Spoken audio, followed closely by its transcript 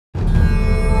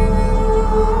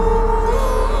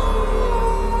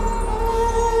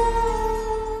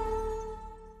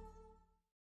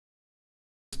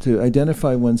to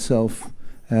identify oneself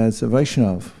as a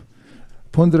Vaishnav.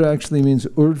 Pundra actually means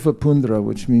Urdhva Pundra,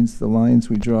 which means the lines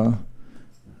we draw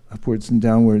upwards and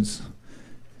downwards,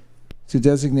 to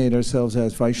designate ourselves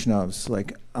as Vaishnavas,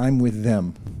 like I'm with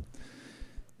them.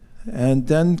 And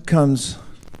then comes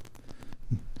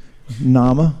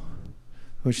Nama,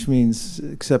 which means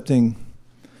accepting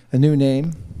a new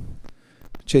name.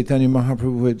 Chaitanya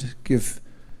Mahaprabhu would give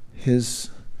his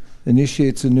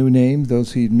initiates a new name,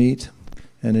 those he'd meet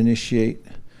and initiate.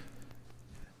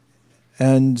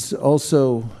 And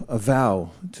also a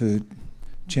vow to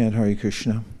chant Hare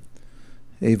Krishna.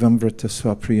 Evam vrata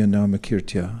svapriya nama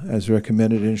kirtya, as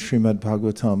recommended in Srimad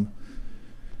Bhagavatam.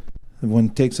 When one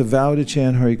takes a vow to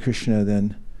chant Hare Krishna,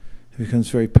 then it becomes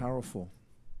very powerful.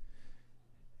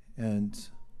 And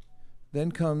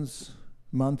then comes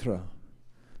mantra.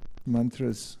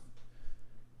 Mantras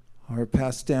are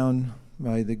passed down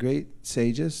by the great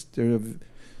sages. There's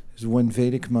one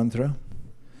Vedic mantra,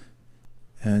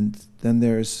 and then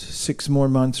there's 6 more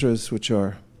mantras, which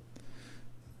are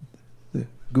the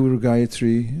Guru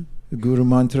Gayatri, Guru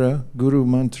Mantra, Guru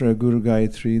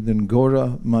Gayatri, then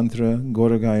Gora Mantra,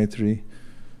 Gora Gayatri,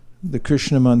 the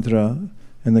Krishna Mantra,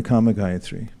 and the Kama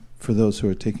Gayatri, for those who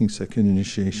are taking second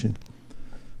initiation.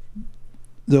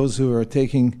 Those who are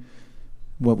taking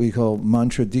what we call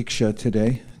mantra diksha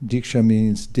today. Diksha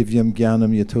means divyam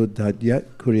jnanam yato dadyat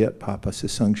kuryat papa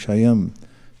sasankshayam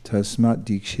tasmat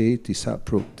diksheti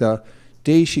saprokta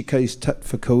deshikais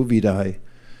tatvakovidai.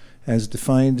 As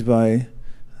defined by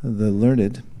the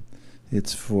learned,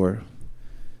 it's for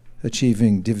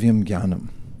achieving divyam jnanam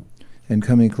and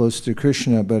coming close to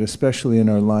Krishna, but especially in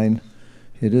our line,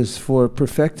 it is for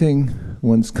perfecting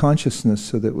one's consciousness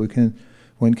so that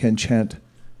one can chant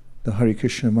the Hare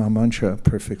Krishna Maha Mantra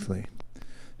perfectly.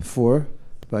 For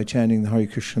by chanting the Hare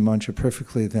Krishna mantra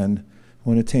perfectly, then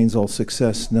one attains all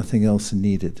success, nothing else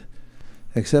needed.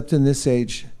 Except in this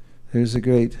age, there's a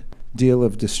great deal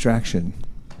of distraction,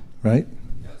 right?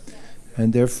 Yes.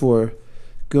 And therefore,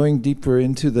 going deeper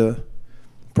into the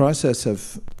process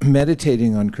of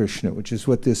meditating on Krishna, which is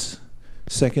what this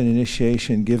second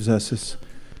initiation gives us, is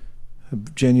a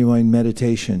genuine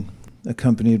meditation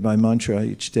accompanied by mantra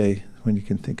each day, when you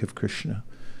can think of Krishna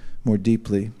more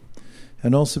deeply,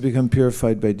 and also become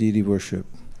purified by deity worship,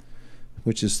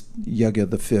 which is Yagya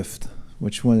the 5th,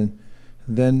 which one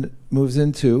then moves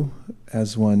into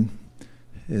as one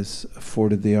is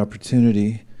afforded the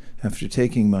opportunity after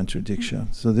taking mantra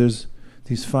diksha. So there's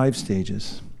these 5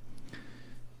 stages.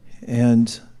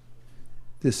 And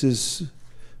this is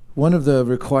one of the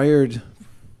required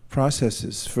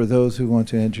processes for those who want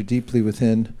to enter deeply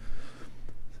within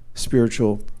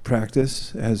spiritual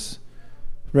practice, as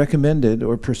recommended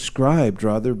or prescribed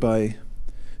rather by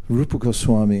Rupa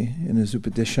Goswami in his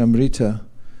Upadeshamrita,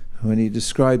 when he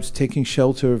describes taking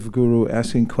shelter of Guru,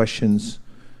 asking questions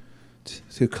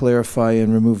to clarify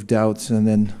and remove doubts, and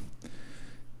then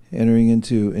entering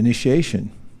into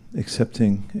initiation,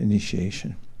 accepting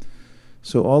initiation.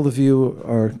 So all of you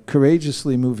are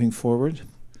courageously moving forward,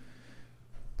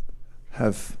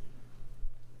 have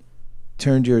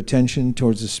turned your attention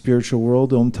towards the spiritual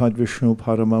world. Om Tad Vishnu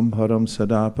Paramam Param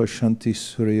Sada Pashanti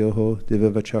Suryoho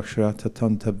Divavachakshara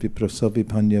Tatanta Viprasavi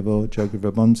Panyavo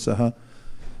Jagravabansaha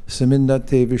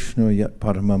Samindate Vishnu Yat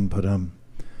Paramam Param.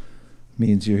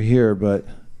 Means you're here, but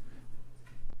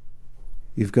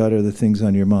you've got other things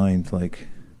on your mind, like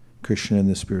Krishna in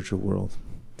the spiritual world.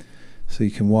 So you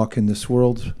can walk in this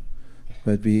world,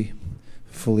 but be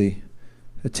fully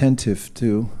attentive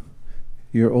to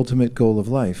your ultimate goal of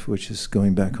life, which is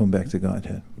going back home, back to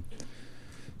Godhead.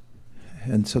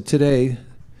 And so today,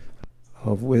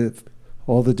 with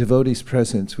all the devotees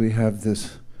present, we have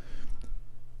this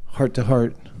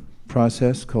heart-to-heart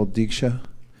process called Diksha.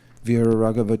 Veera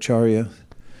Raghavacharya,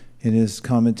 in his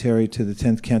commentary to the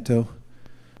 10th canto,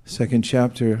 2nd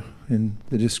chapter, in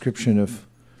the description of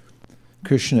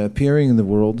Krishna appearing in the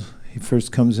world, he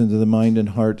first comes into the mind and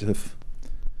heart of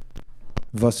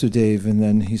Vasudeva, and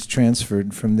then he's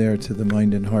transferred from there to the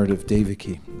mind and heart of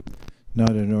Devaki.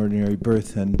 Not an ordinary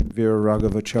birth, and Veera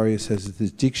Raghavacharya says it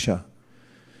is Diksha.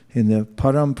 In the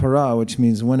Parampara, which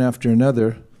means one after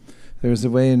another, there's a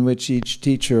way in which each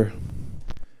teacher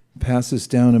passes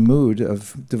down a mood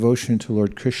of devotion to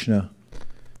Lord Krishna,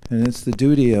 and it's the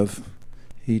duty of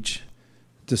each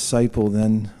disciple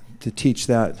then to teach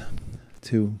that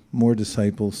to more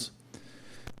disciples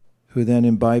who then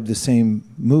imbibe the same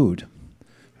mood,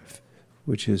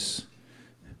 which is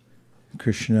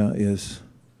Krishna is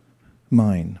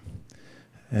mine.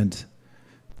 And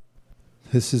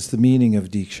this is the meaning of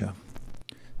Diksha.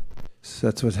 So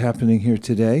that's what's happening here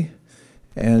today.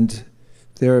 And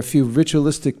there are a few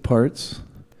ritualistic parts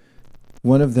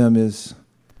One of them is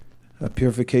a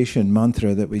purification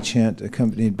mantra that we chant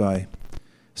accompanied by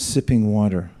sipping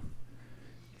water.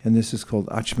 And this is called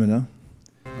Achmana.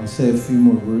 I'll say a few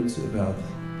more words about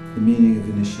the meaning of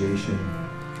initiation.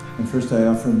 And first I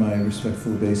offer my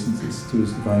respectful obeisances to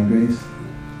His Divine Grace,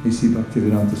 A.C.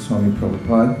 Bhaktivedanta Swami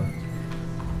Prabhupada.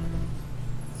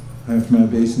 I offer my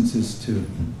obeisances to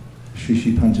Shri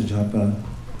Shri Panchajapa,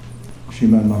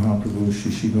 Srimad Mahaprabhu,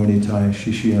 Shri Shri Gaunitai,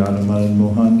 Shri Shri Radhamadan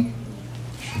Mohan,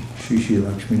 Shri Shri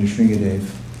Lakshmi Nrsingadev.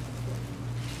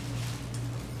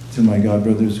 To my God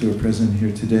brothers who are present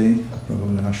here today,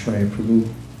 Prabhu Ashraya Prabhu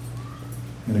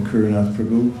and Akuranath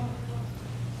Prabhu,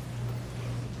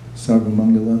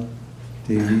 Sarvamangala,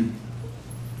 Devi,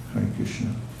 Hare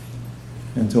Krishna,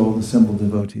 and to all the assembled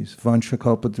devotees.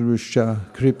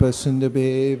 Vanchakalpataruscha, Kripa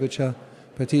Sindhabhevacha,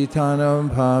 Patitanam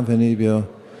Pavanebhyo,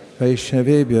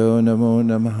 Vaishnavebhyo Namo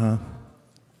Namaha.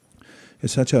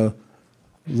 It's such a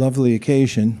lovely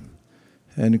occasion,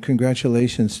 and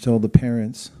congratulations to all the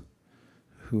parents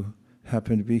who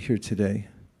happen to be here today,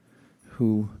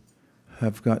 who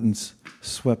have gotten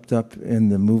swept up in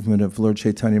the movement of Lord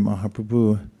Chaitanya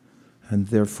Mahaprabhu, and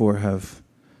therefore have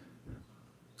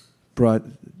brought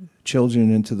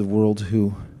children into the world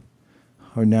who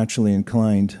are naturally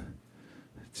inclined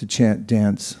to chant,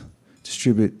 dance,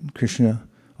 distribute Krishna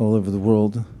all over the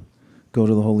world, go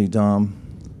to the holy Dham,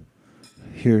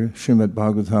 hear Srimad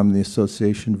Bhagavatam, the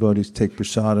association devotees take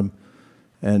prasadam,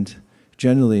 and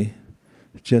generally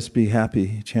just be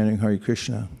happy chanting Hare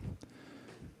Krishna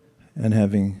and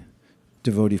having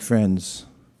devotee friends.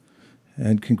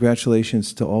 And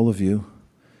congratulations to all of you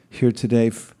here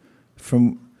today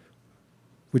from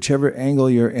whichever angle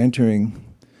you're entering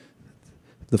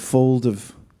the fold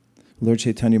of Lord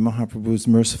Chaitanya Mahaprabhu's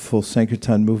merciful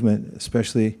Sankirtan movement,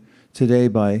 especially today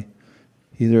by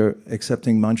either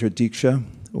accepting mantra diksha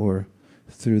or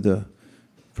through the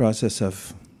process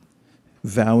of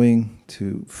vowing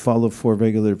to follow 4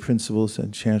 regular principles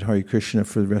and chant Hare Krishna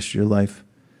for the rest of your life.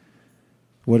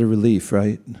 What a relief,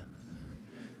 right?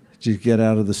 To get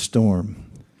out of the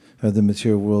storm of the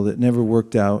material world. It never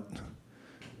worked out.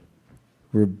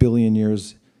 We're 1 billion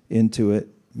years into it,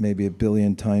 maybe 1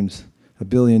 billion times, 1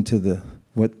 billion to the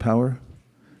what power?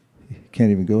 You can't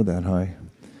even go that high.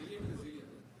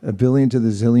 1 billion to the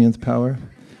zillionth power?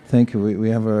 Thank you. We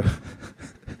have our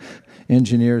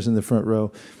engineers in the front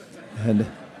row. And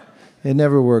it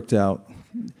never worked out.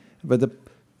 But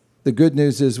the good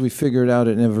news is we figured out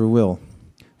it never will.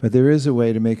 But there is a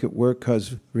way to make it work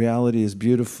because reality is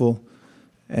beautiful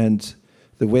and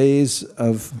the ways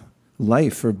of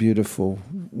life are beautiful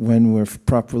when we're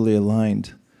properly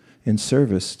aligned in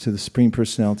service to the Supreme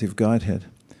Personality of Godhead.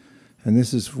 And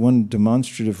this is one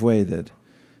demonstrative way that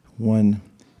one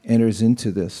enters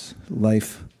into this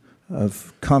life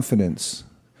of confidence,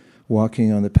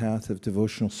 walking on the path of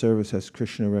devotional service as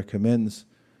Krishna recommends.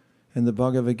 In the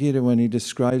Bhagavad Gita, when he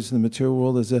describes the material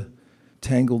world as a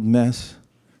tangled mess,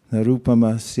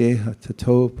 Narupama seha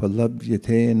tato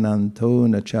palabhyate nanto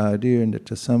nacharir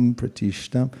natasam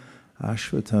pratishtam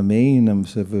ashvatamenam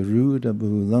savaruda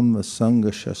bhulam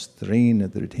vasanga shastrena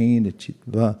dritena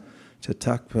chitva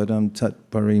chatakpadam tat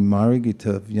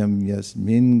parimargitavyam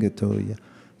yasmin gatoya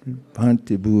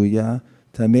pantibhuya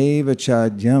tameva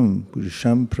chadyam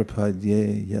purusham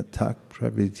prapadye yatak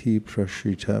praviti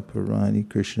prashrita parani.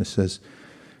 Krishna says,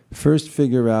 first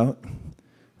figure out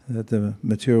that the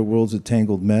material world's a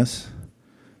tangled mess,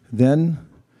 then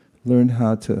learn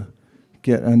how to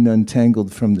get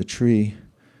untangled from the tree,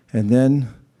 and then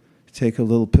take a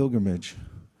little pilgrimage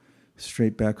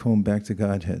straight back home, back to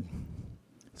Godhead.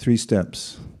 3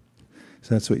 steps.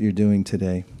 So that's what you're doing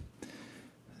today.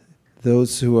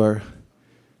 Those who are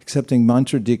accepting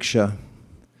mantra diksha,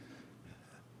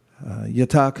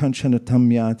 yata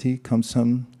kanchanatam yati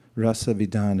kamsam rasa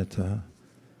vidanata.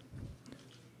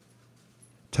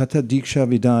 Tata diksha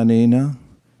vidanena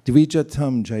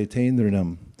dvijatam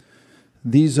jaitendranam.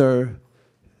 These are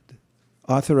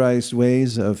authorized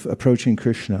ways of approaching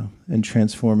Krishna and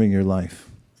transforming your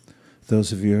life.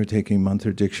 Those of you who are taking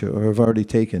mantra diksha or have already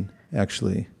taken,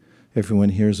 actually, everyone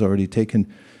here has already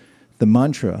taken the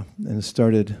mantra and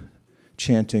started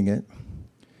chanting it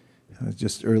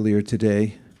just earlier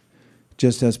today.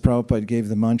 Just as Prabhupada gave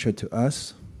the mantra to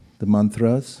us, the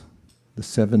mantras, the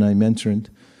 7 I mentioned,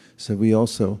 so we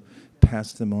also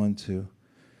pass them on to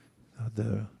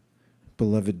the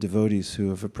beloved devotees who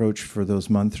have approached for those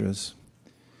mantras.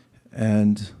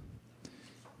 And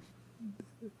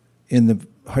in the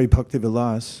Hari Bhakti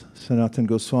Vilas, Sanatana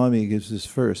Goswami gives this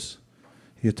verse,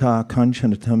 Yata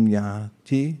kanchanatam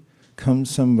yati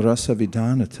kamsam rasa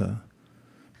vidanata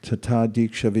tata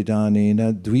diksha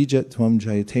vidanena dvija tvam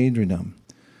jayatendrinam.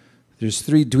 There's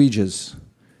 3 dvijas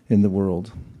in the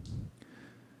world.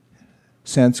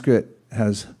 Sanskrit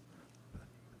has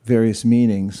various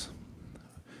meanings.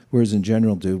 Words in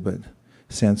general do, but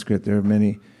Sanskrit, there are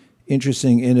many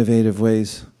interesting, innovative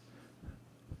ways,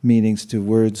 meanings to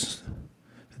words.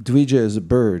 Dvija is a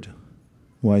bird.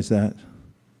 Why is that?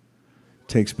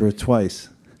 Takes birth twice.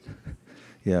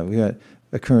 Yeah, we got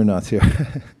a Kurnath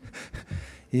here.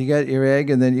 You got your egg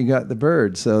and then you got the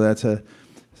bird, so that's a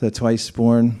twice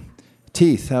born.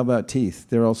 Teeth, how about teeth?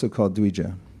 They're also called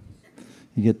dvija.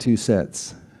 You get 2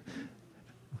 sets.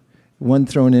 One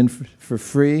thrown in for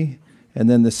free, and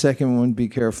then the second one, be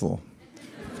careful.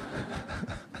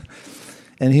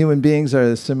 And human beings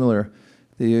are similar.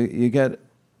 You get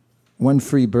one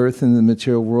free birth in the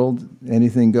material world,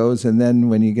 anything goes, and then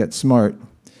when you get smart,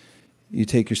 you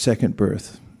take your second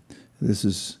birth. This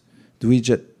is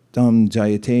dvijat dam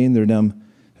jayatendrinam.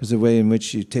 There's a way in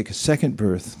which you take a second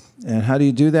birth. And how do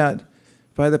you do that?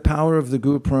 By the power of the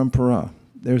Guru Parampara.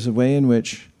 There's a way in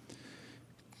which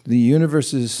the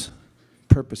universe is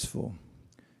purposeful.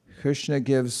 Krishna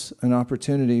gives an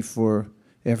opportunity for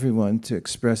everyone to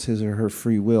express his or her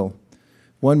free will.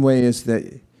 One way is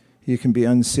that you can be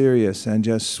unserious and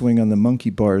just swing on the monkey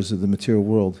bars of the material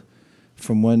world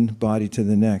from one body to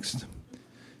the next.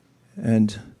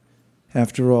 And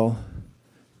after all,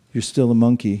 you're still a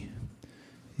monkey,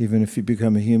 even if you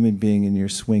become a human being and you're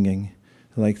swinging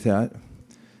like that.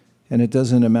 And it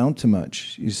doesn't amount to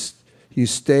much. You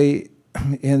stay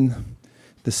in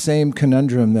the same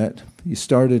conundrum that you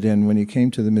started in when you came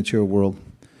to the material world,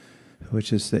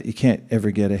 which is that you can't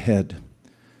ever get ahead.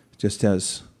 Just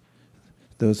as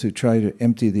those who try to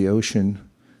empty the ocean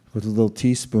with a little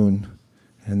teaspoon,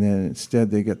 and then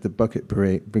instead they get the bucket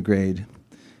brigade,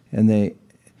 and they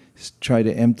try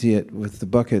to empty it with the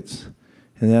buckets,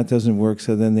 and that doesn't work,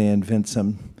 so then they invent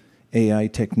some AI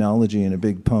technology and a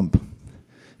big pump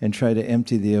and try to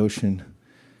empty the ocean.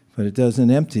 But it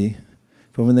doesn't empty.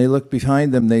 But when they look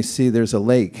behind them, they see there's a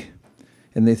lake,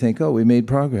 and they think, oh, we made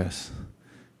progress.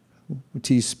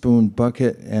 Teaspoon,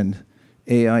 bucket, and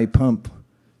AI pump,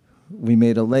 we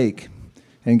made a lake,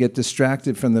 and get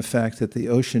distracted from the fact that the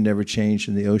ocean never changed,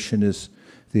 and the ocean is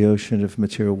the ocean of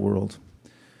material world.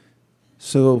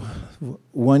 So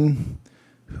one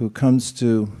who comes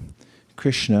to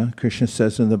Krishna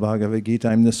says in the Bhagavad Gita,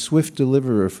 I'm the swift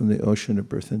deliverer from the ocean of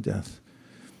birth and death.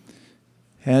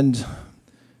 And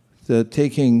the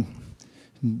taking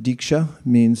diksha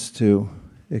means to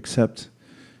accept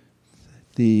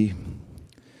the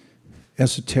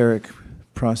esoteric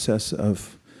process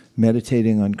of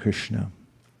meditating on Krishna.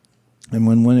 And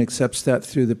when one accepts that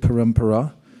through the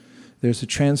parampara, there's a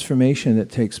transformation that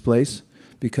takes place,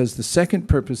 because the second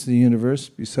purpose of the universe,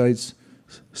 besides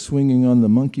swinging on the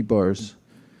monkey bars,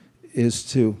 is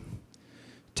to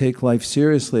take life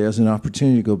seriously as an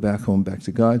opportunity to go back home, back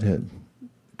to Godhead.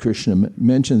 Krishna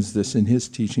mentions this in his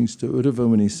teachings to Uddhava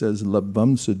when he says,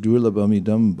 Labham sadurlabham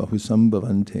idam bahusam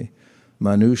bhavante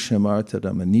manusham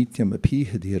artadam anityam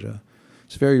apihadira.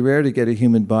 It's very rare to get a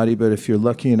human body, but if you're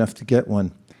lucky enough to get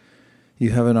one, you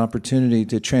have an opportunity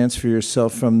to transfer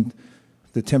yourself from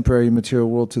the temporary material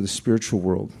world to the spiritual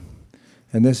world.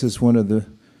 And this is one of the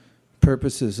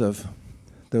purposes of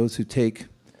those who take,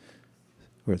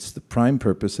 or it's the prime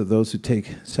purpose of those who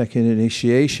take second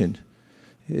initiation,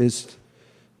 is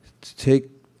to take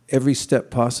every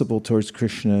step possible towards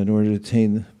Krishna in order to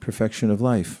attain the perfection of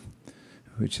life,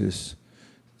 which is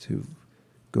to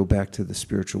go back to the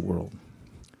spiritual world.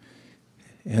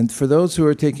 And for those who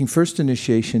are taking first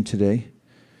initiation today,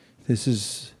 this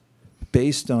is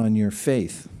based on your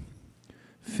faith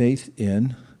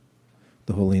in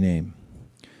the holy name.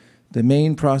 The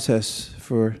main process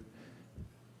for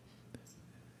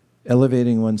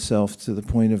elevating oneself to the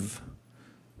point of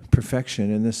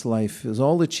perfection in this life is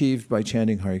all achieved by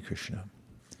chanting Hare Krishna.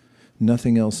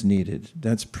 Nothing else needed.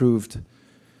 That's proved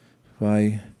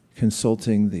by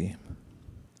consulting the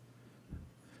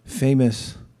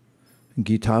famous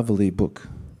Gitavali book,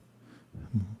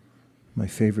 my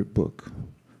favorite book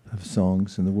of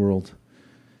songs in the world,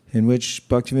 in which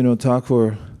Bhaktivinoda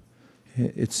Thakur,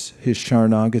 it's his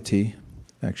Sharanagati,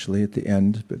 actually, at the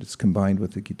end, but it's combined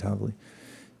with the Gitavali.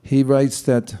 He writes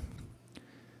that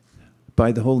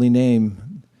by the holy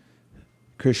name,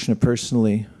 Krishna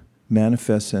personally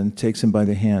manifests and takes him by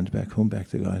the hand back home, back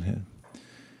to Godhead.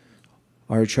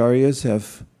 Our acharyas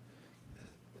have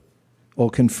all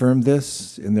confirmed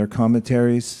this in their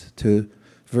commentaries to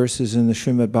verses in the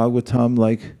Srimad Bhagavatam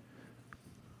like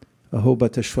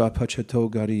Ahobata Shwa Pachato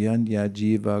Gariyan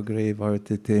Yajiva Gre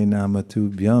Vartite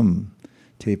Namatubhyam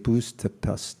te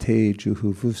pustapaste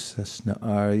juhuvusasna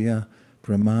arya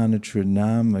brahmana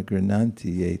trinama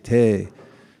grananti yete,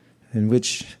 in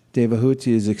which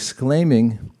Devahuti is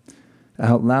exclaiming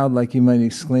out loud, like you might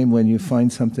exclaim when you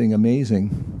find something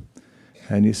amazing.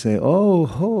 And you say, oh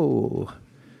ho,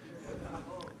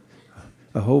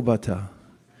 ahobata.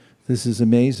 This is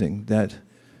amazing, that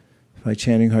by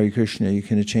chanting Hare Krishna you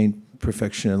can attain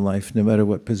perfection in life, no matter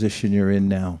what position you're in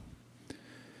now.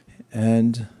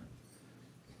 And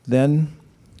then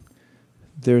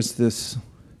there's this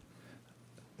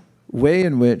way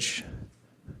in which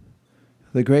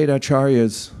the great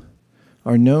acharyas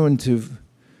are known to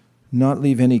not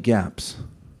leave any gaps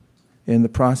in the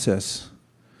process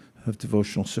of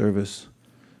devotional service.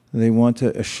 They want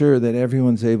to assure that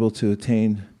everyone's able to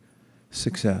attain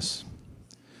success.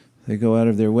 They go out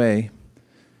of their way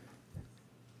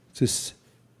to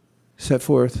set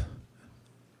forth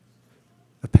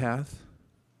a path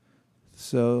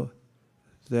so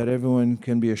that everyone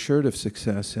can be assured of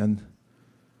success. And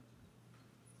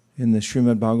in the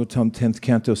Srimad Bhagavatam 10th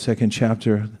canto, 2nd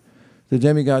chapter, the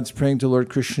demigods praying to Lord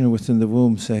Krishna within the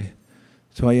womb say,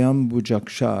 Tvayam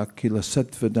bujaksha kila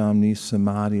sattvadamni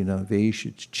samadhina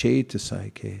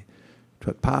Vaiśeṣika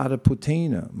tvatpada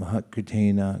putena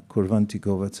mahatkritena kurvanti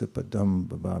govatsa padam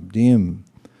bababdim,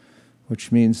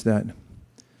 which means that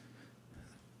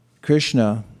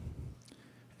Krishna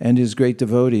and his great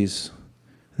devotees,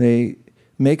 they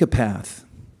make a path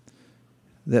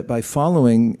that by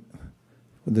following,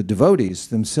 the devotees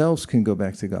themselves can go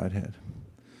back to Godhead.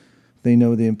 They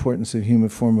know the importance of human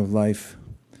form of life,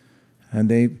 and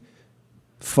they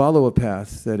follow a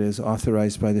path that is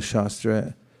authorized by the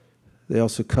Shastra. They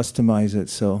also customize it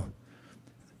so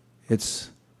it's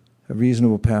a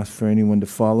reasonable path for anyone to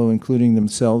follow, including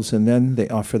themselves, and then they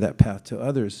offer that path to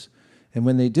others. And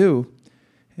when they do,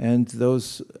 and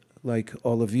those like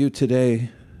all of you today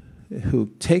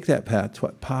who take that path,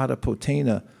 pada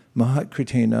potena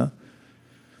mahatkritena,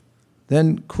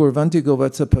 then kurvanti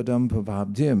govatsa padam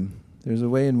pababdim. There's a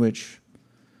way in which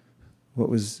what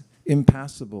was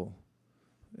impassable,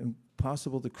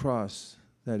 impossible to cross,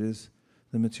 that is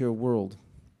the material world,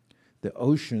 the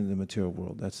ocean of the material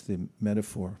world, that's the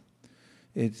metaphor,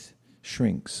 it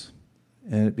shrinks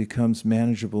and it becomes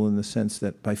manageable in the sense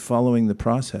that by following the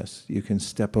process you can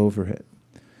step over it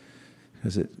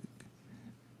because it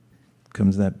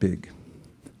becomes that big.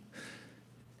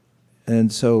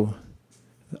 And so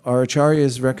our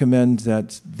acharyas recommend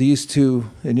that these two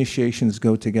initiations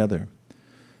go together.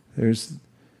 There's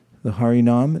the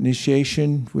Harinam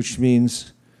initiation, which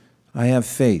means I have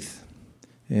faith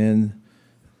in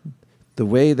the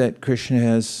way that Krishna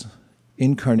has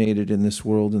incarnated in this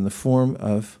world in the form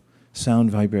of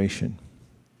sound vibration.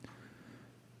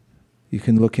 You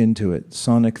can look into it,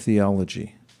 sonic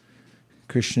theology.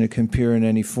 Krishna can appear in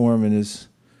any form and is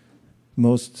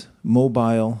most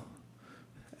mobile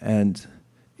and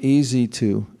easy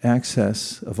to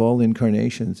access of all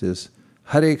incarnations is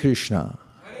Hare Krishna.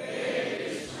 Hare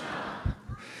Krishna.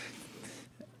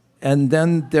 And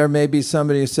then there may be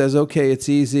somebody who says, okay, it's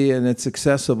easy and it's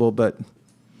accessible, but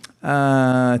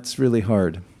it's really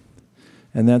hard.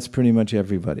 And that's pretty much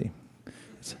everybody.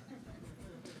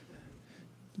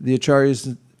 The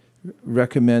acharyas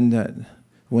recommend that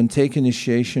when take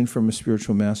initiation from a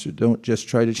spiritual master, don't just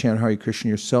try to chant Hare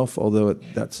Krishna yourself, although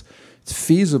it's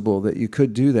feasible that you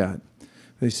could do that.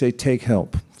 They say take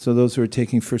help. So those who are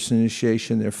taking first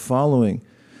initiation, they're following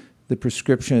the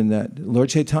prescription that Lord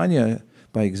Chaitanya,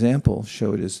 by example,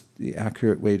 showed is the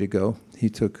accurate way to go. He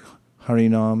took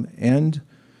Harinam and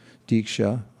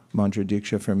Diksha, mantra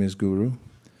Diksha from his guru.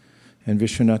 And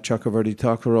Vishwanath Chakravarti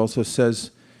Thakur also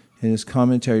says in his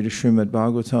commentary to Srimad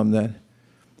Bhagavatam that,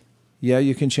 yeah,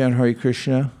 you can chant Hare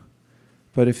Krishna,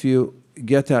 but if you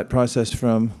get that process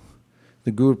from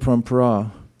the Guru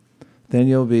Parampara, then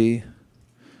you'll be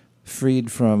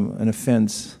freed from an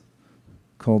offense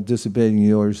called disobeying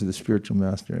the orders of the spiritual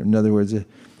master. In other words,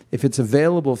 if it's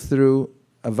available through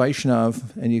a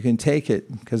Vaishnav and you can take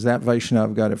it, because that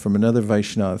Vaishnav got it from another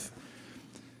Vaishnav,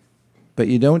 but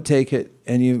you don't take it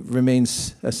and you remain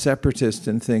a separatist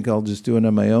and think, I'll just do it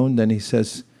on my own, then he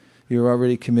says, you're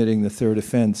already committing the third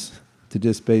offense to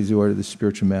disobey the order of the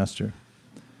spiritual master.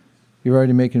 You're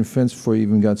already making offense before you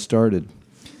even got started.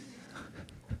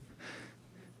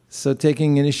 So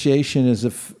taking initiation is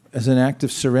an act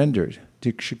of surrender.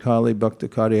 Dikshakali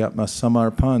bhaktakari atma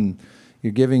samarpan.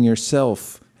 You're giving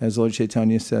yourself, as Lord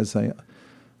Chaitanya says,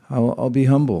 I'll be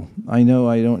humble. I know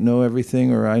I don't know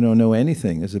everything, or I don't know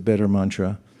anything is a better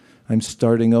mantra. I'm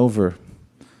starting over.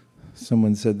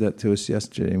 Someone said that to us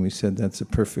yesterday, and we said that's a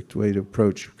perfect way to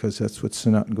approach, because that's what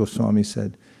Sanatana Goswami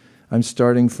said. I'm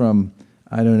starting from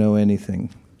I don't know anything.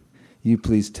 You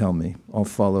please tell me. I'll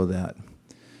follow that.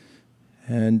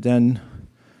 And then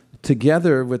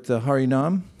together with the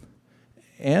Harinam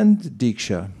and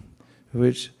Diksha,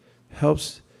 which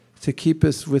helps to keep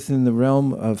us within the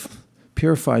realm of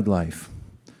purified life.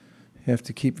 You have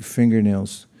to keep your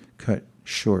fingernails cut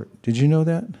short. Did you know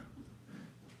that?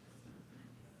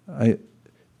 I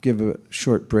give a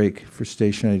short break for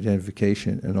station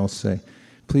identification, and I'll say,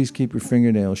 please keep your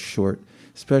fingernails short,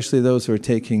 especially those who are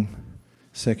taking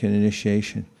second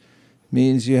initiation.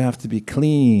 Means you have to be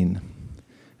clean,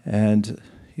 and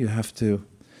you have to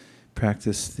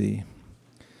practice the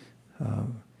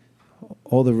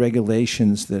all the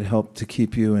regulations that help to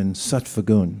keep you in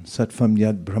sattvagun, sattvam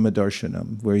yad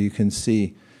brahmadarshanam, where you can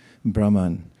see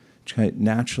Brahman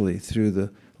naturally through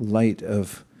the light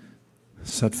of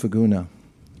sattvaguna.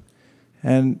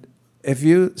 And if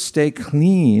you stay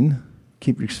clean,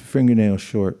 keep your fingernails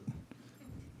short.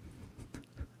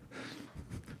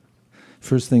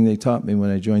 First thing they taught me when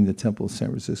I joined the temple of San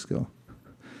Francisco.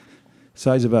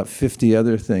 Besides about 50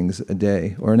 other things a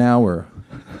day or an hour.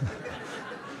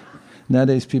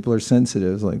 Nowadays people are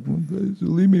sensitive, it's like,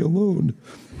 leave me alone.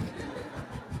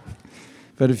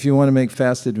 But if you want to make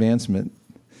fast advancement,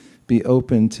 be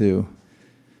open to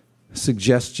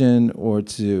suggestion or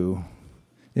to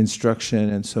instruction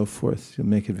and so forth. You'll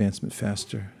make advancement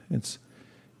faster. It's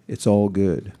all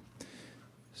good.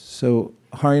 So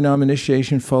Harinam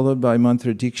initiation followed by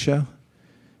mantra diksha.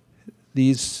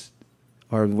 These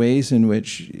are ways in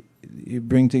which you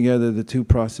bring together the two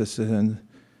processes and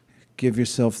give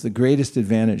yourself the greatest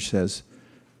advantage, says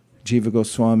Jiva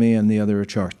Goswami and the other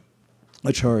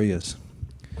acharyas.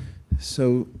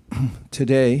 So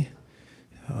today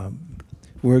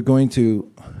we're going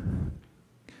to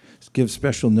give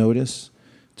special notice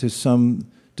to some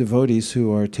devotees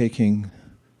who have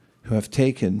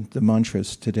taken the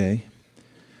mantras today,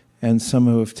 and some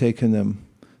who have taken them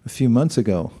a few months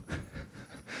ago,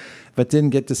 but didn't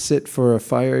get to sit for a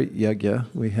fire yajna.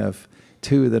 We have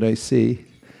two that I see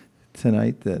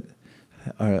tonight that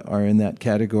are in that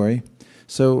category.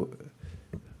 So,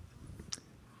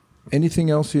 anything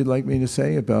else you'd like me to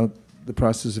say about the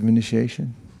process of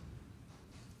initiation?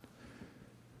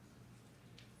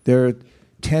 There are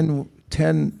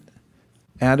 10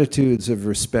 attitudes of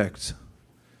respect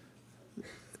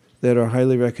that are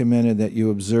highly recommended that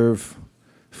you observe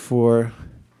for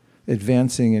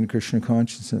advancing in Krishna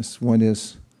consciousness. One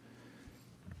is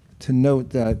to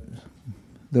note that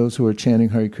those who are chanting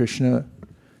Hare Krishna,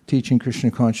 teaching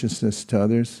Krishna consciousness to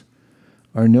others,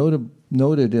 are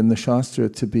noted in the Shastra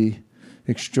to be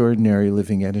extraordinary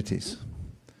living entities.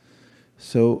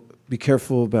 So be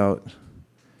careful about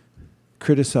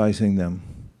criticizing them.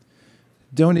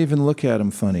 Don't even look at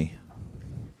them funny.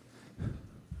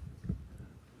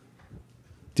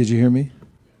 Did you hear me?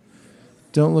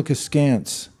 Don't look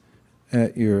askance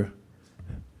at your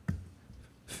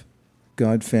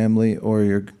God family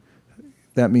or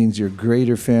that means your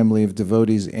greater family of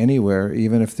devotees anywhere,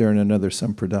 even if they're in another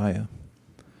sampradaya.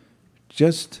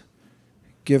 Just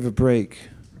give a break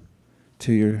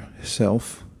to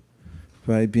yourself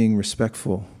by being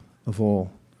respectful of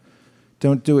all.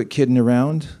 Don't do it kidding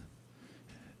around.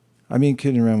 I mean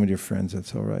kidding around with your friends,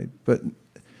 that's all right. But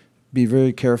be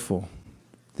very careful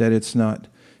that it's not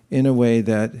in a way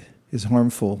that is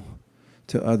harmful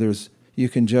to others. You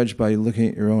can judge by looking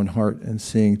at your own heart and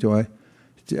seeing,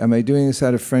 am I doing this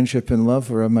out of friendship and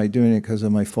love, or am I doing it because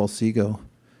of my false ego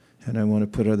and I want to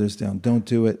put others down? Don't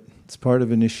do it. It's part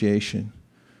of initiation.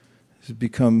 To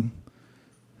become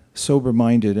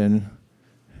sober-minded and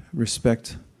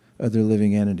respect other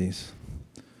living entities.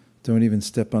 Don't even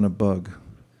step on a bug.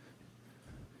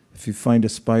 If you find a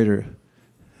spider,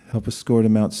 help escort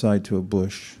him outside to a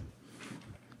bush.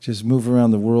 Just move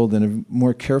around the world in a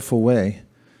more careful way.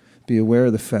 Be aware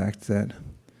of the fact that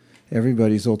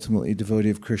everybody's ultimately a devotee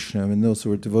of Krishna, and those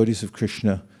who are devotees of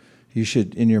Krishna, you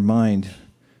should, in your mind,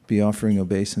 be offering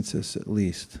obeisances at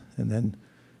least, and then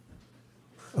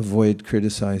avoid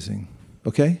criticizing.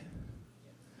 Okay?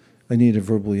 I need a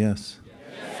verbal yes.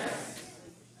 Yes.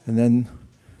 And then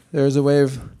there's a way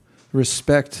of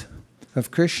respect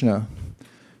of Krishna.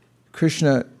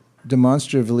 Krishna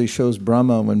demonstratively shows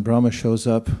Brahma when Brahma shows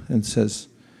up and says,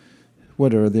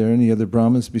 "What, are there any other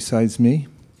Brahmas besides me?"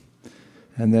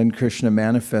 And then Krishna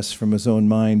manifests from his own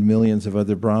mind millions of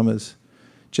other Brahmas,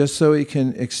 just so he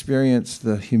can experience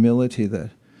the humility that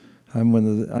I'm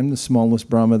the smallest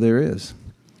Brahma there is.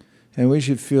 And we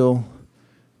should feel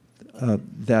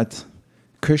that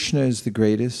Krishna is the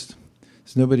greatest.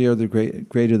 There's nobody other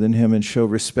greater than him, and show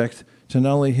respect to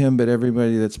not only him, but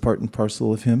everybody that's part and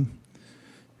parcel of him.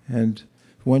 And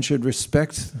One should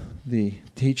respect the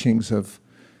teachings of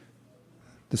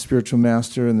the spiritual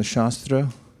master and the Shastra.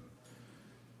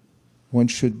 One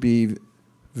should be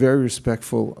very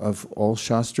respectful of all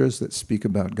Shastras that speak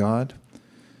about God.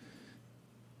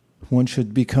 One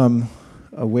should become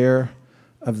aware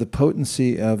of the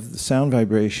potency of the sound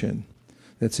vibration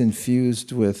that's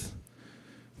infused with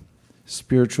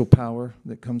spiritual power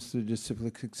that comes through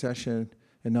disciplic succession,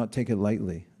 and not take it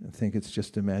lightly and think it's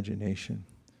just imagination.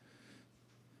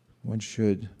 One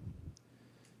should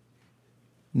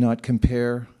not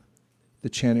compare the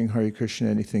chanting Hare Krishna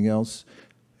to anything else.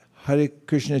 Hare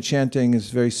Krishna chanting is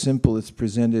very simple. It's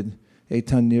presented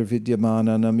Etan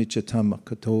nirvidyamana namichatam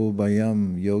kato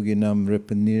bayam yoginam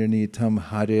ripanirnitam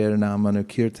harer namana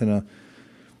kirtana.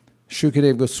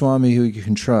 Shukadeva Goswami, who you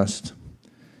can trust,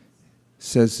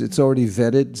 says it's already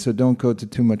vetted, so don't go to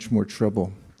too much more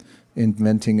trouble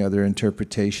inventing other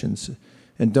interpretations.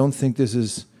 And don't think this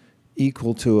is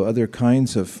equal to other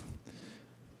kinds of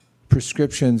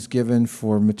prescriptions given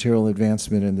for material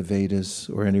advancement in the Vedas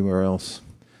or anywhere else.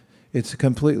 It's a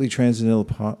completely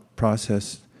transcendental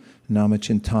process.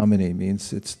 Namachintamani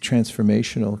means it's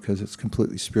transformational because it's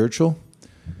completely spiritual.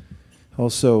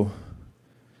 Also,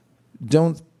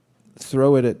 don't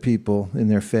throw it at people in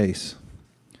their face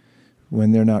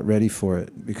when they're not ready for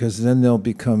it, because then they'll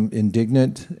become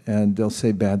indignant and they'll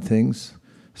say bad things.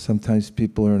 Sometimes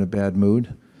people are in a bad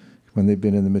mood when they've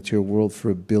been in the material world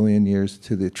for 1 billion years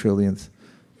to the trillionth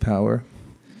power.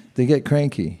 They get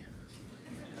cranky.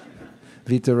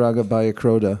 Vitaraga Bhaya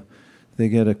Krodha, they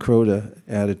get a Krodha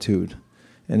attitude.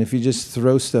 And if you just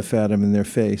throw stuff at them in their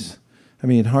face, I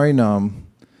mean, Harinam,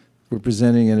 we're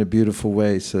presenting in a beautiful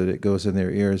way so that it goes in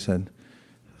their ears, and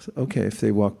okay, if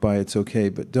they walk by, it's okay,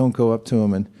 but don't go up to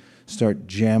them and start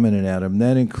jamming it at them.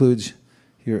 That includes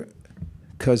your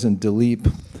cousin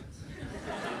Dilip,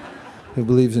 who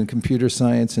believes in computer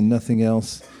science and nothing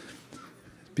else.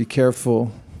 Be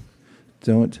careful.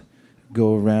 Don't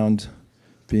go around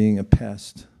being a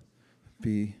pest.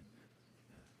 Be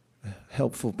a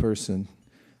helpful person.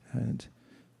 And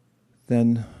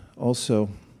then also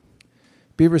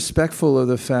be respectful of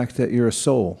the fact that you're a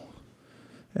soul.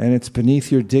 And it's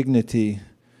beneath your dignity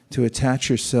to attach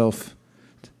yourself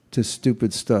to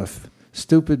stupid stuff.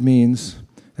 Stupid means,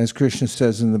 as Krishna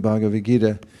says in the Bhagavad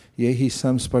Gita, Yehi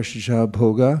samsparshaja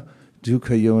bhoga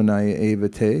dukkha yonaya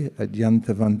evate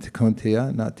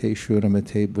adyantavantakonteya nate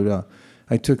shuramate buddha.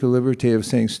 I took the liberty of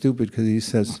saying stupid because he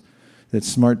says that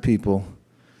smart people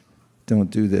don't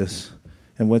do this.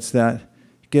 And what's that?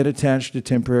 Get attached to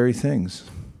temporary things.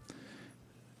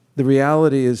 The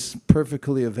reality is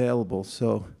perfectly available,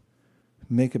 so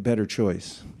make a better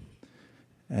choice.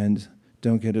 And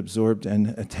don't get absorbed and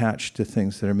attached to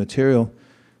things that are material.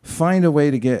 Find a way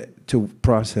to get to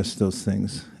process those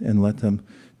things and let them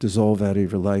dissolve out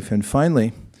of your life. And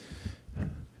finally,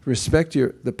 respect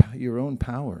your own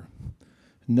power.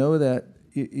 Know that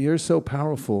you're so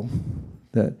powerful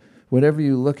that whatever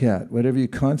you look at, whatever you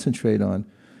concentrate on,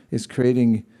 is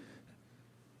creating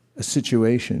a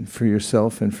situation for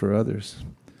yourself and for others.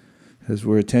 Because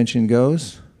where attention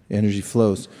goes, energy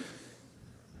flows.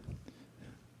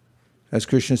 As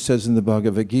Krishna says in the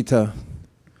Bhagavad Gita,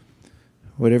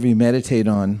 whatever you meditate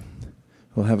on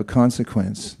will have a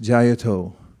consequence.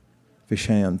 Jayato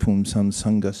vishayan pumsam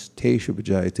sangas teshu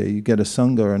vijayate. You get a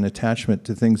sangha or an attachment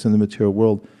to things in the material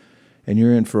world, and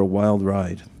you're in for a wild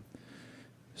ride.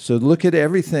 So look at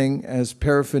everything as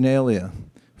paraphernalia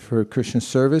for Krishna's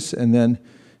service, and then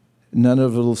none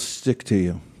of it will stick to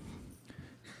you.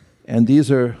 And this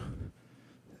is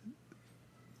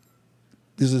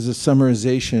a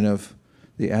summarization of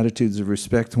the attitudes of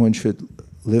respect one should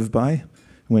live by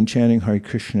when chanting Hare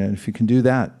Krishna. And if you can do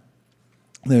that,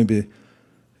 then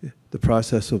the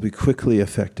process will be quickly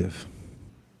effective.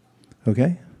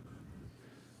 Okay?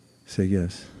 Say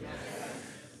yes. Yes.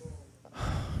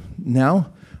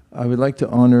 Now, I would like to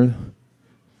honor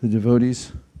the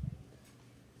devotees.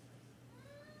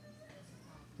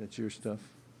 That's your stuff.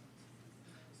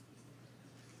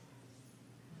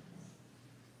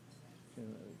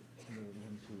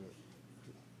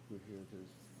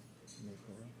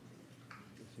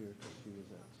 Here because she was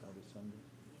at Sadhu Sangha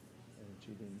and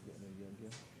she didn't get no yogya.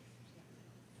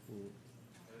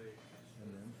 And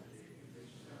then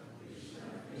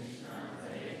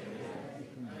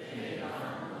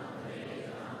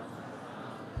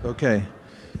okay,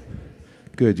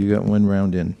 good, you got one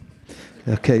round in.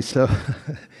 Okay, so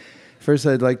first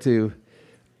I'd like to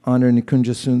honor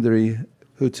Nikunja Sundari,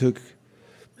 who took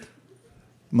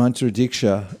mantra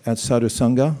diksha at Sadhu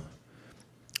Sangha,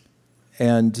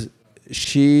 and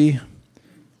she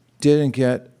didn't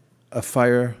get a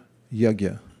fire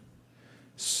yajna.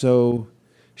 So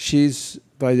she's,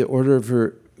 by the order of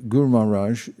her Guru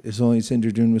Maharaj, is only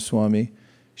Sindhudun Swami.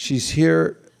 She's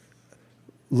here,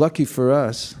 lucky for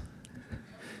us.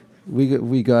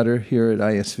 We got her here at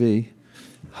ISV.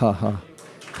 Ha ha.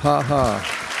 Ha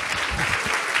ha.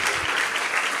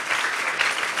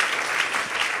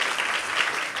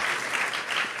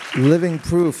 Living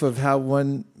proof of how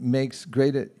one makes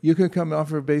great... You can come off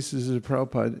her basis as a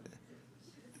Prabhupada.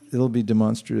 It'll be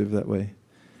demonstrative that way.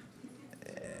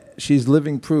 She's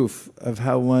living proof of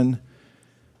how one,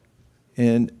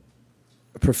 in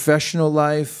a professional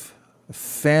life, a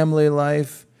family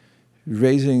life,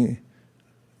 raising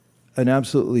an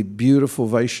absolutely beautiful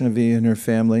Vaishnavi in her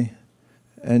family,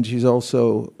 and she's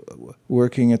also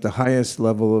working at the highest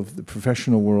level of the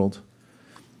professional world.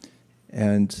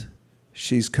 And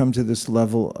she's come to this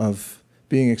level of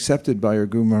being accepted by her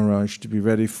Guru Maharaj to be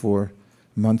ready for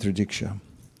mantra diksha.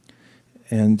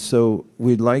 And so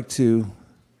we'd like to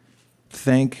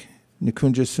thank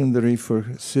Nikunja Sundari for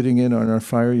sitting in on our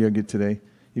fire yoga today.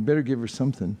 You better give her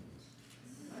something.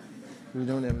 We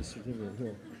don't have a certificate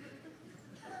here.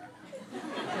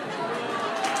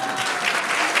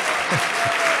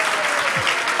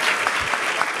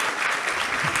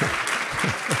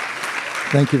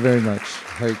 Thank you very much.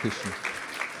 Hare Krishna.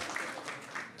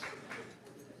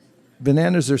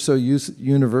 Bananas are so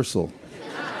universal.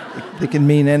 They can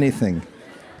mean anything.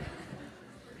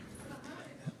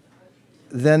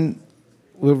 Then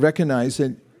we'll recognize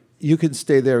that you can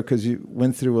stay there because you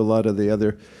went through a lot of the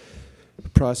other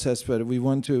process, but we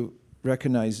want to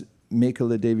recognize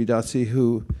Mekhala Devi Dasi,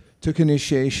 who took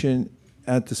initiation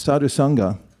at the Sadhu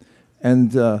Sangha,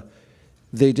 and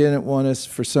they didn't want us,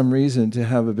 for some reason, to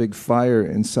have a big fire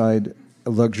inside a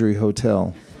luxury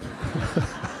hotel.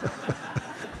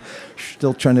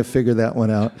 Still trying to figure that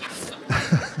one out.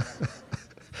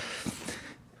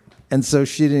 And so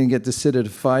she didn't get to sit at a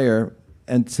fire,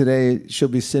 and today she'll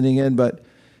be sitting in, but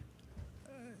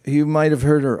you might have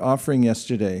heard her offering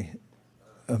yesterday.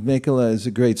 Mekhala is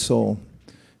a great soul.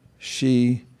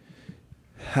 She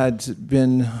had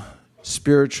been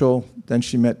spiritual, then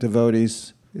she met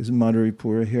devotees. Is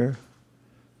Madhuripura here?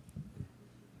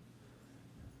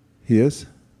 He is?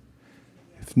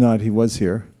 If not, he was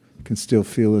here. You can still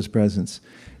feel his presence.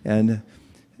 And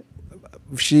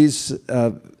she's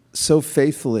so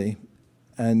faithfully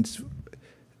and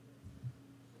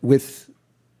with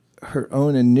her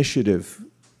own initiative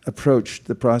approached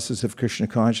the process of Krishna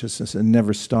consciousness and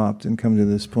never stopped and come to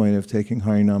this point of taking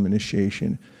Harinam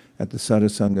initiation at the Sadhu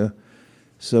Sangha.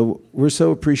 So we're so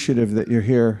appreciative that you're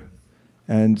here,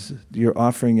 and your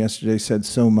offering yesterday said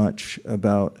so much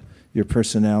about your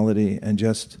personality and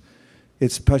just,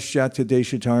 it's Paschatya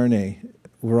Deshatarne.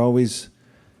 We're always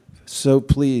so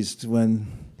pleased when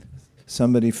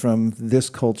somebody from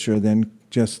this culture then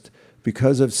just,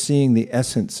 because of seeing the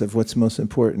essence of what's most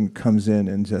important, comes in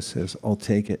and just says, I'll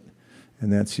take it.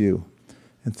 And that's you.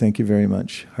 And thank you very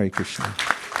much. Hare Krishna.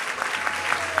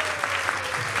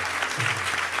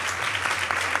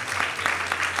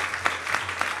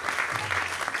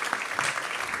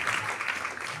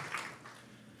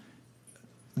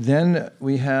 Then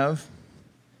we have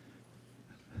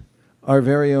our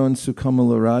very own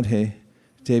Sukamala Radhe,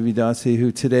 Devi Dasi,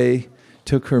 who today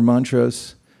took her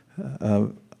mantras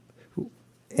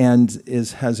and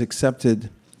has accepted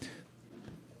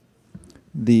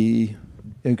the...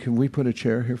 And can we put a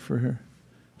chair here for her?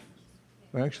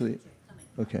 Or actually,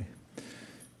 okay.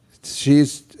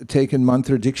 She's taken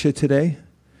mantra diksha today.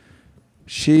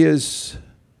 She is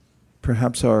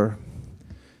perhaps our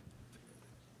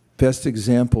best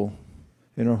example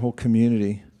in our whole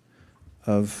community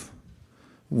of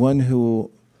one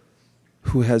who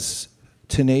has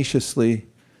tenaciously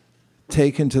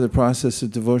taken to the process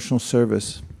of devotional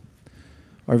service.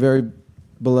 Our very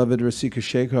beloved Rasika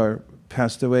Shekhar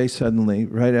passed away suddenly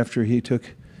right after he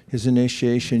took his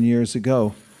initiation years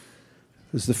ago.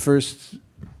 It was the first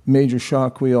major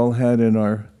shock we all had in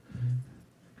our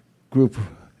group.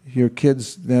 Your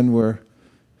kids then were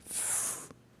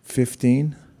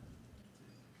 15,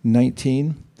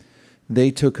 19.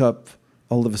 They took up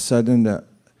all of a sudden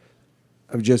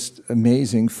of just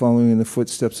amazing, following in the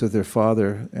footsteps of their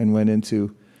father, and went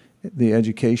into the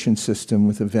education system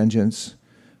with a vengeance,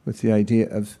 with the idea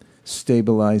of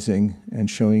stabilizing and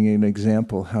showing an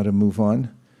example how to move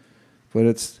on. But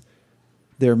it's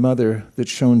their mother that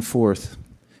shone forth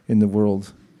in the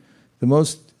world. The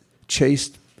most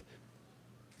chaste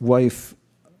wife,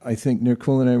 I think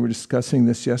Nirkul and I were discussing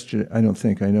this yesterday. I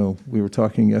know. We were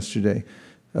talking yesterday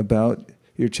about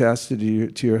your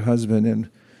chastity to your husband, and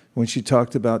when she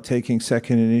talked about taking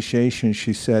second initiation,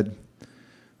 she said,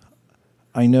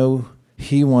 I know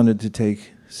he wanted to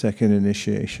take second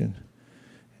initiation,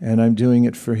 and I'm doing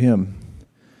it for him.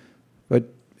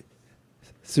 But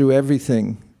through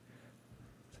everything,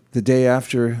 the day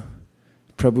after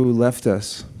Prabhu left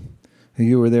us,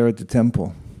 you were there at the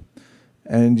temple,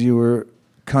 and you were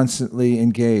constantly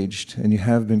engaged, and you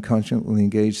have been constantly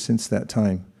engaged since that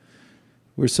time.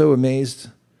 We're so amazed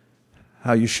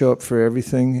how you show up for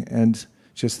everything, and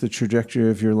just the trajectory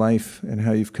of your life and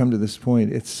how you've come to this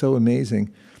point. It's so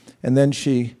amazing. And then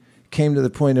she came to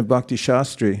the point of Bhakti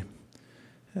Shastri,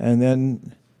 and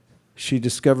then she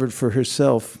discovered for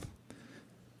herself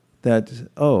that,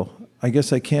 oh, I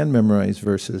guess I can memorize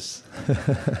verses.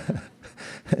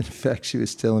 In fact, she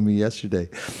was telling me yesterday,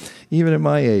 even at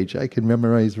my age, I can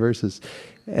memorize verses.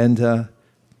 And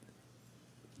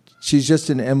she's just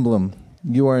an emblem.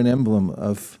 You are an emblem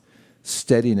of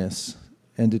steadiness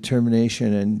and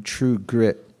determination and true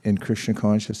grit in Krishna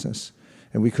consciousness.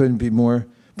 And we couldn't be more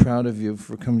proud of you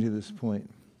for coming to this point.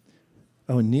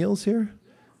 Oh, Neil's here?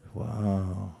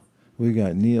 Wow. We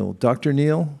got Neil. Dr.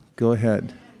 Neil, go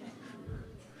ahead.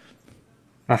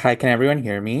 Hi, can everyone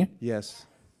hear me? Yes.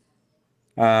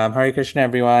 Hare Krishna,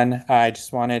 everyone. I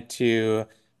just wanted to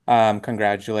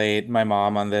congratulate my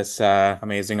mom on this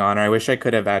amazing honor. I wish I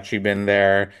could have actually been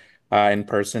there in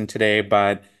person today,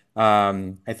 but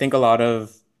I think a lot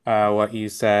of what you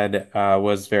said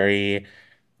was very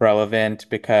relevant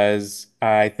because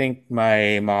I think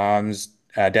my mom's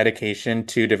dedication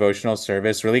to devotional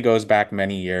service really goes back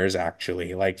many years,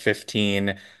 actually, like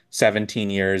 15, 17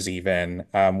 years even,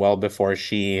 well before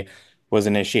she was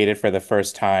initiated for the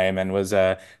first time and was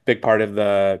a big part of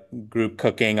the group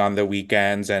cooking on the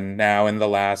weekends. And now in the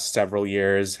last several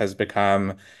years has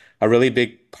become a really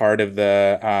big part of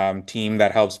the team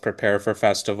that helps prepare for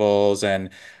festivals and,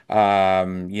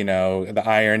 the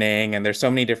ironing. And there's so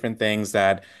many different things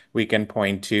that we can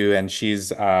point to. And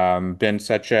she's been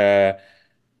such a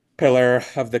pillar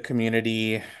of the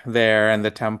community there and the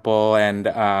temple, and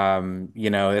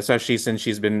especially since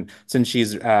she's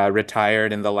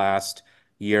retired in the last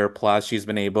year plus, she's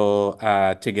been able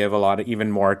to give a lot of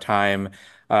even more time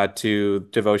to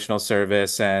devotional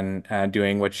service and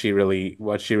doing what she really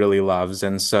loves.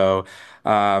 And so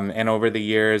and over the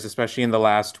years, especially in the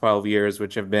last 12 years,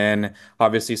 which have been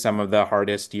obviously some of the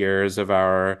hardest years of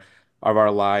our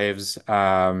lives,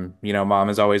 mom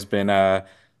has always been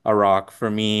a rock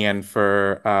for me and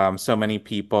for so many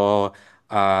people,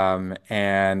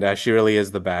 and she really is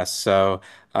the best. So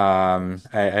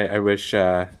I wish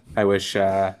I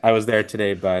was there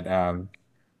today, but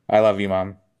I love you,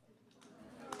 Mom.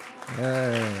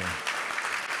 I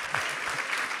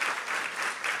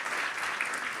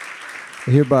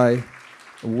hereby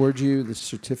award you the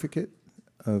certificate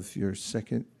of your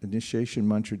second initiation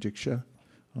mantra diksha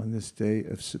on this day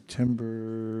of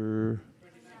September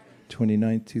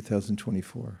 29th,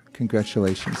 2024.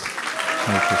 Congratulations.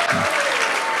 Hare Krishna.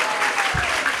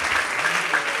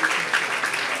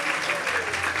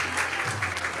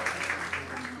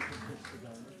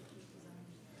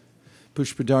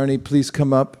 Pushpadarni, please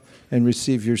come up and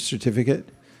receive your certificate.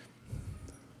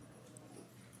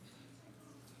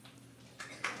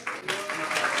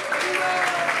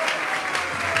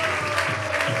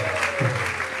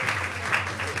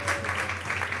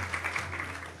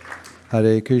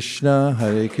 Hare Krishna,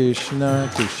 Krishna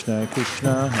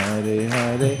Krishna, Hare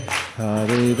Hare,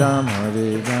 Hare Rama,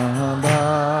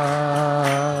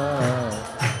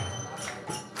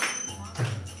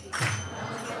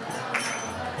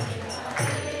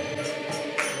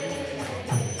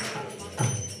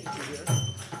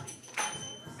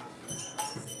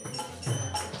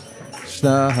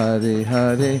 Krishna, Hare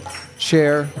Hare.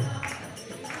 Share.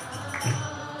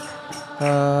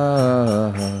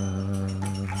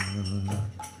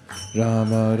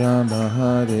 Rama Rama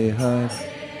Hare Hare.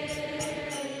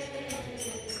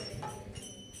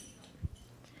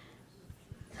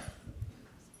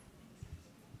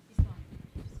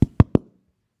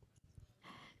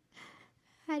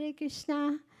 Hare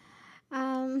Krishna.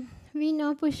 We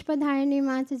know Pushpadharini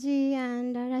Mataji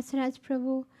and Rasaraj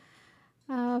Prabhu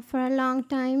for a long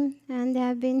time, and they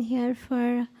have been here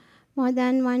for more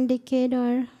than 1 decade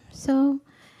or so.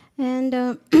 And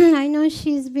I know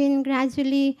she's been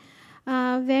gradually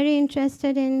very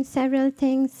interested in several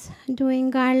things, doing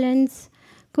garlands,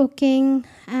 cooking,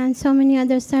 and so many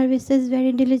other services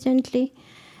very diligently.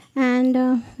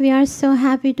 And we are so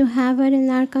happy to have her in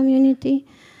our community.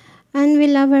 And we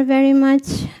love her very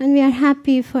much, and we are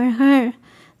happy for her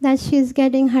that she's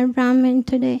getting her Brahmin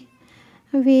today.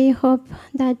 We hope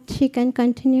that she can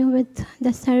continue with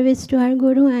the service to our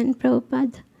Guru and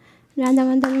Prabhupada. Radha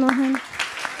Madan Mohan.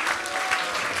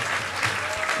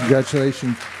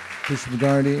 Congratulations,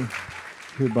 Pushpadharani,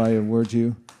 hereby award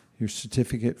you your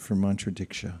certificate for mantra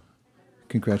diksha.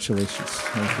 Congratulations.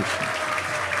 Hare Krishna.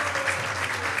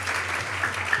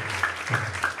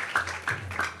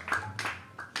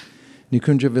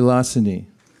 Nikunja Vilasini.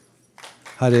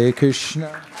 Hare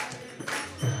Krishna.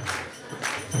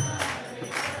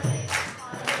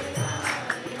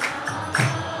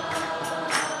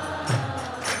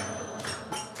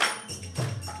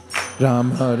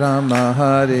 Rama Rama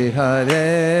Hare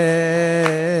Hare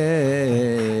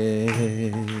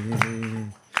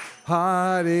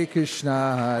Hare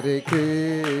Krishna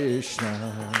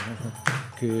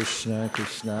Krishna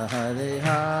Krishna Hare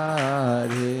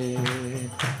Hare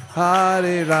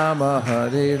Hare Rama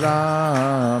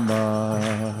Rama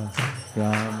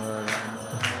Rama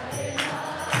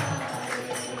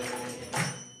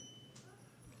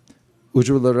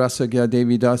Ujjwala Rasagya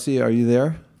Devi Dāsi, are you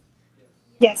there?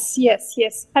 Yes.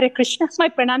 Hare Krishna. My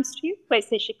pranams to you,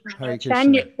 Vaiśeṣika. Hare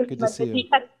Krishna. Good to see you.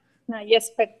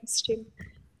 Yes, pranams to you.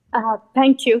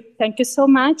 Thank you. Thank you so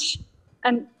much.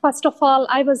 And first of all,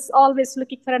 I was always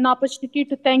looking for an opportunity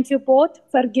to thank you both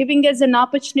for giving us an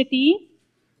opportunity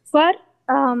for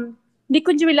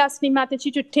Nikunja Vilasini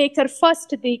Mataji to take her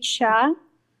first Diksha.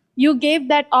 You gave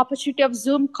that opportunity of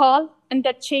Zoom call, and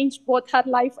that changed both her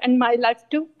life and my life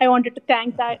too. I wanted to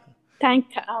thank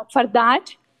for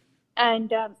that.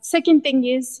 And second thing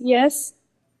is, yes,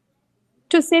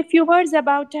 to say a few words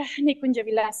about Nikunja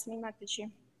Vilasini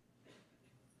Mataji.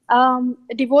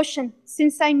 Devotion,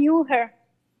 since I knew her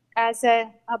as a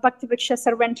Bhakti Vriksha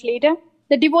servant leader,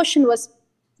 the devotion was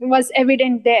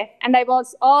evident there. And I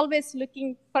was always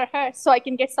looking for her so I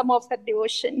can get some of her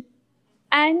devotion.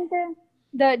 And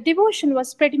the devotion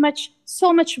was pretty much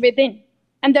so much within.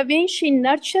 And the way she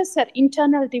nurtures her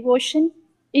internal devotion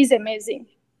is amazing.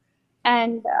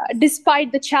 And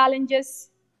despite the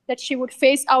challenges that she would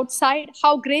face outside,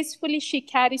 how gracefully she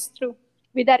carries through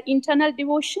with her internal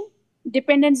devotion,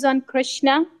 dependence on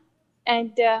Krishna,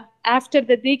 and after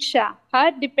the Diksha,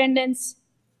 her dependence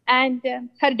and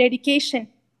her dedication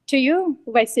to you,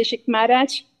 Vaiśeṣika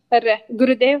Maharaj, her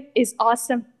Gurudev, is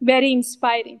awesome, very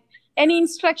inspiring. Any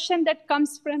instruction that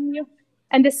comes from you,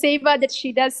 and the seva that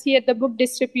she does here, the book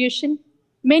distribution,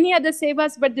 many other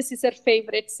sevas, but this is her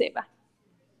favorite seva.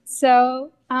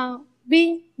 So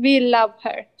we love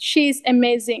her. She is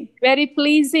amazing, very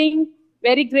pleasing,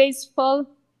 very graceful,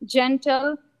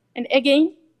 gentle. And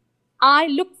again, I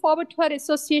look forward to her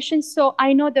association, so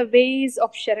I know the ways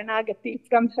of Sharanagati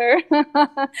from her.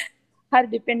 Her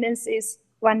dependence is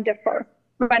wonderful,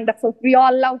 wonderful. We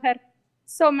all love her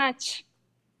so much.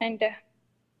 And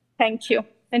thank you.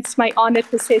 It's my honor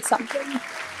to say something.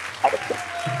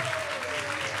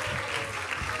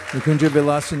 Nikunja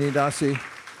Vilasini Dāsi,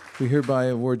 we hereby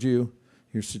award you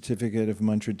your certificate of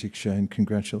mantra diksha, and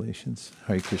congratulations.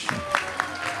 Hare Krishna.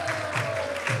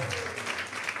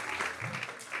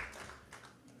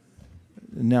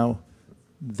 Now,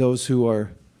 those who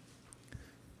are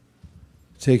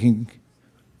taking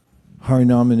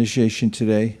Harinam initiation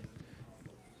today,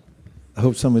 I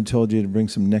hope someone told you to bring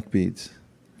some neck beads.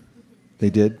 They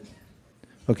did?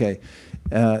 Okay.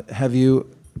 Have you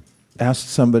asked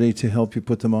somebody to help you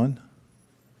put them on?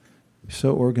 You're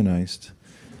so organized.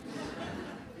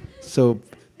 So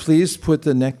please put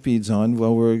the neck beads on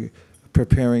while we're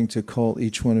preparing to call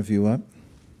each one of you up.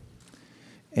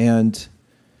 And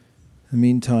in the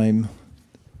meantime,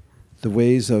 the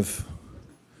ways of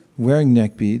wearing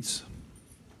neck beads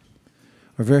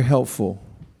are very helpful.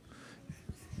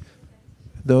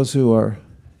 Those who are,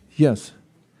 yes,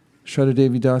 Shraddha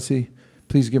Devi Dāsi,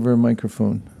 please give her a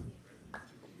microphone.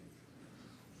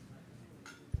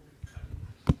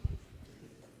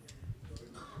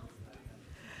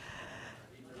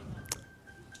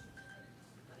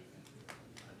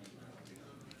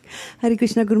 Hare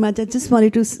Krishna, Guru Maharaj. I just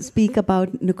wanted to speak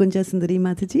about Nikunja Sundari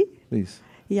Mataji. Please.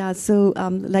 Yeah, so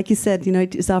like you said,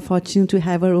 it is our fortune to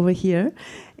have her over here.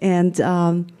 And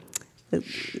one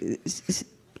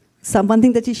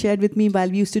thing that she shared with me while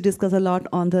we used to discuss a lot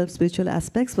on the spiritual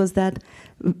aspects was that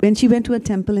when she went to a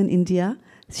temple in India,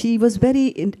 she was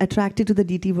very attracted to the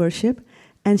deity worship,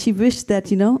 and she wished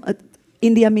that,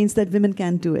 India means that women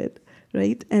can do it,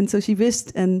 right? And so she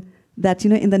wished that,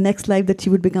 in the next life that she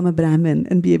would become a Brahmin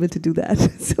and be able to do that.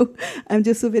 So I'm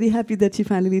just so very happy that she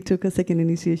finally took a second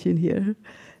initiation here.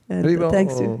 And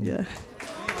thanks to yeah.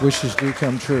 Wishes do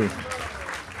come true.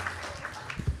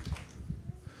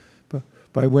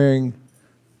 By wearing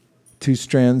 2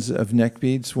 strands of neck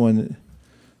beads, one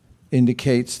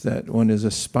indicates that one is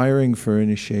aspiring for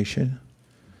initiation.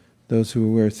 Those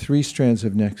who wear 3 strands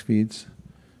of neck beads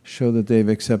show that they've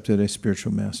accepted a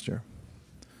spiritual master.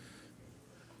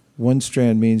 One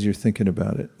strand means you're thinking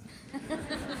about it.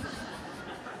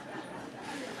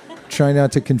 Try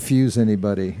not to confuse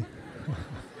anybody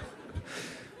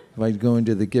by going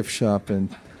to the gift shop and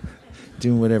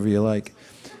doing whatever you like.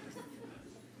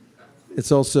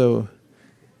 It's also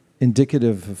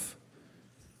indicative of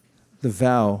the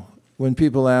vow. When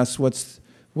people ask what's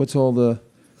all the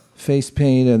face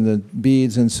paint and the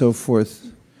beads and so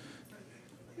forth,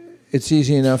 it's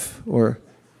easy enough or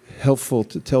helpful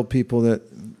to tell people that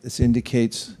this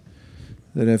indicates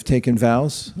that I've taken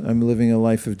vows. I'm living a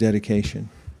life of dedication.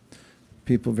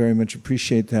 People very much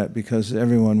appreciate that because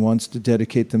everyone wants to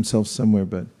dedicate themselves somewhere,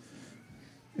 but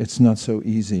it's not so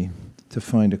easy to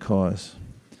find a cause.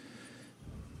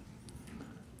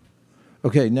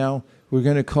 Okay, now we're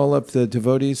going to call up the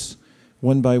devotees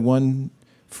one by one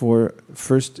for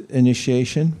first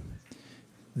initiation.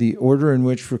 The order in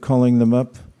which we're calling them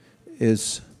up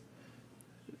is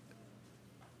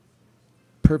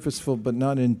purposeful but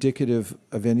not indicative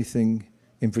of anything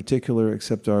in particular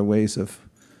except our ways of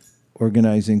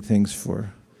organizing things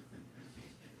for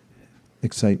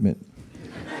excitement.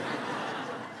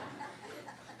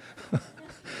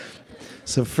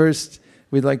 So first,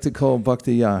 we'd like to call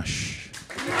Bhakti Yash.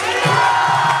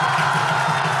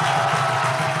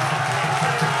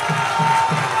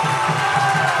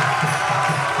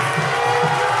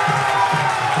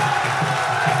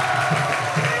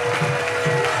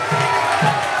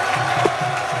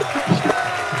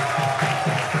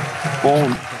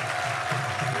 Boom.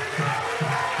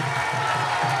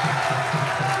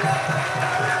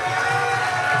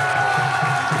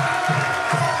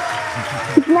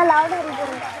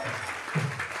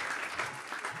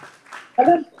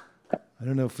 I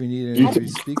don't know if we need anybody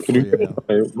to speak for you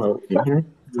now.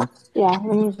 Yeah, let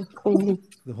me just clean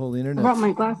The whole I brought internet's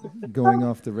my glasses. going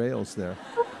off the rails there.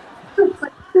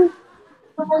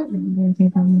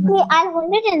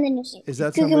 Is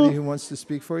that somebody who wants to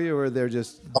speak for you, or they're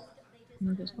just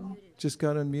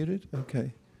got unmuted?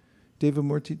 Okay.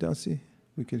 Devamurti Dasi,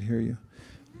 we could hear you.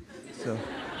 So,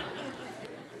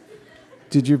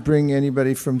 did you bring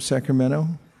anybody from Sacramento?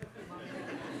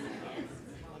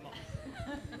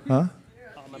 Huh?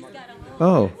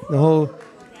 Oh, the whole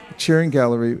cheering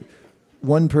gallery.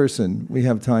 One person we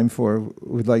have time for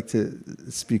would like to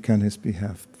speak on his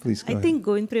behalf. Please go ahead. I think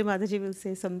Govind Premadaji will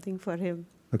say something for him.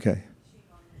 Okay.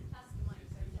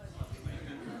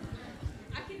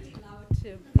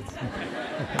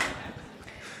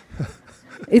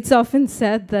 It's often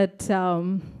said that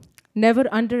never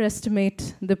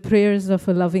underestimate the prayers of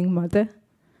a loving mother.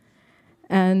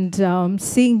 And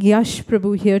seeing Yash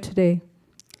Prabhu here today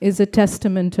is a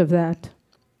testament of that.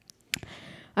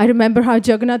 I remember how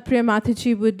Jagannath Priya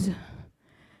Mataji would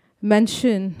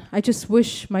mention, I just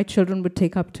wish my children would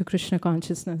take up to Krishna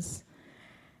consciousness.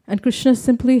 And Krishna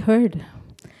simply heard.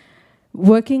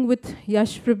 Working with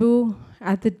Yash Prabhu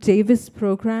at the Davis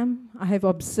program, I have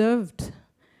observed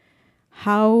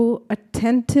how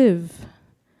attentive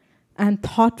and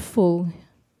thoughtful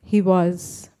he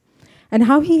was, and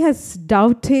how he has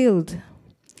dovetailed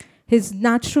his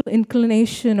natural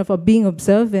inclination of being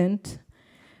observant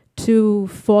to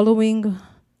following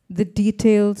the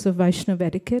details of Vaishnava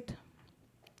etiquette,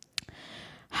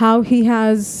 how he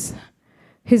has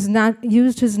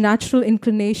used his natural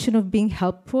inclination of being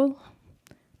helpful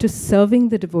to serving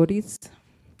the devotees,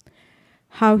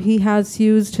 how he has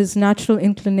used his natural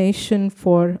inclination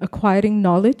for acquiring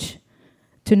knowledge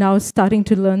to now starting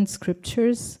to learn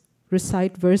scriptures,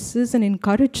 recite verses, and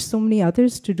encourage so many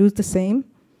others to do the same,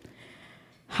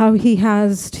 how he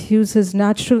has used his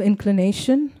natural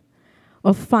inclination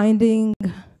of finding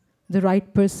the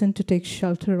right person to take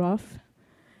shelter of.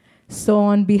 So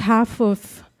on behalf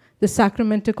of the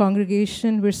Sacramento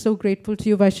congregation, we're so grateful to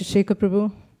you, Vaiśeṣika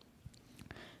Prabhu,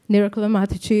 Nirakala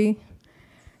Mataji,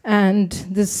 and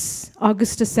this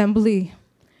August Assembly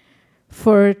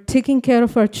for taking care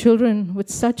of our children with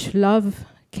such love,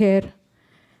 care,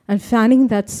 and fanning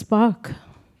that spark.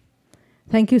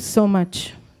 Thank you so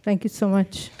much. Thank you so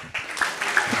much.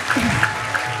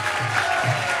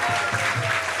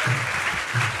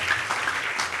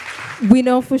 We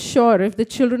know for sure if the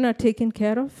children are taken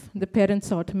care of, the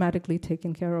parents are automatically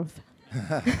taken care of.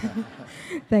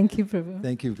 Thank you, Prabhu.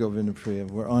 Thank you, Govinda Priya.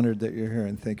 We're honored that you're here,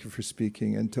 and thank you for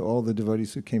speaking. And to all the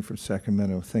devotees who came from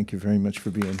Sacramento, thank you very much for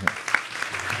being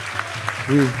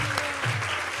here.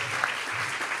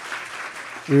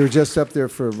 We were just up there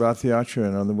for Rath Yatra,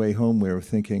 and on the way home we were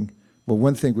thinking, well,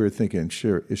 one thing we were thinking, it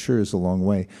sure is a long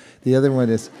way. The other one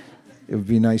is, it would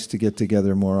be nice to get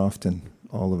together more often,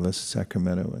 all of us,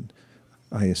 Sacramento and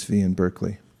ISV in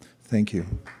Berkeley. Thank you.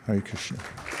 Hare Krishna.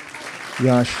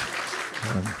 Yash,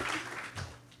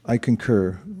 I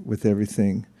concur with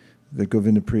everything that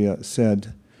Govindapriya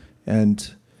said,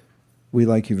 and we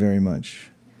like you very much.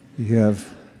 You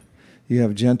have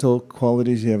gentle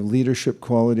qualities, you have leadership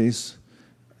qualities,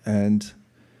 and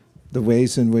the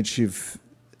ways in which you've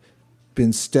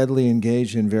been steadily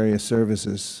engaged in various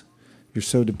services, you're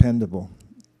so dependable.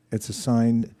 It's a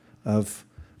sign of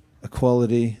a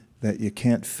quality that you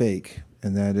can't fake,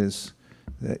 and that is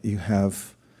that you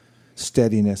have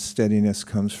steadiness. Steadiness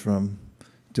comes from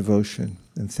devotion,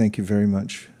 and thank you very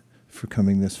much for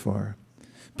coming this far.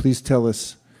 Please tell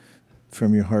us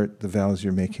from your heart the vows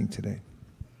you're making today.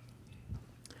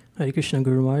 Hare Krishna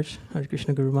Guru Maharaj, Hare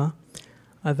Krishna Guru Ma.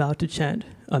 I vow to chant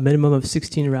a minimum of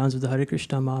 16 rounds of the Hare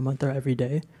Krishna Maha Mantra every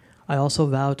day. I also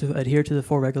vow to adhere to the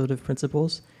 4 regulative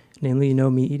principles, namely no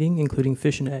meat eating, including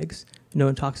fish and eggs, no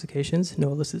intoxications, no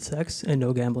illicit sex, and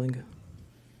no gambling.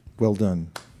 Well done.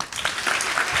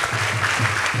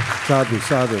 Sadhu,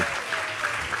 sadhu.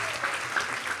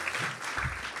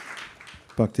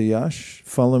 Bhakti Yash,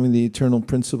 following the eternal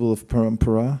principle of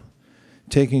parampara,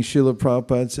 taking Srila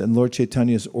Prabhupada's and Lord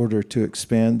Chaitanya's order to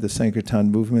expand the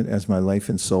Sankirtan movement as my life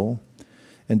and soul,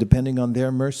 and depending on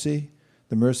their mercy,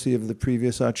 the mercy of the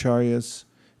previous acharyas,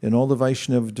 and all the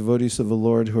Vaishnava devotees of the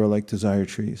Lord who are like desire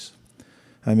trees.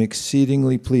 I'm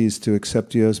exceedingly pleased to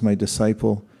accept you as my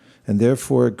disciple, and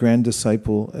therefore a grand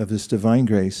disciple of His Divine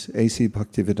Grace, A.C.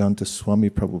 Bhaktivedanta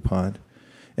Swami Prabhupada,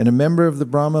 and a member of the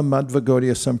Brahma Madhva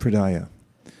Gaudiya Sampradaya.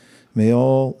 May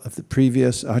all of the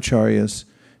previous acharyas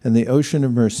and the ocean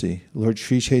of mercy, Lord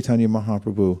Sri Chaitanya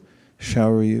Mahaprabhu,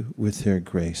 shower you with their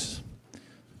grace.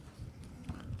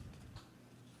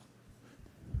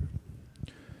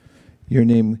 Your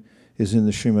name is in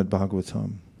the Srimad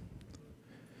Bhagavatam,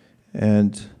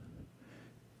 and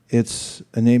it's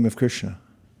a name of Krishna,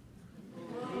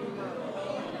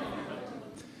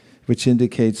 which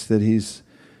indicates that he's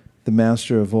the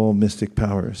master of all mystic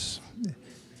powers.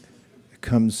 It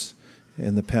comes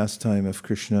in the pastime of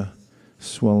Krishna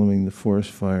swallowing the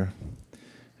forest fire.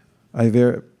 I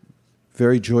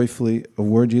very joyfully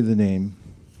award you the name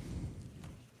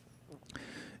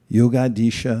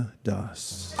Yogadisha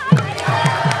Das.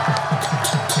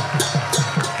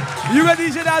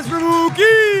 Yogadisha Das Prabhu ki!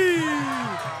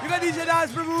 Yogadisha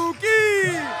Das Prabhu ki!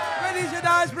 Yogadisha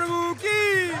Das Prabhu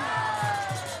ki!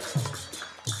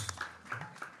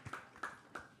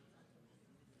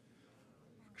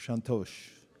 Shantosh.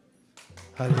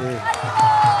 Hare.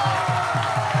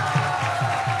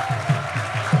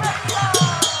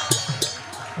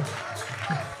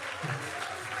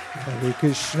 Hare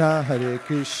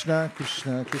Krishna,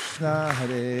 Krishna Krishna,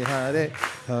 Hare Hare,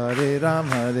 Hare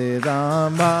Rama,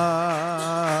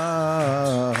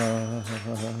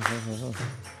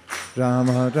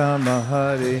 Rama Rama,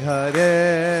 Hare Hare.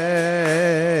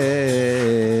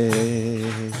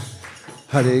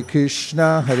 Hare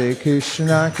Krishna,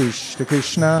 Krishna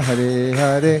Krishna, Hare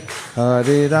Hare,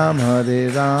 Hare Rama,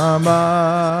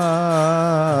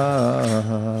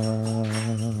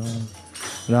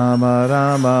 Rama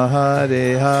Rama,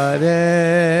 Hare Hare.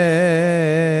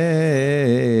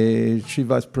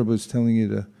 Srivas Prabhu is telling you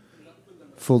to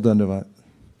full dandavat,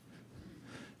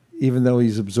 even though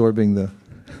he's absorbing the.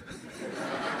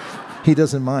 He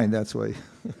doesn't mind. That's why.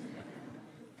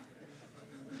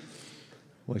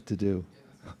 What to do?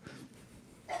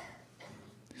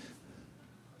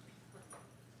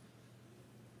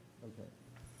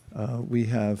 We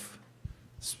have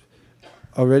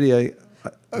already.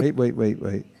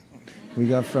 Wait. We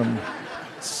got from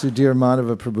Sudhir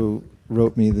Madhava Prabhu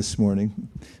wrote me this morning,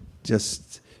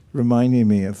 just reminding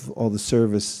me of all the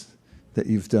service that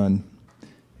you've done.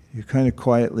 You're kind of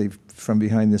quietly from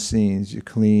behind the scenes. You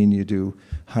clean. You do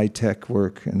high-tech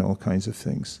work and all kinds of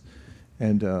things.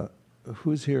 And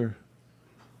who's here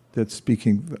that's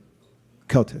speaking?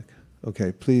 Celtic.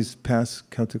 Okay, please pass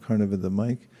Celtic Karnava the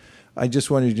mic. I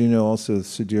just wanted you to know also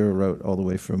Sudhir wrote all the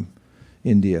way from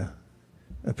India,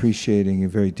 appreciating you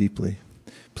very deeply.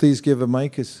 Please give a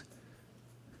mic.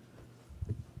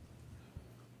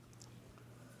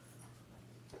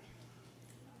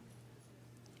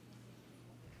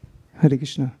 Hare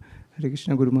Krishna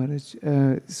Guru Maharaj.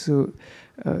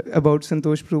 About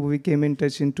Santosh Prabhu, we came in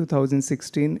touch in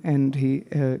 2016, and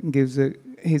he's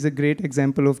a great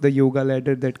example of the yoga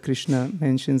ladder that Krishna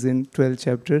mentions in 12th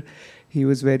chapter. He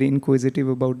was very inquisitive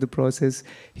about the process.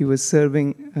 He was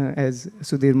serving, as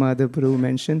Sudhir Madhav Prabhu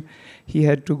mentioned. He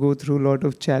had to go through a lot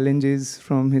of challenges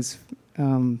from his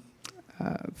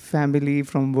family,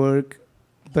 from work,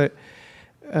 but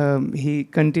he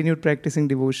continued practicing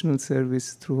devotional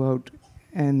service throughout.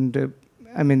 And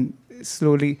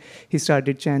slowly he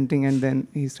started chanting, and then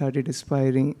he started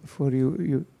aspiring for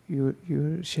you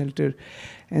your shelter.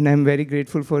 And I'm very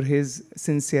grateful for his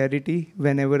sincerity.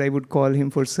 Whenever I would call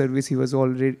him for service, he was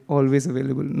always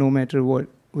available, no matter what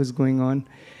was going on.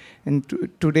 And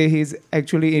today he's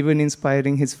actually even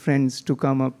inspiring his friends to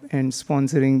come up and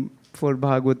sponsoring for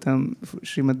Bhagavatam, for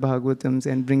Srimad Bhagavatams,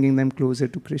 and bringing them closer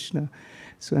to Krishna.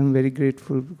 So I'm very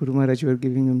grateful, Guru Maharaj, you are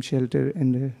giving him shelter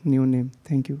and a new name.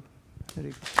 Thank you.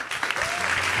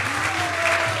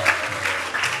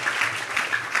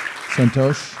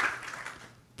 Santosh,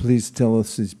 please tell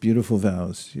us these beautiful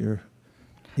vows you're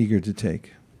eager to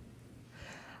take.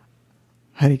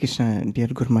 Hare Krishna, dear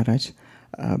Guru Maharaj.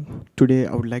 Today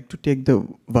I would like to take the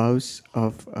vows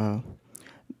of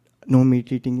no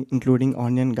meat eating, including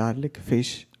onion, garlic,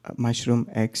 fish, mushroom,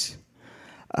 eggs.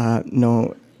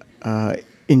 No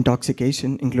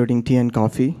intoxication, including tea and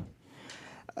coffee.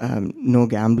 No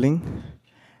gambling,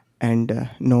 and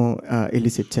no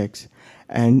illicit sex.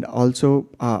 And also,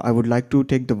 I would like to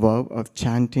take the vow of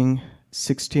chanting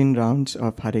 16 rounds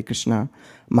of Hare Krishna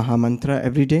Mahamantra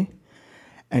every day.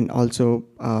 And also,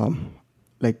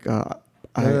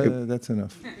 that's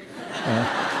enough.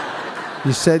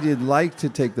 You said you'd like to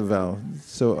take the vow.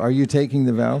 So are you taking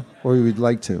the vow, or you would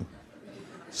like to?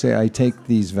 Say, I take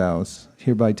these vows.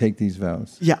 Hereby take these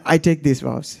vows. Yeah, I take these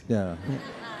vows. Yeah.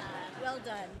 Well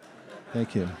done.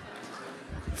 Thank you.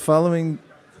 Following,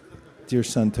 dear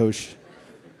Santosh,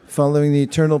 following the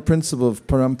eternal principle of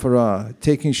parampara,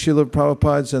 taking Srila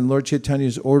Prabhupada's and Lord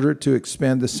Chaitanya's order to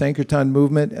expand the Sankirtan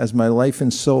movement as my life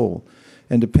and soul,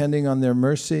 and depending on their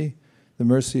mercy, the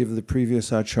mercy of the previous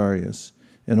acharyas,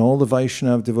 and all the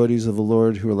Vaishnava devotees of the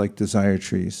Lord who are like desire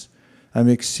trees, I'm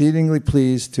exceedingly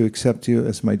pleased to accept you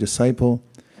as my disciple,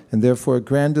 and therefore a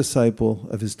grand disciple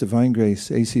of His Divine Grace,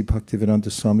 A.C.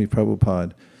 Bhaktivedanta Swami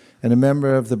Prabhupada, and a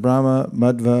member of the Brahma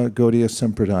Madhva Gaudiya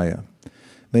Sampradaya.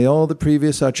 May all the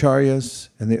previous acharyas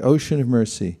and the ocean of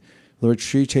mercy, Lord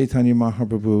Sri Chaitanya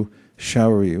Mahaprabhu,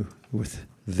 shower you with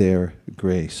their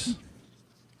grace.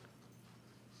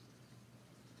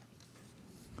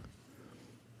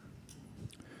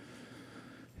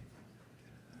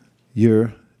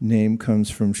 Your name comes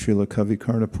from Srila Kavi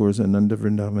Karnapur's Ananda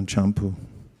Vrindavan Champu.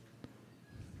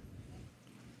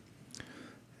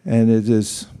 And it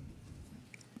is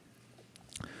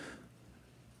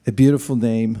a beautiful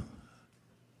name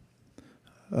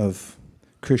of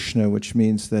Krishna, which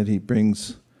means that he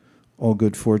brings all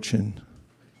good fortune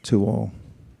to all.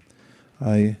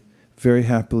 I very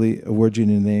happily award you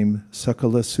the name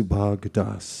Sakala Subhag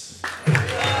Das.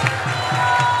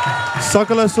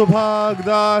 Sakala Subhag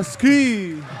Das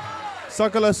ki,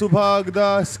 Sakala Subhag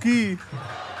Das ki,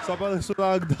 Sakala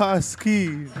Subhag Das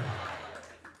ki.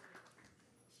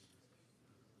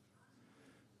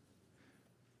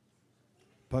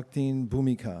 Bhaktin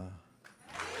Bhumika.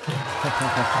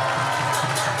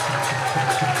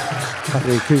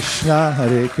 Hare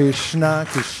Krishna,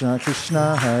 Krishna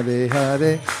Krishna, Hare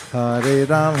Hare, Hare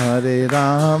Rama,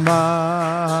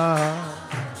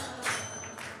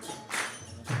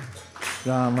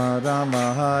 Rama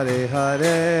Rama, Hare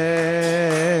Hare.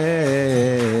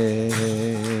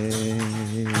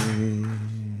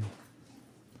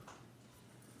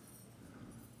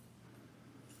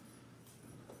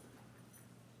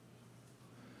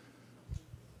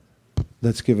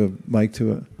 Let's give a mic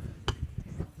to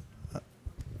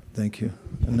thank you,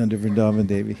 Ananda Vrindavan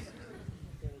Devi.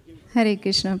 Hare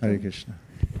Krishna. Hare Krishna.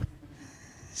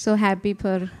 So happy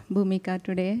for Bhumika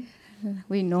today.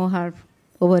 We know her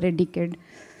over a decade,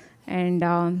 and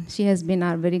she has been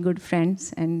our very good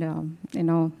friends, and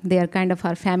they are kind of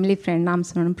our family friend,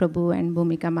 Namsaran Prabhu and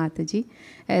Bhumika Mataji,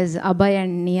 as Abhay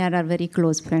and Niyar are very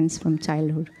close friends from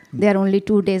childhood. They are only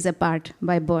 2 days apart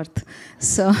by birth.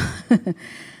 So,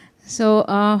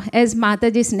 as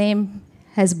Mataji's name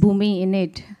has Bhumi in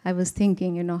it, I was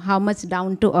thinking, how much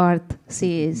down to earth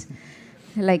she is.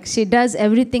 Like, she does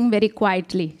everything very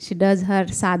quietly. She does her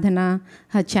sadhana,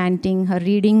 her chanting, her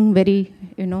reading very,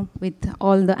 with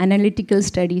all the analytical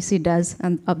studies she does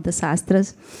of the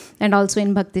Shastras. And also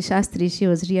in Bhakti Shastri, she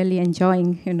was really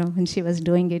enjoying, when she was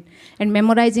doing it. And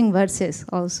memorizing verses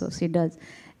also she does.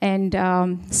 And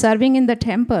serving in the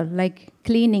temple, like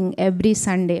cleaning every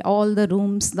Sunday, all the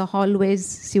rooms, the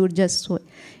hallways, she would just,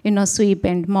 sweep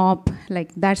and mop.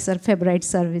 Like, that's her favorite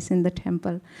service in the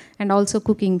temple. And also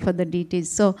cooking for the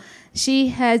deities. So she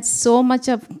has so much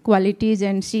of qualities,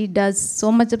 and she does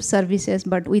so much of services,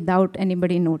 but without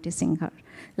anybody noticing her.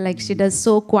 Like, she does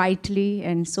so quietly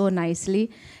and so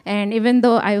nicely. And even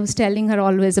though I was telling her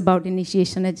always about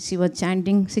initiation, that she was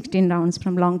chanting 16 rounds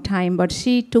from long time, but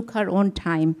she took her own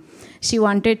time. She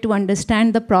wanted to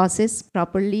understand the process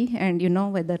properly and,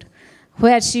 whether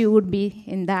where she would be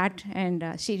in that. And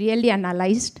she really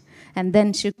analyzed, and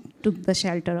then she took the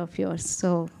shelter of yours.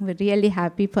 So we're really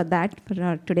happy for that for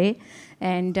her today.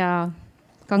 And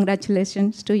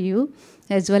congratulations to you,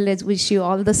 as well as wish you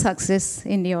all the success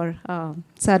in your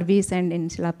service and in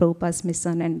Srila Prabhupada's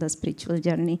mission and the spiritual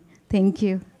journey. Thank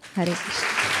you. Hare Krishna.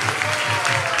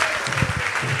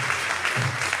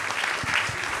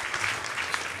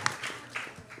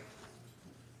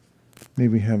 May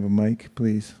we have a mic,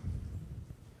 please?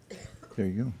 There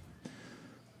you go.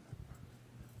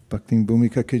 Bhakti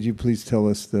Bhumika, could you please tell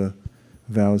us the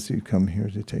vows you come here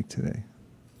to take today?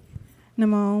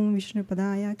 Namo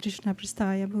Vishnupadaya Krishna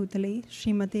Prasthaya Bhutale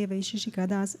Srimate Vaiśeṣika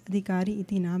Das Adhikari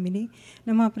iti namine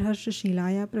Nama Prahasya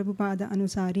Shilaya Prabhupada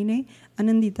Anusarine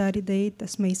Anandita Hridaye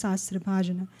Tasmai Sastra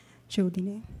Bhajana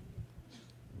Chodine.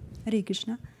 Hare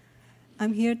Krishna.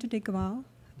 I'm here to take a vow,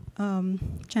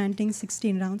 chanting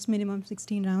 16 rounds, minimum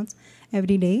 16 rounds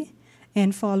every day,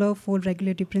 and follow 4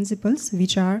 regulatory principles,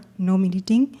 which are no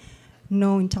eating,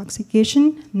 no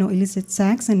intoxication, no illicit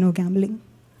sex, and no gambling.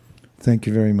 Thank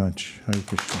you very much. Hare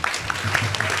Krishna.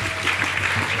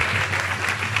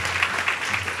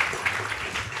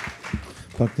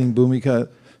 Bhakti Bhumika,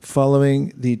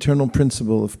 following the eternal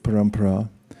principle of parampara,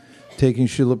 taking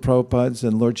Srila Prabhupada's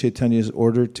and Lord Chaitanya's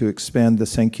order to expand the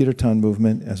Sankirtan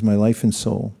movement as my life and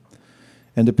soul,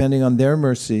 and depending on their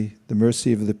mercy, the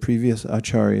mercy of the previous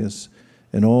acharyas,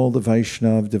 and all the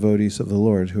Vaishnava devotees of the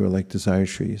Lord who are like desire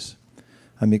trees,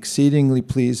 I'm exceedingly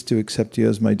pleased to accept you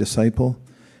as my disciple,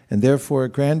 and therefore a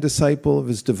grand disciple of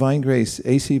His Divine Grace,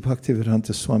 A.C.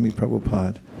 Bhaktivedanta Swami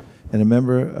Prabhupada, and a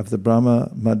member of the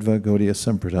Brahma Madhva Gaudiya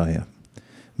Sampradaya.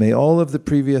 May all of the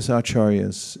previous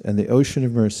acharyas and the ocean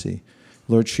of mercy,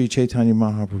 Lord Sri Chaitanya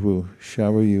Mahaprabhu,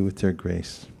 shower you with their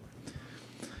grace.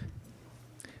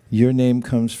 Your name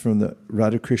comes from the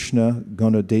Radhakrishna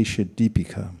Ganodesha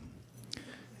Deepika,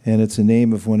 and it's a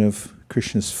name of one of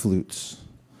Krishna's flutes.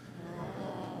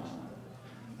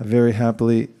 I very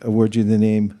happily award you the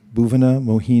name Bhuvana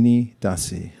Mohini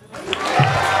Dasi.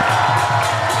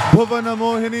 Bhuvana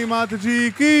Mohini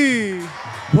Mataji ki,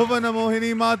 Bhuvana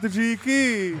Mohini Mataji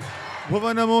ki,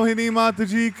 Bhuvana Mohini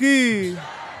Mataji ki.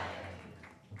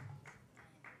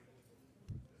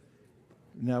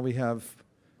 Now we have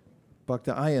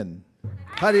Bhakta Ayan.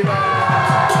 Hare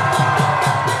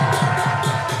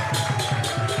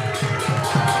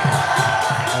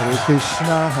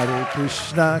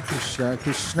Krishna, Krishna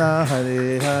Krishna,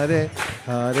 Hare Hare,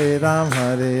 Hare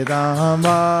Rama,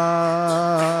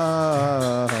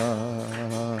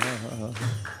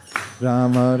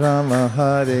 Rama Rama,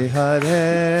 Hare Hare.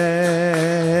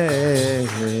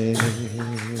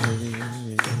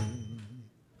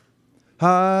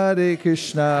 Hare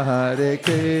Krishna,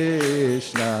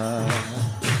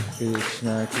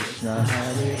 Krishna Krishna,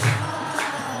 Hare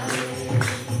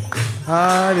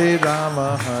Hare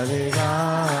Rama, Hare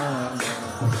Rama,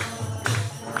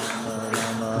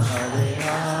 Rama Hare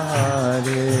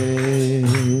Hare.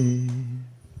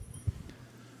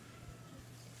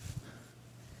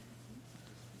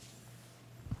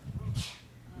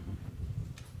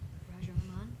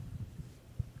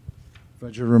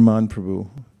 Vajraman Prabhu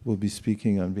will be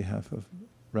speaking on behalf of,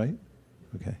 right?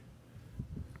 Okay.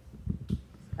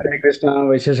 Hare Krishna,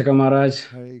 Vaiśeṣika Maharaj.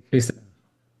 Peace.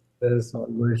 This all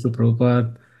glories to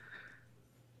Prabhupada.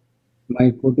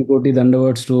 My koti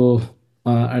dandavats to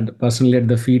personally at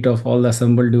the feet of all the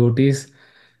assembled devotees.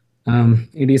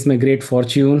 It is my great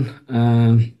fortune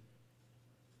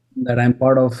that I'm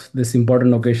part of this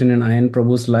important occasion in Ayan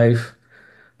Prabhu's life.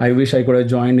 I wish I could have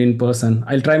joined in person.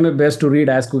 I'll try my best to read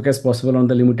as quick as possible on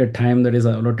the limited time that is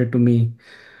allotted to me.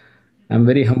 I'm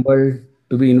very humbled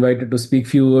to be invited to speak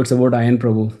few words about Ayan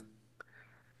Prabhu.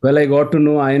 Well, I got to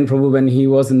know Ayan Prabhu when he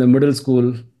was in the middle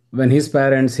school, when his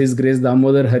parents, His Grace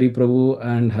Damodar Hari Prabhu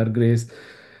and Her Grace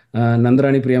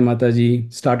Nandarani Priya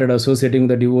Mataji, started associating with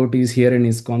the devotees here in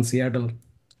ISKCON, Seattle.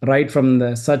 Right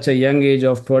from such a young age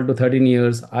of 12 to 13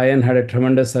 years, Ayan had a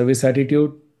tremendous service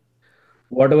attitude.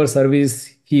 Whatever service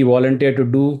he volunteered to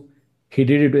do, he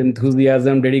did it with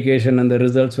enthusiasm, dedication, and the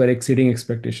results were exceeding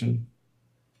expectation.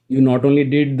 You not only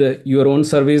did your own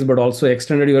service, but also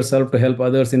extended yourself to help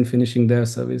others in finishing their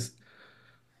service.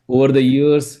 Over the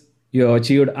years, you have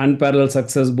achieved unparalleled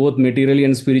success, both materially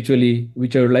and spiritually,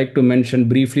 which I would like to mention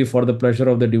briefly for the pleasure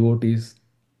of the devotees.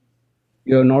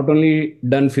 You have not only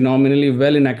done phenomenally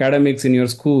well in academics in your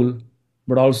school,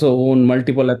 but also won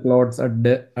multiple accolades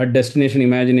at Destination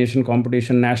Imagination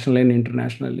competition nationally and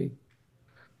internationally.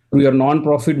 Through your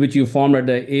non-profit, which you formed at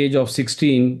the age of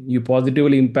 16, you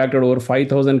positively impacted over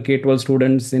 5,000 K-12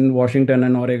 students in Washington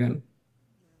and Oregon.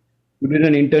 You did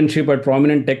an internship at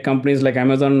prominent tech companies like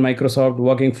Amazon and Microsoft,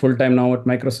 working full-time now at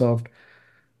Microsoft.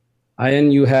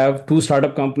 Ayan, you have 2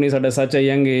 startup companies at such a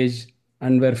young age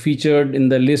and were featured in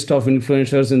the list of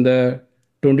influencers in the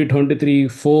 2023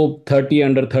 Forbes 30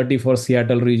 under 30 for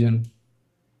Seattle region.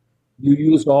 You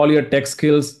used all your tech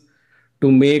skills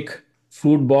to make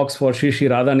fruit box for Shri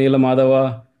Radha Neela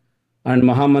Madhava and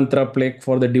Mahamantra plaque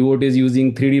for the devotees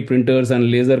using 3D printers and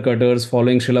laser cutters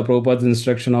following Srila Prabhupada's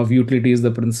instruction of utility is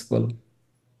the principle.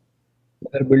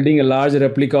 They're building a large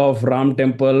replica of Ram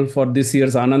temple for this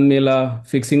year's Anand Mela,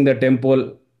 fixing the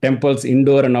temple's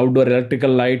indoor and outdoor electrical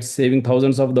lights, saving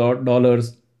thousands of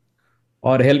dollars,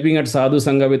 or helping at Sadhu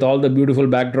Sangha with all the beautiful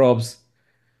backdrops.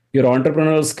 Your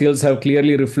entrepreneurial skills have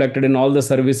clearly reflected in all the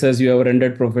services you have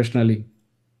rendered professionally.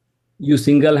 You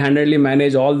single-handedly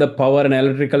manage all the power and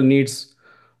electrical needs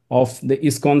of the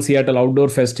ISKCON Seattle Outdoor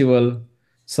Festival,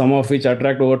 some of which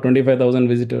attract over 25,000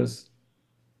 visitors.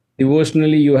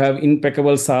 Devotionally, you have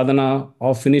impeccable sadhana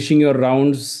of finishing your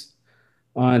rounds,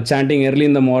 chanting early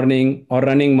in the morning, or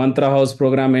running Mantra House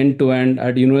program end-to-end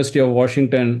at University of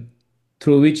Washington,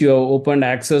 through which you have opened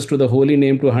access to the holy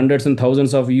name to hundreds and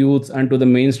thousands of youths and to the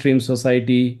mainstream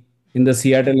society in the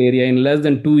Seattle area in less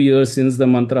than 2 years since the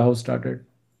Mantra House started.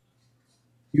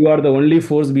 You are the only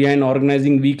force behind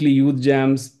organizing weekly youth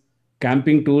jams,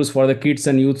 camping tours for the kids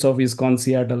and youths of ISKCON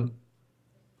Seattle.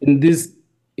 In this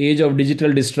age of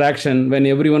digital distraction, when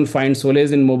everyone finds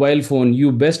solace in mobile phone,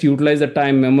 you best utilize the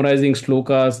time memorizing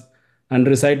shlokas and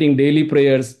reciting daily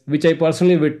prayers, which I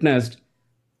personally witnessed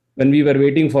when we were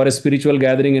waiting for a spiritual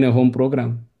gathering in a home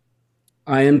program.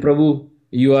 Ayan Prabhu,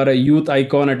 you are a youth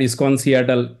icon at ISKCON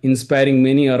Seattle, inspiring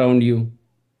many around you.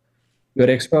 Your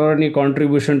extraordinary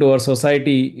contribution to our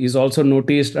society is also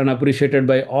noticed and appreciated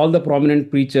by all the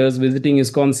prominent preachers visiting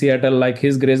ISKCON Seattle like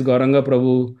His Grace Gauranga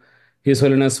Prabhu, His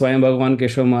Holiness Swayam Bhagavan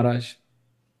Keshav Maharaj.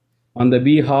 On the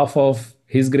behalf of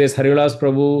His Grace Harivilas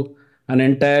Prabhu and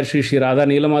entire Shri Radha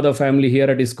Neelamada family here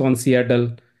at ISKCON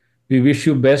Seattle, we wish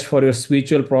you best for your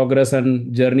spiritual progress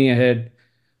and journey ahead.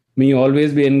 May you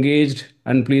always be engaged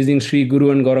and pleasing Shri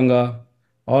Guru and Gauranga.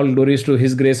 All glories to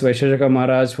His Grace Vaiśeṣika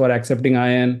Maharaj for accepting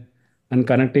Ayan and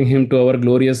connecting him to our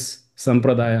glorious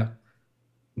Sampradaya.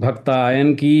 Bhakta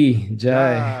Ayan ki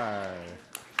Jai.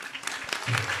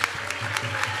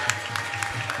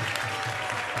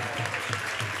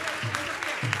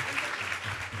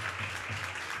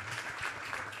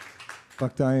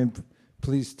 Bhakta Ayan,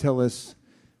 please tell us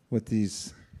what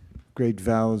these great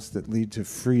vows that lead to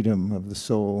freedom of the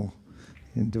soul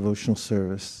in devotional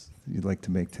service you'd like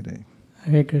to make today.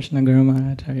 Hare Krishna Guru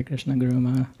Maharaj, Hare Krishna Guru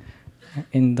Maharaj.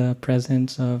 In the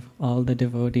presence of all the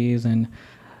devotees and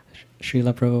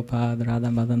Srila Prabhupada,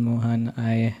 Radha Madan Mohan,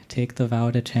 I take the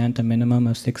vow to chant a minimum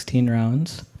of 16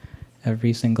 rounds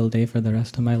every single day for the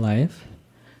rest of my life.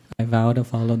 I vow to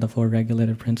follow the 4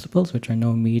 regulative principles, which are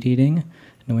no meat eating,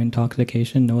 no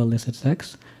intoxication, no illicit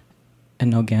sex,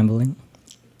 and no gambling.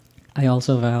 I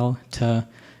also vow to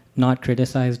not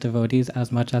criticize devotees as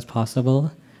much as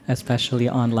possible, especially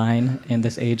online in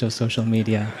this age of social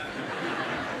media.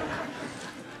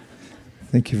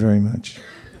 Thank you very much.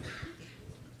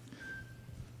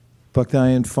 Bhakta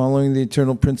Ayan, following the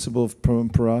eternal principle of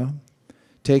parampara,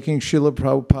 taking Srila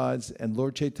Prabhupada's and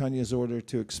Lord Chaitanya's order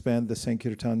to expand the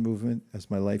Sankirtan movement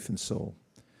as my life and soul,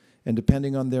 and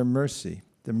depending on their mercy,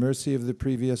 the mercy of the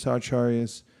previous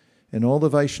acharyas, and all the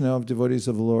Vaishnava devotees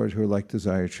of the Lord who are like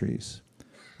desire trees.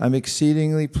 I'm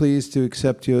exceedingly pleased to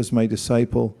accept you as my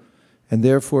disciple, and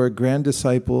therefore a grand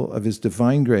disciple of His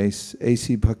Divine Grace,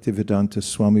 A.C. Bhaktivedanta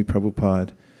Swami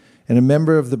Prabhupada, and a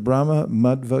member of the Brahma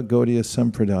Madhva Gaudiya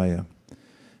Sampradaya.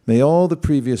 May all the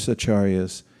previous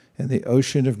acharyas and the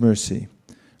ocean of mercy,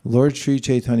 Lord Sri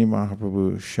Chaitanya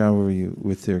Mahaprabhu, shower you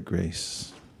with their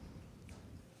grace.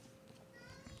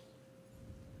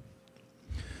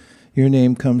 Your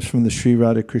name comes from the Sri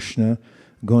Radha Krishna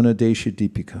Gona Desha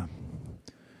Deepika,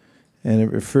 and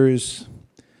it refers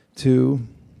to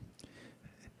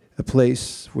a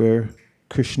place where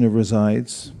Krishna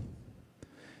resides,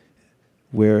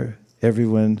 where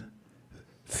everyone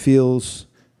feels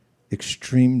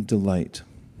extreme delight.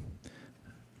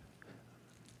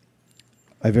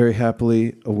 I very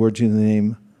happily award you the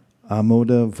name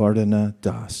Amoda Vardhana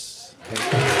Das.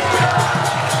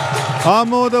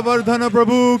 Amoda Vardhana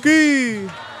Prabhu ki,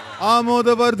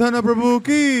 Amoda Vardhana Prabhu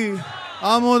ki,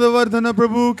 Amoda Vardhana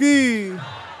Prabhu ki.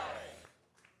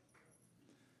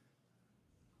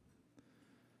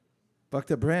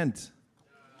 Bhakta Brent.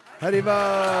 Hariva.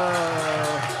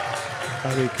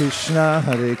 Hare Krishna,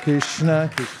 Hare Krishna,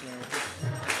 Krishna.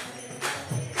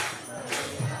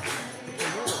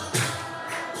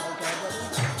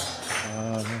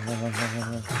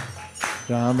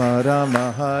 Rama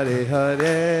Rama Hare Hare.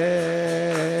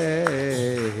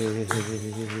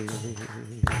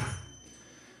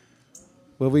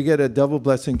 Well, we get a double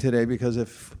blessing today because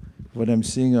if what I'm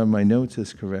seeing on my notes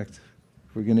is correct,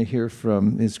 we're going to hear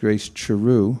from His Grace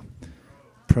Charu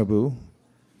Prabhu,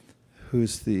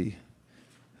 who's his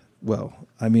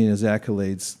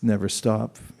accolades never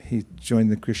stop. He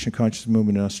joined the Krishna Consciousness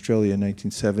Movement in Australia in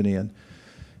 1970 and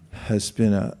has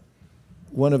been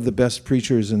one of the best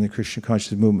preachers in the Krishna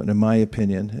Consciousness Movement, in my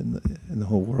opinion, in the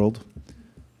whole world.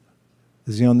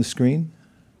 Is he on the screen?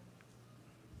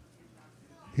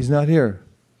 He's not here.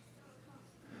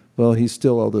 Well, he's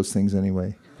still all those things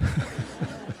anyway.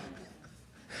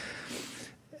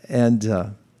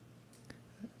 And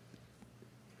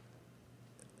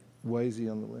why is he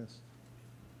on the list?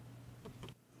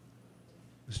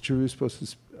 Was Charu supposed to?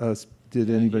 Did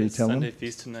anybody tell him? Sunday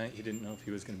feast tonight. He didn't know if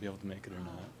he was going to be able to make it or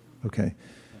not. Okay.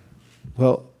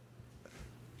 Well,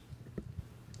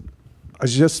 I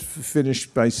just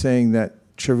finished by saying that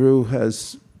Charu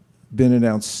has been an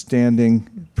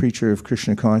outstanding preacher of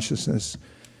Krishna consciousness,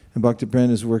 and Bhakta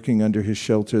Brent is working under his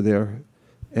shelter there,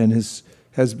 and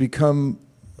has become,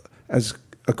 as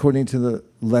according to the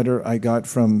letter I got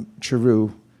from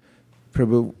Charu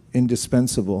Prabhu,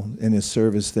 indispensable in his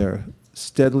service there.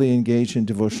 Steadily engaged in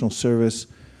devotional service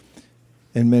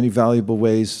in many valuable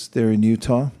ways there in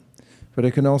Utah. But I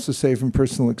can also say from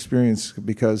personal experience,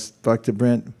 because Bhakta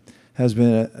Brent has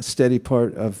been a steady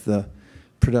part of the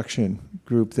production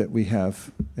group that we have,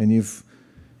 and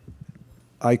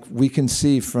we can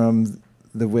see from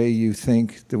the way you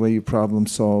think, the way you problem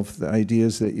solve, the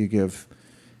ideas that you give,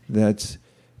 that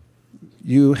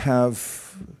you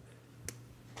have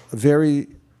a very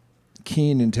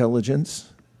keen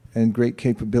intelligence and great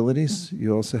capabilities.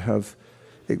 You also have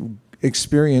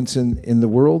experience in the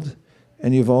world,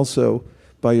 and you've also,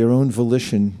 by your own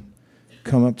volition,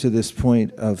 come up to this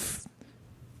point of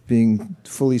being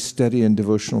fully steady in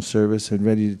devotional service and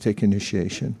ready to take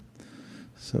initiation.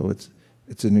 So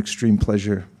it's an extreme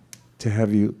pleasure to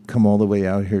have you come all the way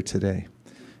out here today.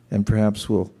 And perhaps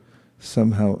we'll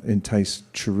somehow entice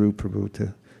Charu Prabhu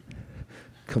to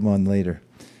come on later.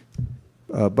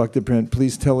 Bhakta Brent,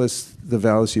 please tell us the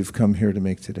vows you've come here to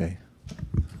make today.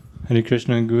 Hare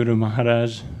Krishna Guru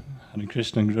Maharaj, Hare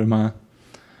Krishna Guru Ma.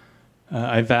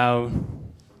 I vow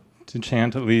to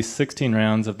chant at least 16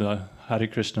 rounds of the Hare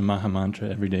Krishna Maha Mantra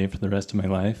every day for the rest of my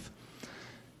life.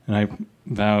 And I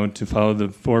vow to follow the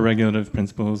 4 regulative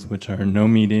principles, which are no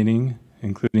meat eating,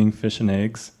 including fish and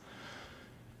eggs,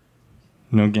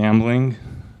 no gambling,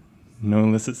 no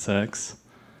illicit sex,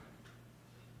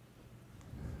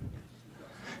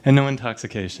 and no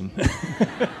intoxication.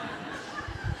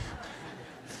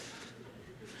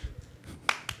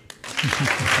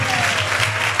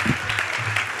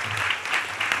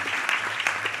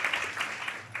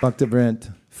 Bhakta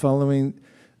Brent, following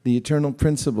the eternal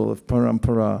principle of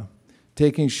parampara,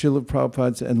 taking Srila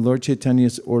Prabhupada's and Lord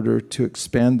Chaitanya's order to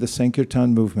expand the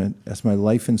Sankirtan movement as my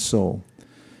life and soul,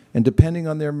 and depending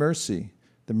on their mercy,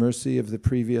 the mercy of the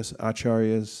previous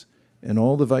acharyas, and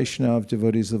all the Vaishnava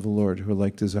devotees of the Lord who are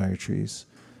like desire trees,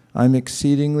 I'm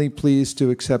exceedingly pleased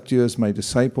to accept you as my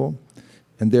disciple,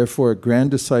 and therefore a grand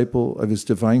disciple of His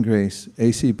Divine Grace,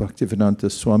 A.C.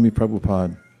 Bhaktivedanta Swami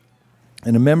Prabhupada,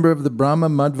 and a member of the Brahma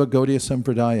Madhva Gaudiya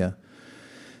Sampradaya.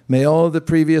 May all the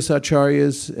previous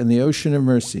acharyas and the ocean of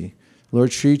mercy,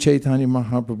 Lord Sri Chaitanya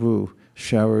Mahaprabhu,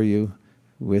 shower you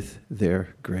with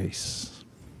their grace.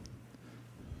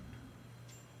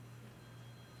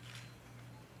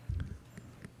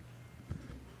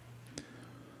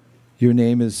 Your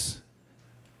name is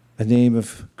a name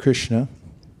of Krishna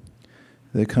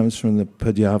that comes from the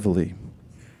Padyavali.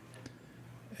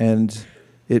 And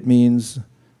it means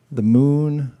the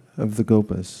moon of the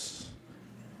Gopas.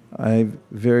 I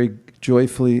very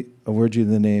joyfully award you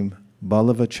the name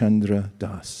Ballavachandra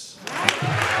Das.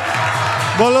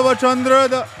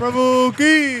 Ballavachandra Prabhu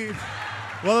ki!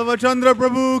 Ballavachandra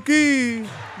Prabhu ki!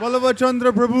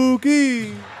 Ballavachandra Prabhu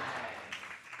ki!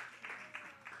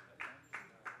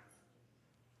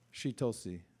 Shri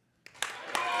Tulsi.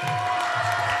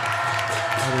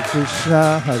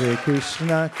 Hare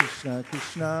Krishna, Krishna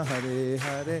Krishna, Hare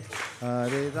Hare,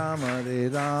 Hare Rama.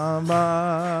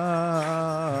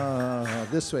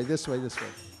 This way.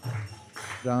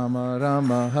 Rama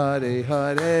Rama, Hare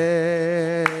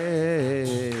Hare.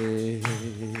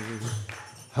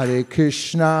 Hare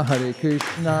Krishna,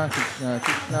 Krishna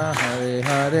Krishna, Hare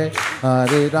Hare,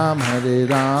 Hare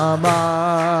Rama.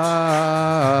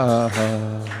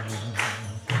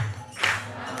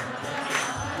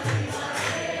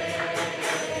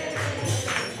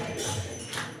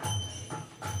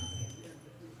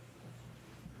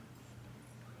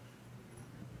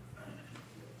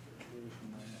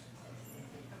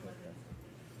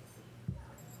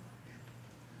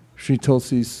 Sri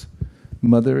Tulsi's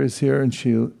mother is here, and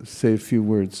she'll say a few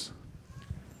words.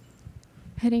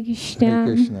 Hare Krishna,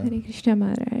 Hare Krishna. Hare Krishna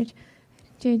Maharaj,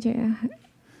 Jai Jaya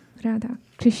Radha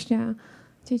Krishna,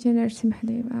 Jai Jaya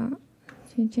Narasimhadeva,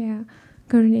 Jai Jaya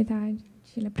Gurunidhar,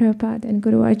 Srila Prabhupada and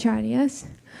Guru Acharyas.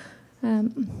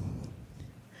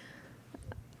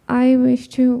 I wish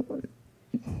to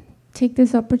take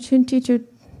this opportunity to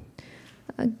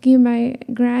give my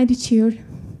gratitude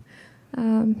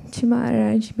to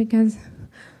Maharaj, because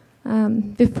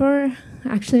before,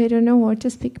 actually I don't know what to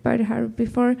speak about her,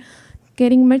 before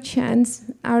getting my chance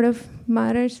out of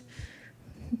Maharaj's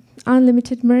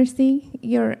unlimited mercy,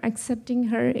 you're accepting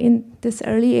her in this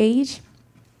early age.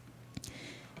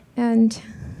 And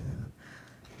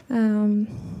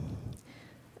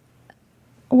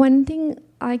one thing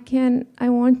I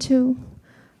want to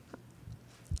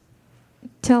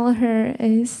tell her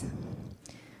is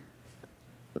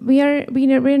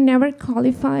we're never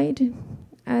qualified,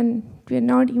 and we're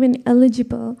not even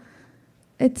eligible.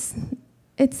 It's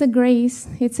a grace.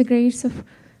 It's a grace of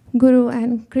Guru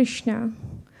and Krishna.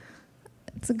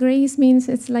 It's a grace means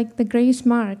it's like the grace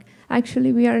mark.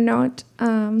 Actually, we are not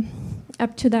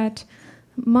up to that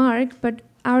mark, but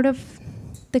out of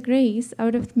the grace,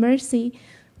 out of mercy,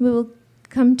 we will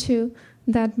come to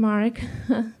that mark.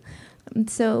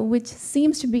 So, which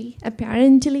seems to be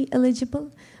apparently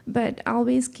eligible, but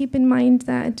always keep in mind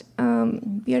that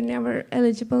we are never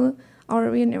eligible or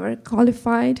we are never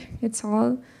qualified. It's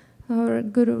all our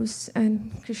Guru's and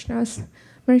Krishna's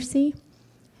mercy.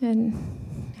 And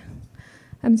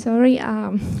I'm sorry,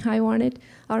 I wanted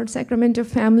our Sacramento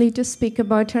family to speak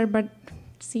about her, but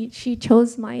she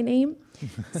chose my name.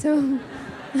 So,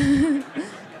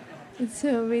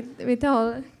 so with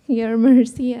all your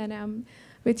mercy and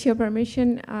with your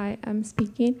permission, I am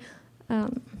speaking.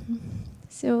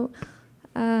 So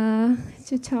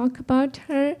to talk about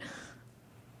her,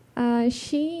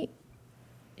 she's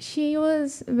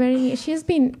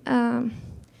been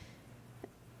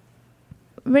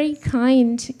very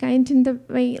kind in the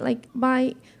way, like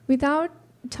without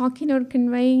talking or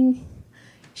conveying,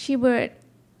 she would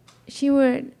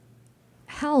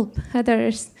help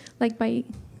others, like by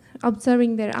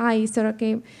observing their eyes, or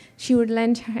she would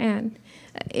lend her hand.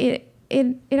 It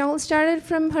all started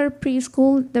from her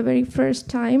preschool, the very first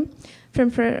time, from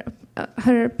her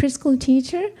preschool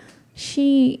teacher.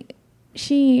 She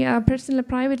personally,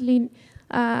 privately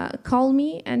called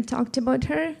me and talked about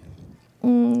her,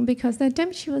 because that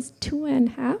time she was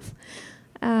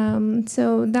 2.5.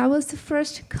 So that was the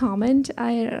first comment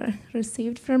I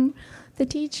received from the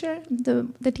teacher.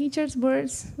 The teacher's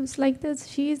words was like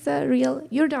this: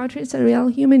 your daughter is a real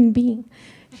human being.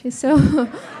 She's so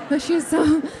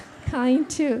kind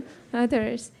to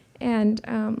others. And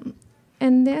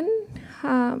then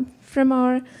from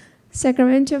our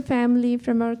Sacramento family,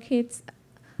 from our kids,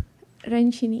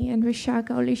 Ranjini and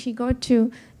Vaiśeṣika, only she got to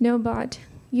know about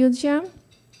Youth Jam.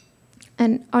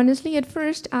 And honestly, at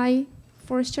first, I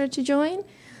forced her to join.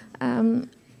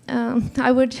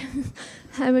 I would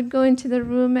go into the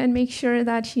room and make sure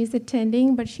that she's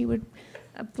attending, but she would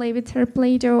play with her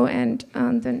Play-Doh, and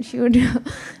then she would...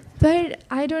 But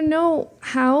I don't know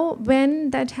when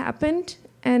that happened,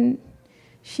 and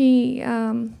she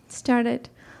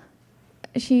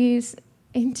she's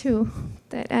into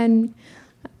that. And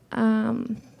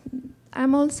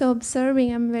I'm also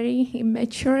observing, I'm very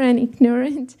immature and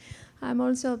ignorant. I'm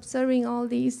also observing all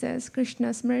these as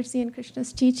Krishna's mercy and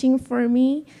Krishna's teaching for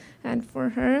me and for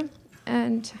her.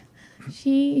 And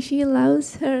she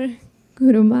loves her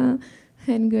Guru Ma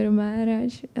and Guru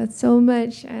Maharaj so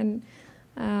much. And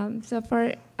so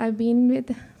far I've been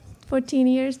with 14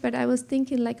 years, but I was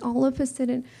thinking, like, all of a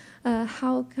sudden,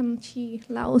 how come she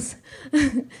loves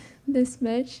this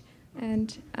much?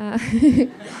 And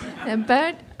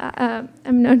but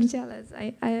I'm not jealous.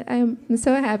 I'm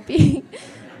so happy,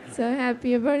 so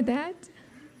happy about that.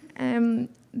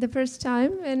 The first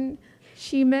time when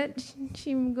she met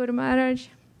Guru Maharaj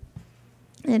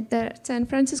at the San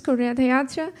Francisco Ratha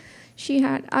Yatra,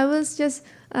 I was just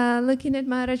looking at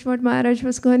Maharaj, what Maharaj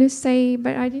was going to say,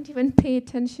 but I didn't even pay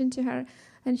attention to her.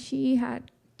 And she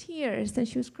had tears and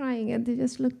she was crying, and they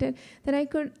just looked at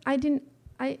that.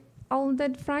 All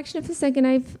that fraction of a second,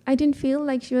 I didn't feel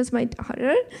like she was my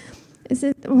daughter.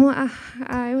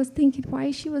 I was thinking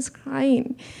why she was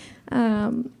crying.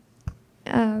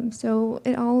 So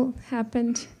it all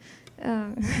happened.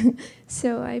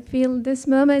 So I feel this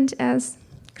moment as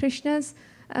Krishna's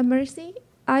mercy.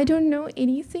 I don't know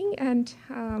anything, and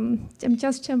I'm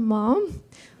just a mom,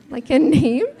 like a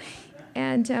name,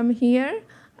 and I'm here.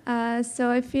 So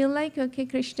I feel like, okay,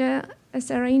 Krishna has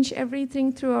arranged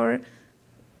everything through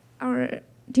our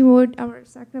devote our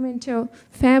Sacramento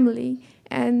family,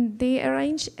 and they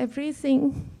arrange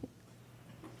everything.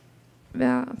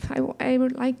 I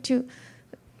would like to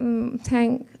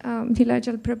thank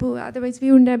Dhilajal Prabhu. Otherwise,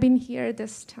 we wouldn't have been here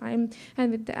this time,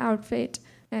 and with the outfit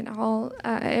and all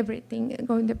everything,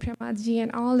 Govinda Pramadji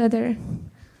and all other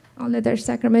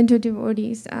Sacramento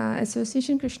devotees.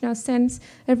 Association Krishna sends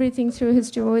everything through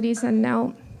his devotees, and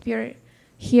now we are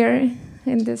here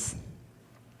in this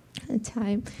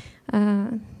time.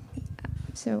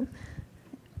 So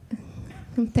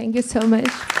thank you so much.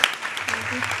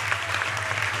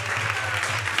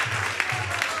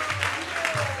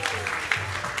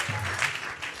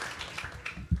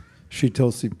 Shri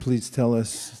Tulsi, please tell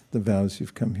us the vows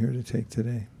you've come here to take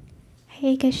today.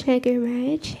 Hare Krishna Guru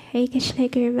Maharaj, Hare Krishna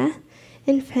Guru Ma,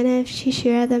 in front of Shri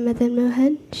Shri Radha Madan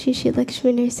Mohan, Shri Shri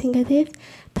Lakshmi Nrsingadev,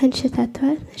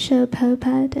 Panchatattva, Srila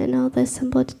Prabhupada, and all the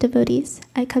assembled devotees,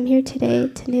 I come here today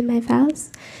to name my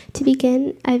vows. To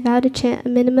begin, I vow to chant a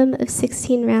minimum of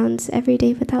 16 rounds every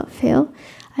day without fail.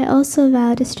 I also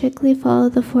vow to strictly follow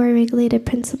the 4 regulated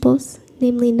principles,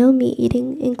 namely no meat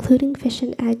eating, including fish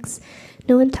and eggs,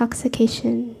 no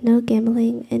intoxication, no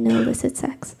gambling, and no illicit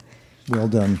sex. Well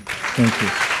done. Thank you.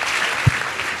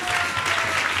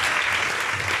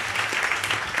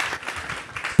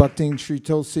 Bhakti Shri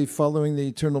Tulsi, following the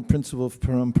eternal principle of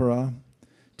parampara,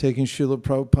 taking Srila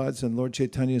Prabhupada's and Lord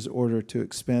Chaitanya's order to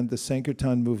expand the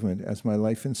Sankirtan movement as my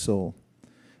life and soul,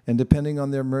 and depending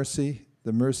on their mercy,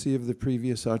 the mercy of the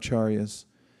previous acharyas,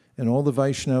 and all the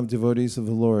Vaishnava devotees of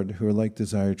the Lord who are like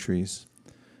desire trees,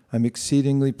 I'm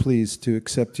exceedingly pleased to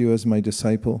accept you as my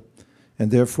disciple,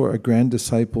 and therefore a grand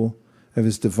disciple of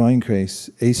His Divine Grace,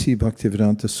 A.C.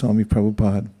 Bhaktivedanta Swami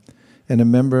Prabhupada, and a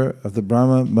member of the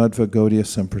Brahma Madhva Gaudiya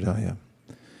Sampradaya.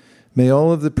 May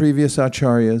all of the previous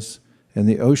acharyas and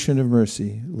the ocean of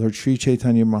mercy, Lord Sri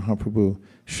Chaitanya Mahaprabhu,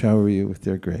 shower you with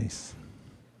their grace.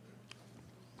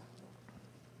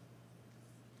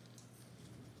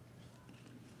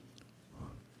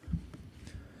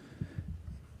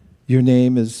 Your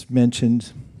name is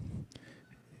mentioned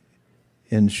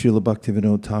in Srila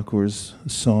Bhaktivinoda Thakur's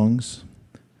songs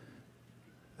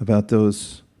about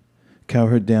those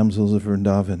cowherd damsels of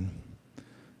Vrindavan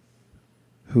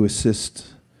who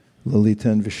assist Lalita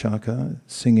and Vaiśeṣika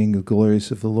singing the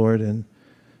glories of the Lord and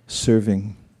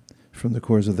serving from the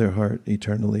cores of their heart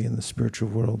eternally in the spiritual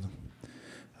world.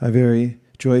 I very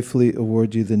joyfully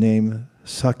award you the name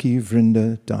Sakhi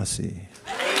Vrinda Dāsi.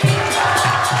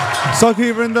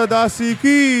 Sakhi Vrinda Dāsi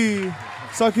ki,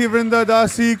 Sakhi Vrinda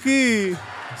Dāsi ki,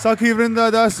 Sakhi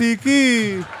Vrinda Dāsi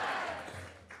ki.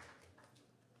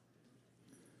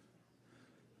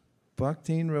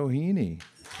 Bhakti Rohini.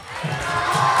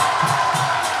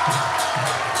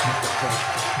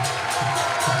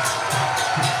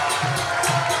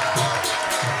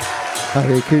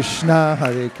 Hare Krishna,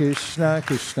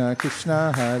 Krishna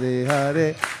Krishna, Hare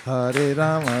Hare, Hare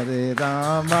Rama,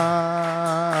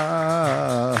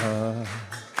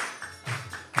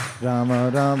 Rama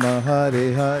Rama,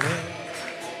 Hare Hare.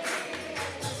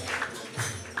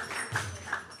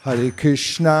 Hare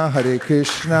Krishna,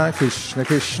 Krishna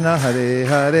Krishna, Hare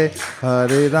Hare,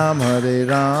 Hare Rama,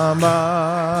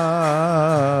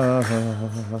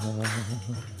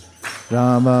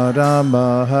 Rama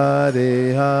Rama,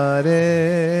 Hare Hare.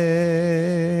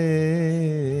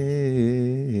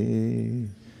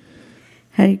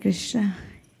 Hare Krishna.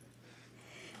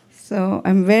 So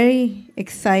I'm very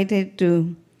excited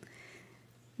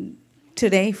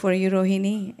today for you,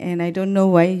 Rohini, and I don't know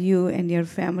why you and your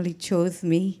family chose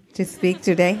me to speak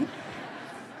today.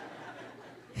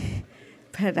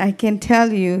 But I can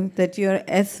tell you that you're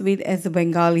as sweet as the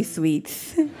Bengali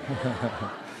sweets.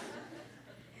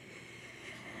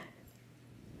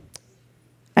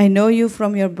 I know you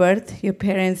from your birth. Your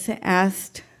parents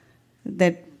asked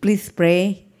that please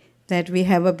pray that we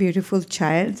have a beautiful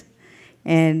child.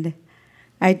 And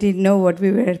I didn't know what we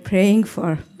were praying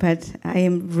for, but I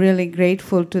am really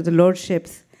grateful to the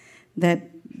Lordships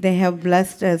that they have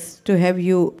blessed us to have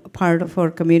you a part of our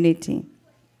community.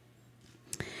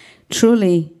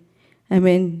 Truly, I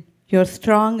mean, your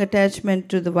strong attachment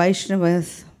to the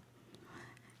Vaishnavas,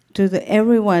 to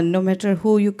everyone, no matter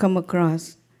who you come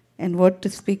across, and what to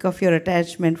speak of your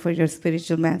attachment for your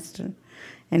spiritual master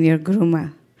and your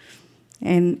Guruma.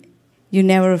 And you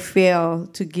never fail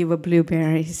to give a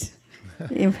blueberries.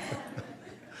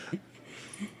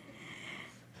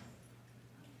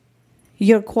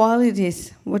 Your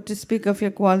qualities, what to speak of your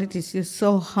qualities, you're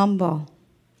so humble.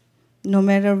 No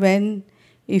matter when,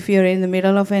 if you're in the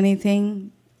middle of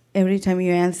anything, every time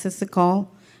you answer the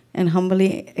call and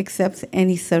humbly accepts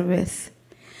any service.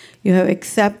 You have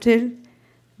accepted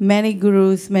many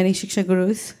gurus, many Shiksha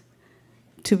gurus,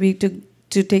 to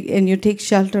take, and you take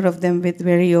shelter of them with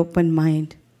very open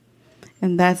mind.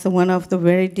 And that's one of the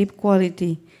very deep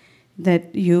quality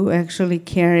that you actually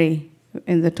carry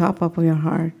in the top of your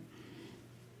heart.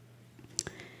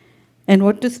 And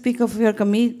what to speak of your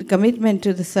commitment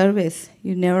to the service?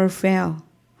 You never fail.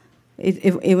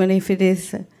 Even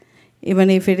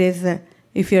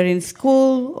if you're in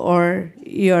school or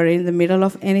you're in the middle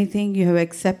of anything, you have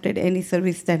accepted any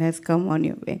service that has come on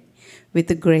your way with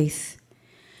the grace.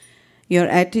 Your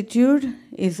attitude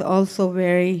is also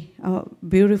very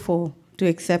beautiful to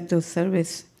accept those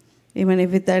service. Even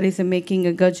if that is making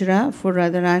a gajra for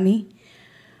Radharani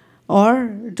or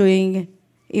doing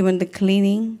even the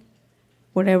cleaning,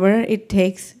 whatever it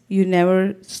takes, you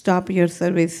never stop your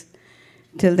service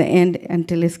till the end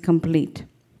until it's complete.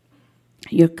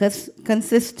 You're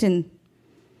consistent.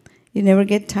 You never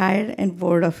get tired and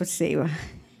bored of a seva.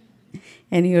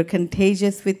 And you're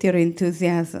contagious with your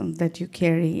enthusiasm that you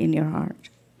carry in your heart.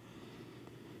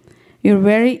 You're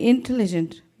very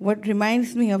intelligent. What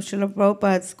reminds me of Srila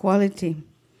Prabhupada's quality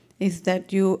is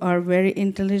that you are very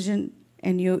intelligent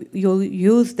and you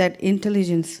use that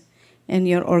intelligence and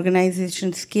your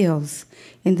organization skills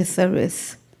in the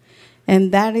service.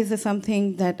 And that is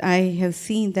something that I have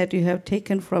seen that you have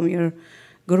taken from your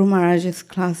Guru Maharaj's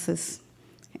classes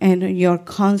and your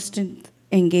constant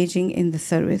engaging in the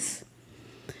service.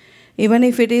 Even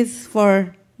if it is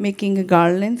for making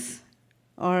garlands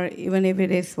or even if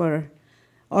it is for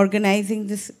organizing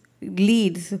this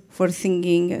leads for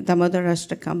singing Damodar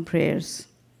Ashtakam prayers.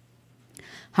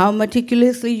 How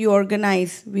meticulously you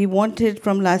organize. We wanted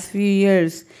from last few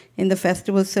years in the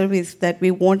festival service that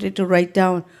we wanted to write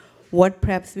down what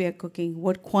preps we are cooking,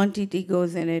 what quantity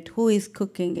goes in it, who is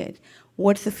cooking it,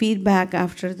 what's the feedback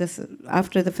after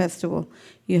the festival.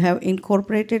 You have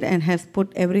incorporated and has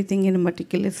put everything in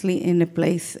meticulously in a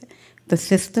place, the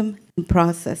system and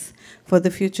process for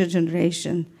the future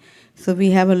generation. So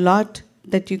we have a lot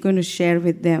that you're going to share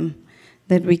with them,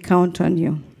 that we count on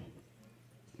you.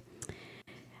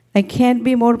 I can't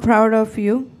be more proud of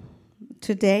you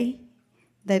today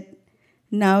that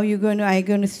now I'm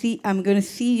going to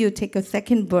see you take a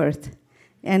second birth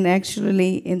and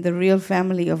actually in the real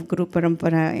family of Guru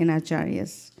Parampara and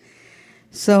Acharyas.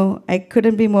 So I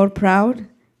couldn't be more proud,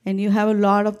 and you have a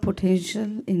lot of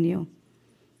potential in you.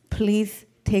 Please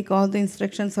take all the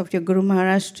instructions of your Guru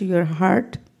Maharaj to your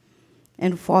heart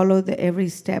and follow every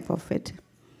step of it.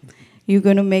 You're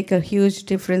going to make a huge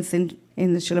difference in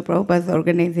the Srila Prabhupada's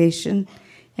organization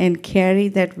and carry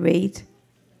that weight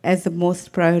as the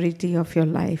most priority of your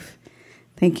life.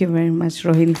 Thank you very much,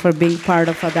 Rohini, for being part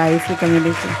of our ISV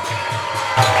community.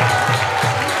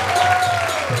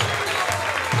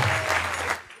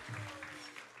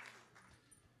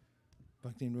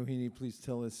 Bhakti and Rohini, please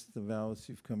tell us the vows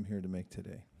you've come here to make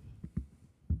today.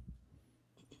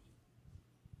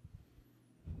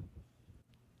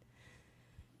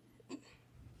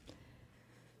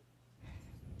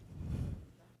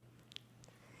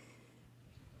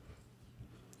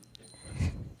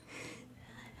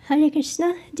 Hare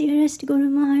Krishna, dearest Guru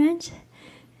Maharaj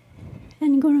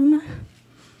and Guru Ma.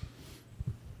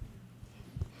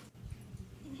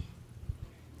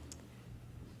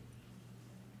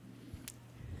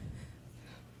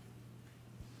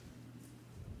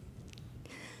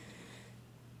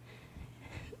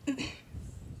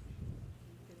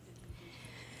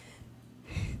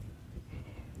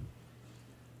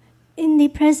 In the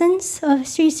presence of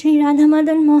Sri Sri Radha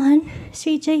Madan Mohan,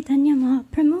 Sri Chaitanya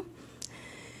Mahaprabhu,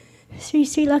 Sri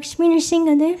Sri Lakshmi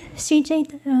Nrsingadev,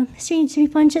 Sri Sri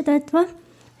Panchatattva,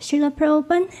 Srila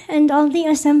Prabhupada, and all the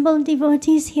assembled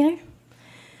devotees here,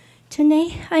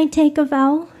 today I take a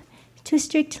vow to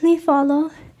strictly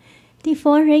follow the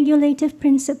 4 regulative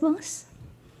principles,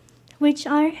 which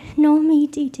are no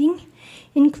meat eating,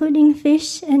 including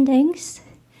fish and eggs,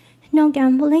 no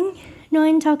gambling, no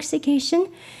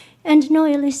intoxication, and no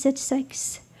illicit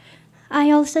sex.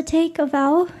 I also take a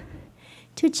vow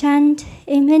to chant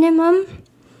a minimum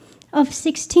of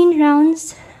 16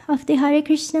 rounds of the Hare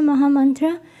Krishna Maha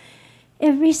Mantra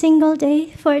every single day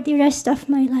for the rest of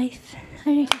my life.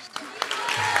 Hare Krishna.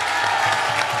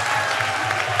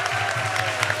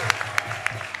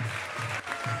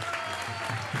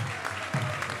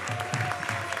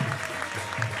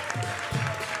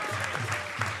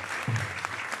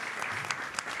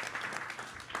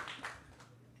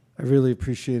 I really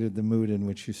appreciated the mood in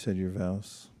which you said your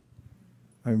vows.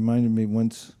 It reminded me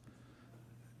once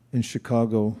in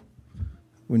Chicago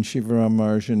when Shivaram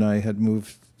Maharaj and I had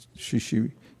moved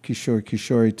Shri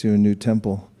Kishori to a new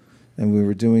temple, and we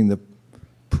were doing the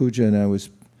puja, and I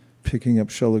was picking up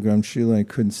Shalagram Shila, I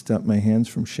couldn't stop my hands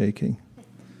from shaking.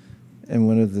 And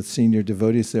one of the senior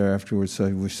devotees there afterwards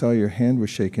said, "We saw your hand was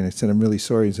shaking." I said, "I'm really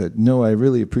sorry." He said, "No, I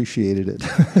really appreciated it."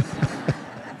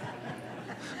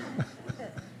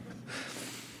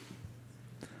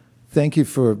 Thank you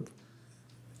for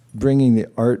bringing the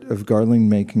art of garland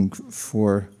making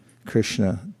for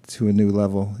Krishna to a new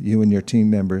level, you and your team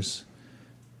members.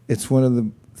 It's one of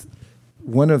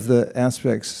the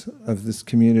aspects of this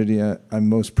community I'm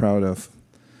most proud of,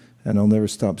 and I'll never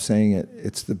stop saying it.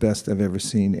 It's the best I've ever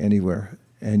seen anywhere,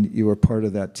 and you are part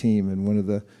of that team, and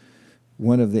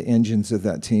one of the engines of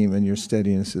that team, and your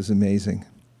steadiness is amazing.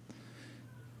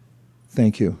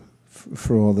 Thank you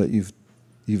for all that you've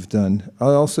done.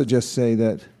 I'll also just say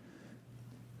that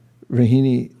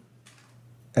Rohini,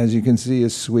 as you can see,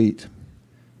 is sweet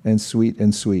and sweet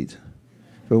and sweet.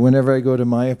 But whenever I go to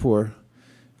Mayapur,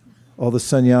 all the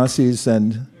sannyasis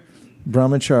and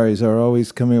brahmacharis are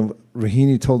always coming.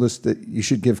 Rohini told us that you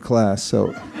should give class,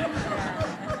 so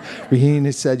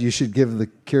Rohini said you should give the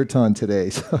kirtan today.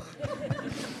 So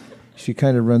she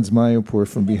kind of runs Mayapur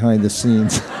from behind the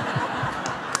scenes.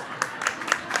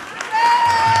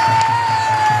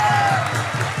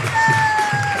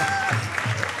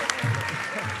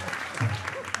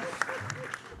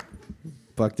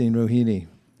 Bhakti Rohini.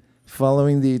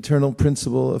 Following the eternal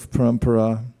principle of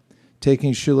parampara,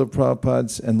 taking Srila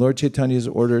Prabhupada's and Lord Chaitanya's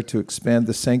order to expand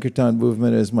the Sankirtan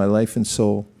movement as my life and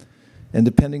soul, and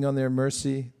depending on their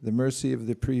mercy, the mercy of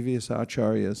the previous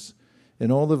acharyas,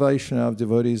 and all the Vaishnava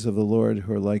devotees of the Lord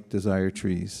who are like desire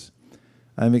trees,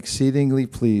 I am exceedingly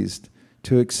pleased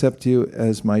to accept you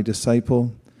as my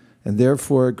disciple, and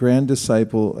therefore a grand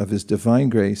disciple of His Divine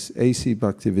Grace, A.C.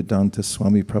 Bhaktivedanta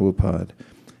Swami Prabhupada,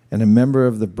 and a member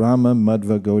of the Brahma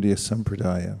Madhva Gaudiya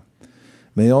Sampradaya.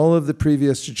 May all of the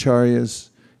previous acharyas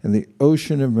and the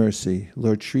ocean of mercy,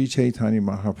 Lord Sri Chaitanya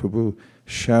Mahaprabhu,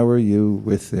 shower you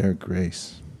with their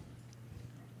grace.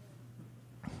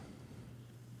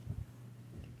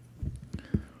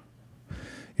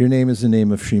 Your name is the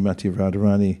name of Srimati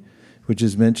Radharani, which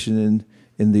is mentioned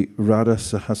in the Radha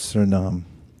Sahasranam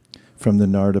from the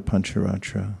Narada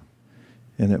Pancharatra,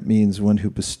 and it means one who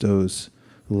bestows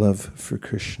love for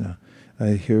Krishna.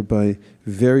 I hereby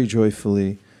very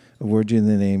joyfully award you in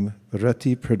the name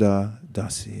Rati Prada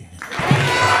Dasi.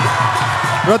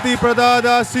 Rati Prada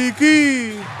Dasi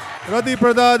ki, Rati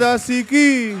Prada Dasi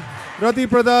ki, Rati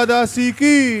Prada Dasi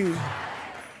ki.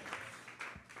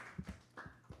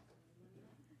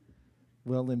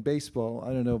 Well, in baseball,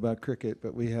 I don't know about cricket,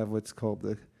 but we have what's called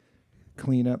the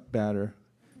cleanup batter.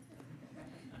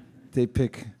 They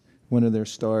pick one of their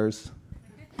stars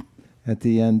at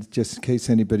the end, just in case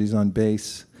anybody's on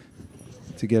base,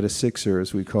 to get a sixer,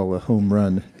 as we call a home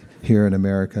run here in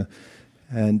America.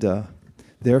 And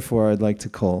therefore, I'd like to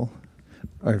call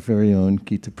our very own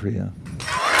Gita Priya.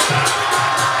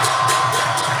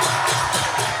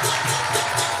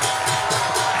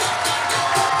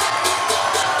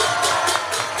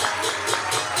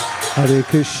 Hare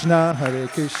Krishna,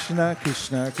 Krishna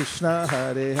Krishna,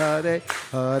 Hare Hare,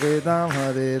 Hare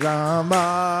Rama,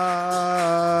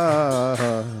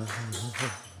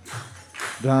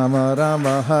 Rama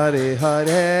Rama, Hare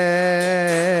Hare.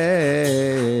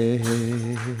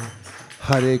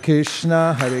 Hare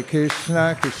Krishna,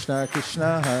 Krishna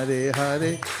Krishna, Hare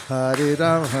Hare, Hare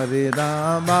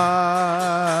Rama,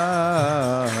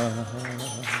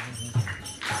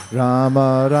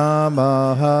 Rama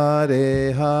Rama,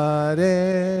 Hare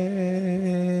Hare.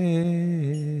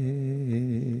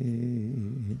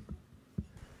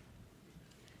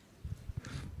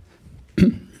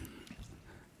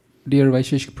 Dear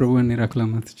Vaiśeṣika Prabhu and Nirakala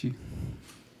Mataji,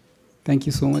 thank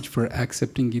you so much for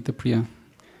accepting Gita Priya.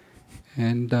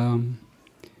 And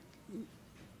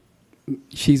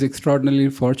she's extraordinarily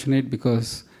fortunate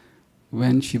because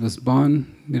when she was born,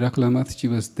 Nirakala Mataji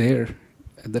was there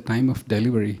at the time of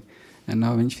delivery. And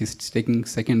now when she's taking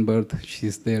second birth,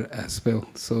 she's there as well.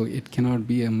 So it cannot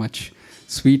be a much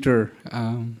sweeter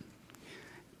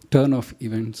turn of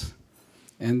events.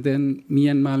 And then me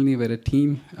and Malini were a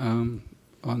team.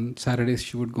 On Saturdays,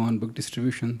 she would go on book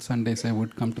distribution. Sundays, I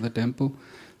would come to the temple.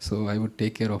 So I would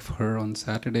take care of her on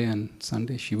Saturday, and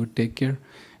Sunday she would take care.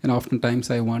 And oftentimes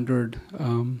I wondered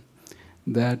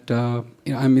that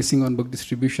I'm missing on book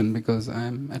distribution because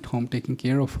I'm at home taking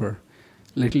care of her.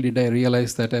 Little did I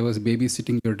realize that I was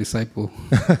babysitting your disciple.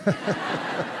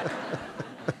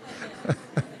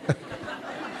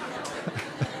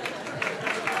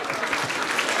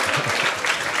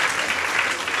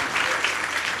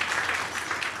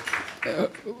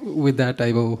 With that,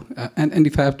 I will, and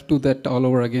if I have to do that all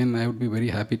over again, I would be very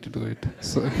happy to do it.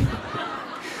 So,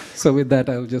 so with that,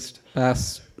 I will just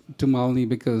pass to Malini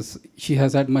because she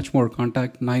has had much more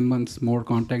contact, 9 months more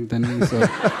contact than me. So.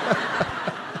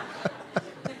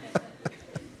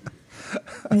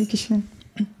 Hare Krishna.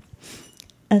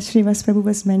 As Srivas Prabhu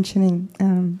was mentioning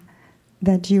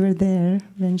that you were there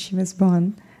when she was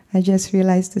born, I just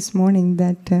realized this morning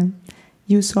that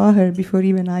you saw her before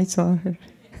even I saw her.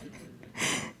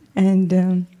 And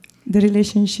the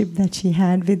relationship that she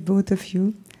had with both of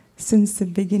you since the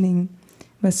beginning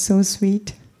was so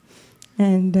sweet.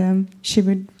 And she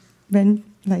would, when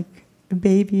like a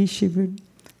baby, she would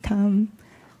come,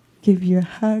 give you a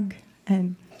hug,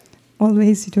 and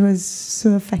always it was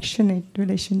so affectionate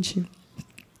relationship.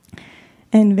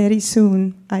 And very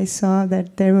soon I saw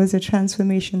that there was a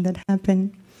transformation that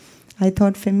happened. I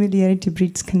thought familiarity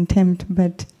breeds contempt,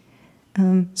 but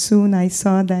soon I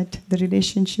saw that the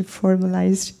relationship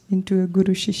formalized into a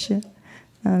Guru-Shishya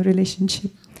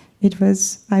relationship.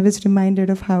 I was reminded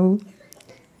of how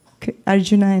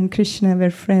Arjuna and Krishna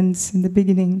were friends in the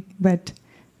beginning, but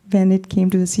when it came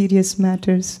to the serious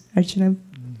matters, Arjuna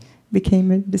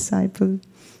became a disciple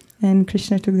and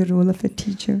Krishna took the role of a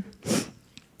teacher.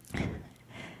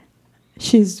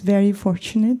 She's very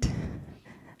fortunate.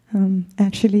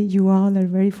 Actually, you all are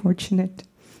very fortunate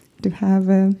to have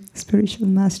a spiritual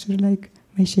master like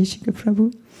Vaiśeṣika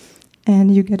Prabhu.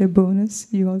 And you get a bonus.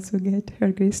 You also get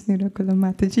Her Grace Nirakula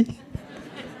Mataji,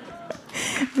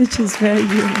 which is very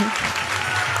unique.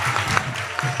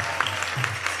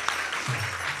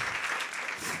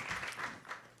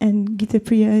 And Gita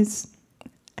Priya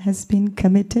has been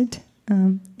committed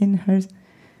in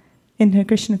her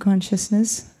Krishna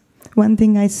consciousness. One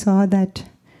thing I saw that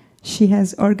she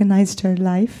has organized her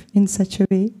life in such a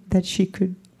way that she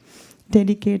could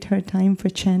dedicate her time for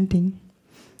chanting.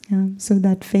 So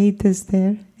that faith is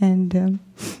there, and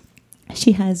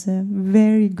she has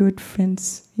very good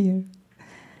friends here.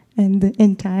 And the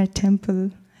entire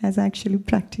temple has actually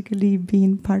practically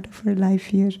been part of her life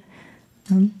here.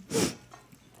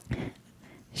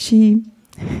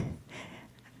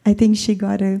 I think she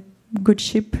got a good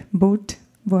ship, boat,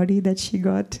 body that she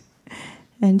got.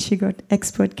 And she got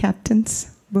expert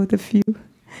captains, both of you.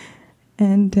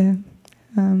 And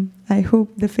I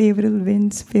hope the favorable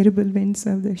winds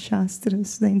of the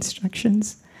Shastras, the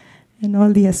instructions, and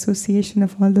all the association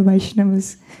of all the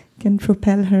Vaishnavas can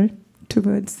propel her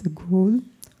towards the goal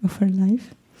of her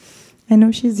life. I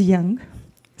know she's young,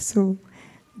 so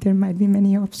there might be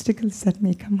many obstacles that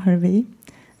may come her way.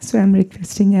 So I'm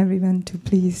requesting everyone to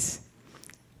please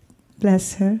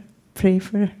bless her, pray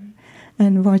for her,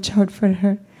 and watch out for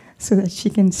her so that she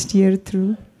can steer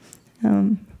through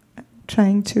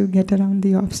trying to get around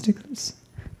the obstacles.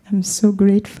 I'm so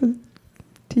grateful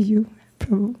to you,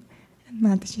 Prabhu, and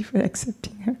Mataji for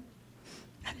accepting her.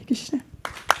 Hare Krishna.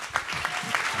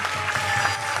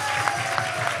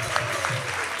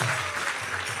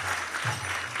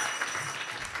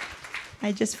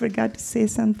 I just forgot to say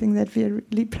something that we are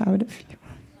really proud of you.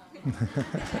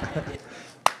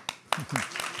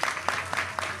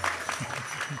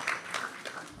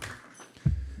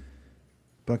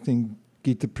 Bhakti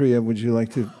Gita Priya, would you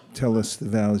like to tell us the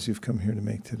vows you've come here to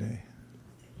make today?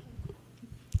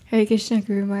 Hare Krishna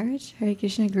Guru Maharaj, Hare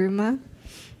Krishna Guru Ma.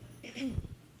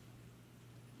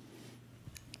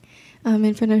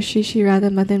 In front of Shri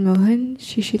Radha Madan Mohan,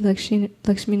 Shri Lakshmi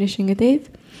Nrsingadev,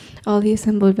 all the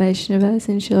assembled Vaishnavas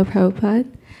and Srila Prabhupada,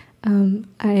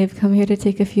 I have come here to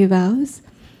take a few vows.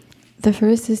 The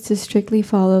first is to strictly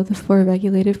follow the 4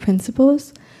 regulative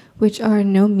principles, which are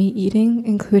no meat eating,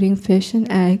 including fish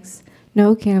and eggs,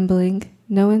 no gambling,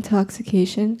 no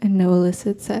intoxication, and no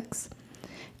illicit sex.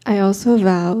 I also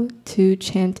vow to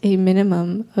chant a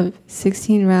minimum of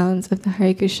 16 rounds of the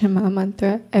Hare Krishna Maha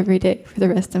Mantra every day for the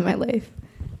rest of my life.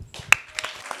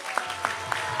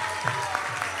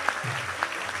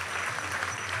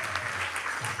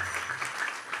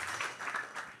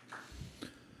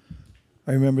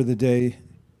 I remember the day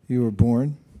you were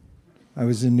born. I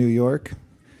was in New York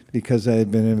because I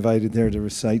had been invited there to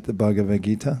recite the Bhagavad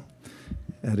Gita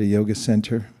at a yoga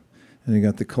center. And I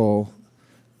got the call,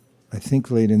 I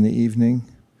think late in the evening,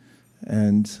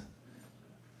 and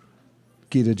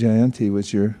Gita Jayanti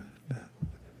was your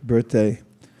birthday.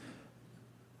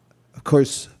 Of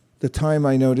course, the time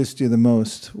I noticed you the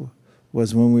most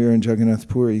was when we were in Jagannath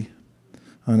Puri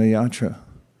on a yatra.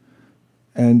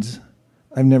 And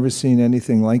I've never seen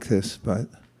anything like this, but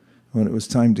when it was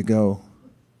time to go,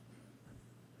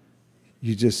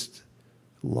 you just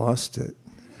lost it.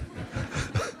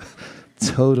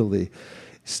 Totally.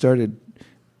 Started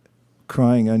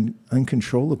crying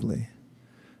uncontrollably.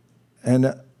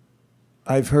 And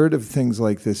I've heard of things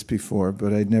like this before,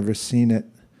 but I'd never seen it,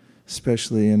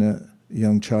 especially in a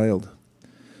young child.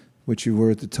 which you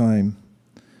were at the time.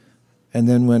 And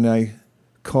then when I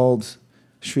called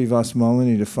Srivas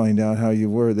Malini to find out how you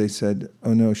were, they said,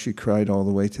 oh no, she cried all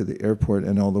the way to the airport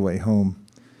and all the way home.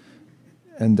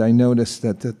 And I noticed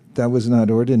that was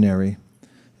not ordinary.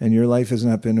 And your life has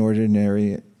not been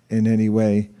ordinary in any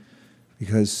way,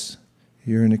 because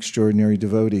you're an extraordinary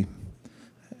devotee.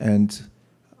 And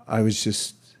I was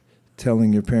just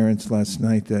telling your parents last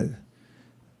night that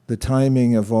the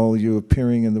timing of all you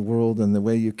appearing in the world and the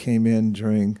way you came in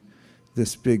during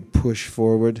this big push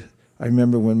forward. I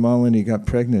remember when Malini got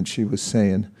pregnant, she was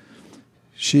saying,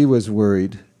 she was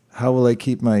worried, how will I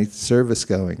keep my service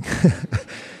going?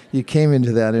 You came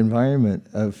into that environment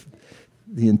of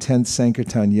the intense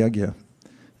Sankirtan Yajna,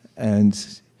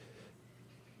 and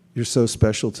you're so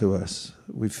special to us.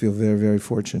 We feel very, very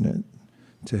fortunate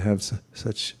to have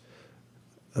such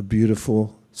a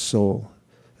beautiful soul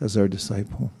as our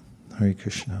disciple. Hare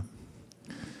Krishna.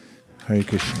 Hare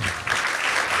Krishna.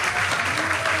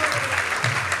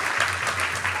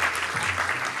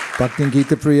 Bhakti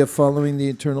Gita Priya, following the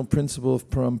eternal principle of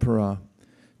parampara,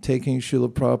 taking Srila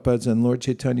Prabhupada's and Lord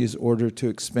Chaitanya's order to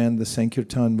expand the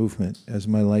Sankirtan movement as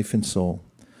my life and soul,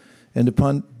 and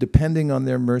depending on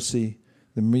their mercy,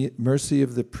 the mercy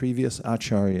of the previous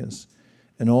acharyas,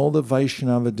 and all the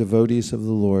Vaishnava devotees of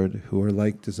the Lord who are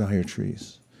like desire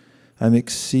trees, I'm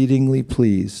exceedingly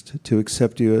pleased to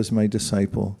accept you as my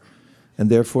disciple, and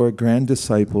therefore a grand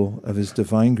disciple of His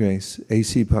Divine Grace,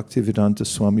 A.C. Bhaktivedanta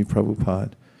Swami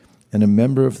Prabhupada, and a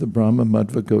member of the Brahma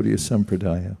Madhva Gaudiya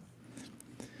Sampradaya.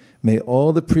 May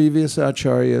all the previous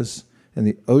acharyas and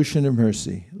the ocean of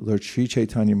mercy, Lord Sri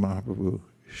Chaitanya Mahaprabhu,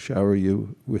 shower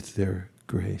you with their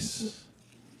grace.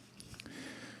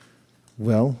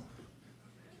 Well,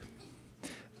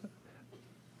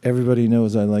 everybody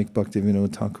knows I like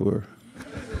Bhaktivinoda Thakur.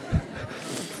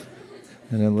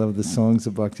 And I love the songs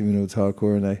of Bhaktivinoda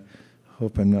Thakur, and I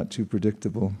hope I'm not too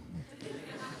predictable.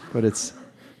 But it's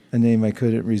a name I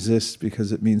couldn't resist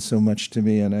because it means so much to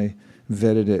me, and I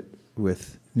vetted it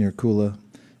with Nirkula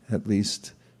at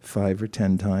least 5 or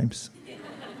 10 times.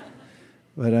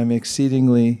 But I'm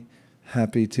exceedingly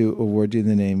happy to award you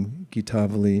the name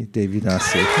Gitavali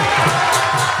Devidasi.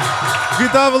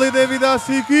 Gitavali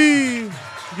Devidasi ki!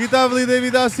 Gitavali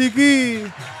Devidasi ki!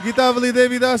 Gitavali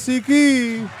Devidasi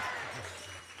ki!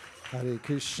 Hare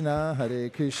Krishna,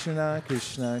 Krishna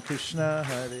Krishna,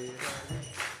 Hare Hare.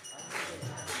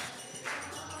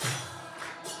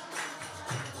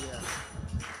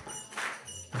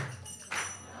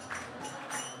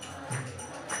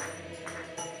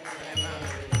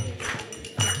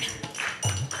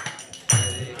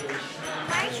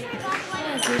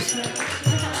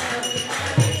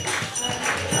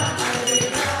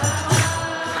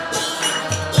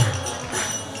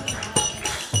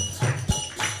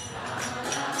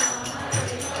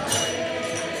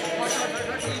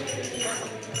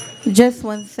 Just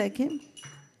 1 second.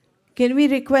 Can we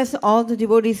request all the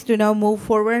devotees to now move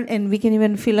forward, and we can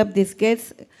even fill up these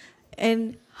gates?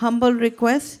 And humble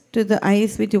request to the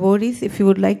ISV devotees, if you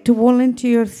would like to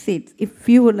volunteer your seats,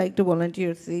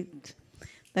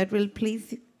 that will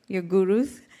please your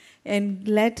gurus, and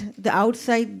let the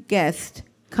outside guests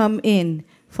come in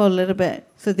for a little bit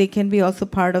so they can be also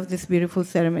part of this beautiful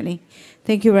ceremony.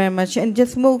 Thank you very much. And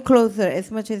just move closer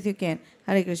as much as you can.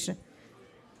 Hare Krishna.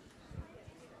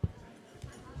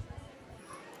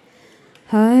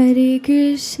 Hare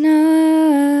Krishna,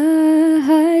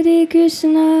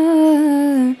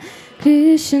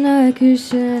 Krishna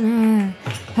Krishna,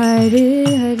 Hare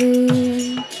Hare,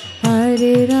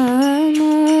 Hare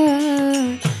Rama,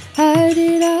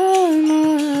 Hare Rama,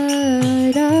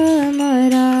 Rama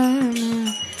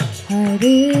Rama, Hare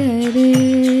Hare.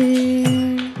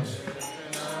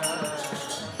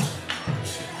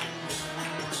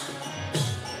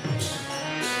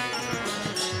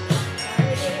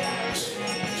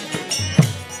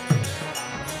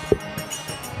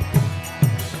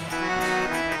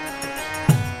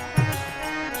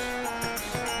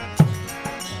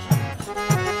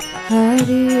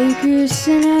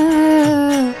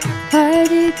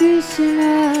 Hare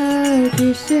Krishna,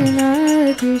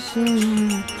 Krishna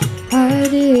Krishna,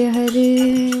 Hare Hare,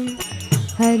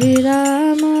 Hare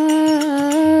Rama,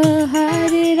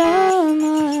 Hare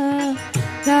Rama,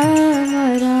 Rama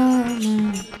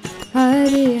Rama,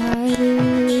 Hare Hare.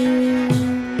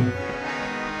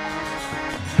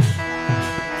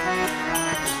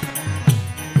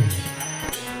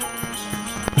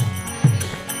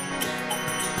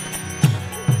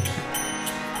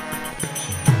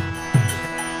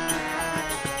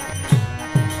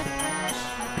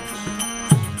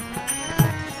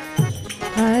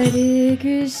 Hare Hare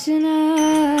Krishna,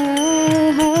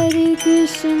 Hare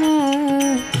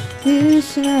Krishna,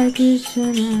 Krishna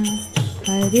Krishna,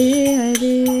 Hare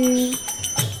Hare,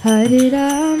 Hare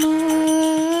Rama,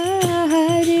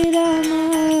 Hare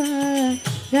Rama,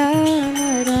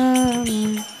 Rama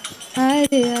Rama, Hare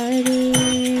Hare.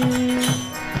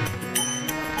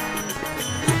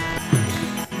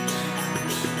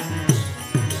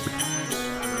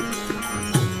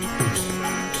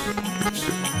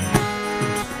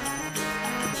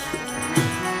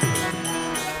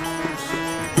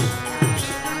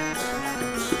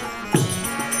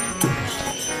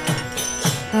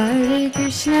 Hare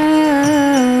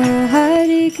Krishna,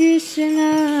 Hare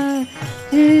Krishna,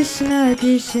 Krishna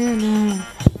Krishna,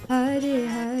 Hare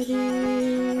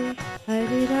Hare,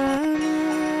 Hare Rama,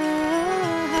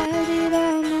 Hare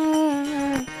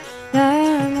Rama,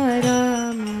 Rama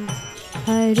Rama,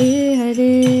 Hare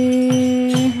Hare.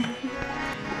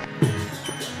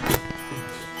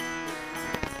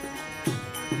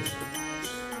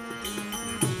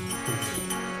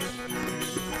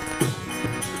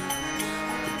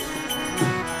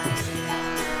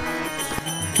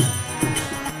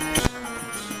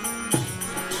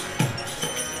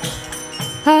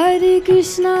 Hare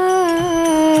Krishna,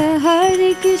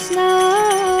 Hare Krishna,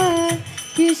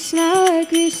 Krishna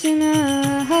Krishna,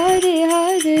 Hare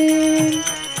Hare,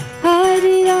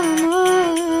 Hare Rama,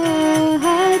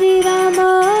 Hare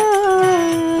Rama,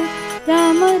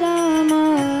 Rama Rama,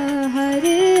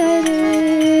 Hare Hare.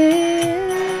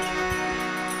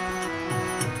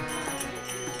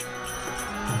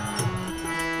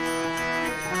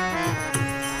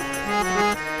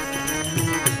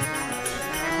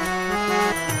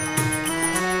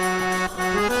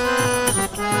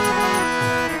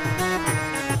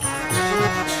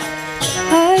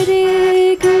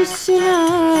 Hare Krishna,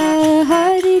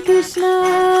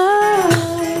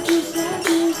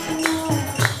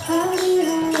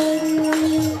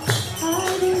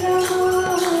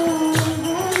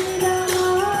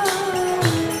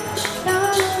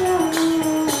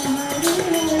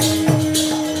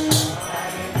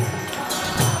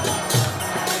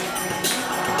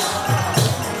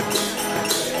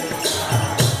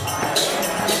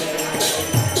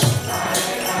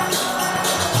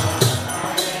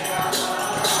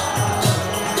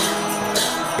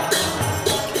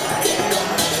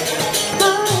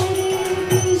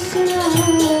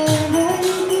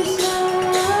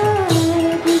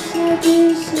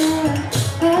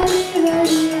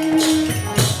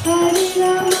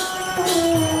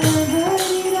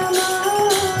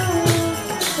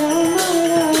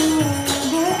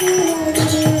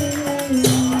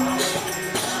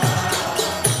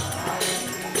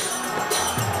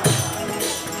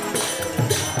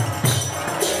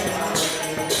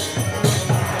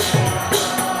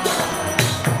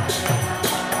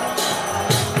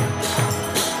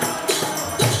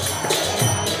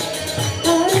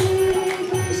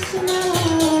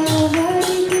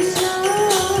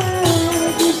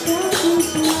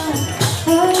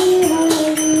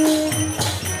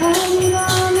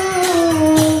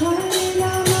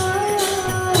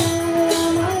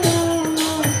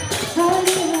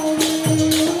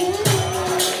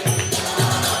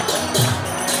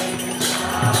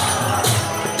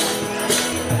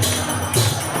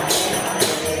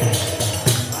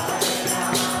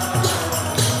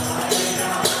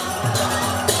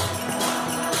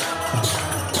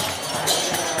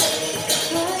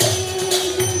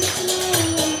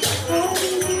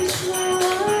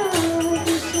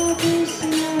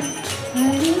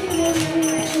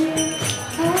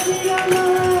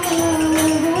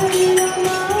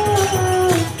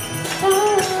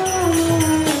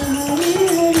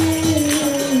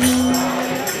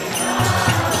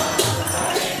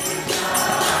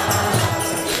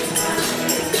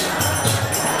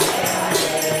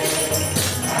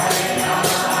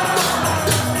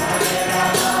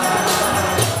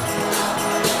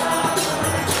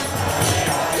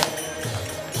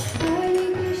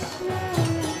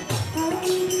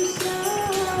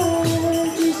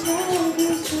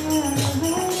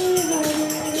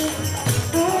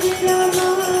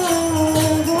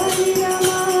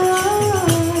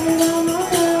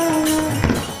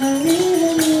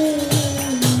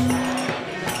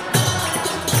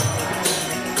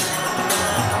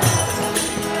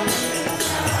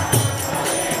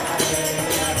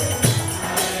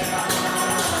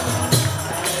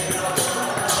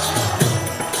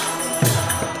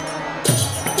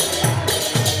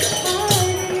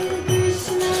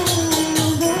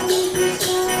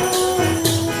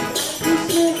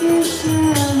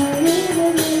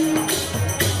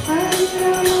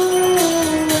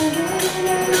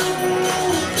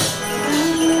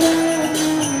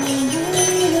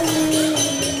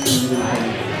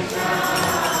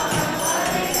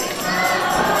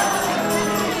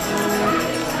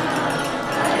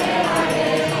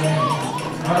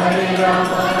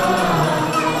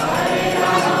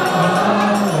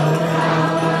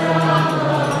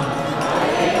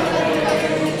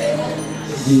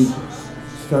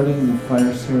 the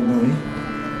fire ceremony.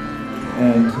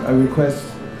 And I request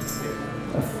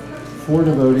 4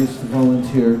 devotees to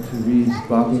volunteer to read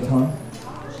Bhagavatam.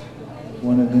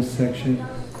 One in this section,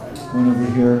 one over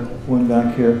here, one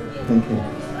back here. Thank you.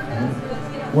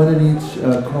 One in each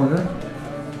corner.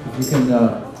 If you can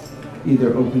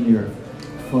either open your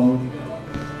phone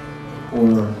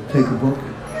or take a book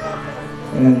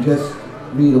and just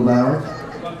read aloud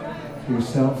to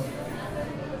yourself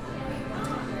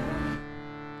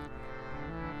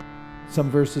some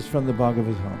verses from the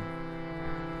Bhagavatam.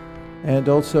 And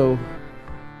also,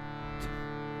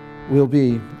 you'll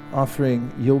be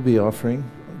offering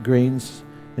grains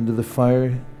into the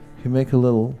fire. You make a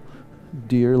little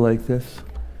deer like this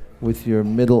with your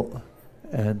middle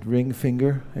and ring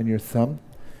finger and your thumb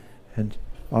and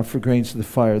offer grains to the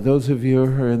fire. Those of you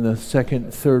who are in the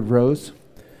second, third rows,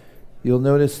 you'll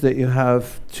notice that you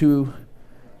have 2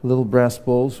 little brass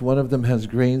bowls. One of them has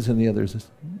grains and the other is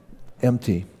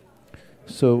empty.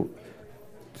 So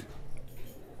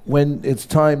when it's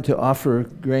time to offer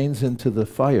grains into the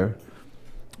fire,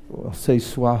 I'll say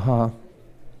swaha.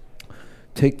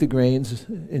 Take the grains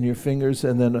in your fingers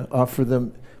and then offer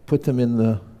them, put them in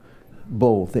the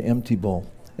bowl, the empty bowl.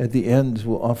 At the end,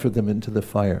 we'll offer them into the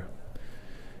fire.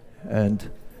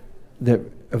 And that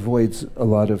avoids a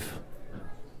lot of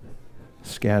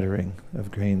scattering of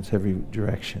grains every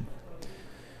direction.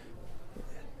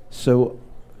 So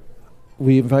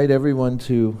we invite everyone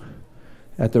to,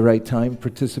 at the right time,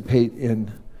 participate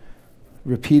in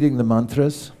repeating the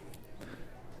mantras,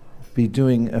 be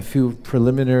doing a few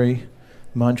preliminary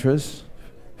mantras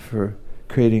for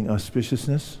creating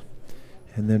auspiciousness,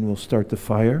 and then we'll start the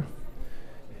fire,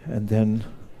 and then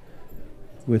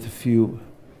with a few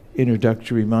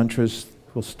introductory mantras,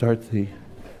 we'll start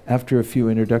after a few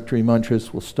introductory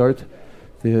mantras, we'll start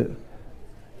the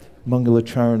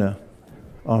Mangalacharana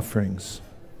offerings.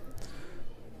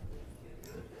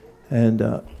 And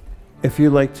if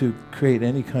you like to create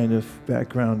any kind of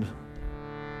background,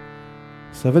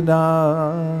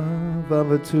 Savana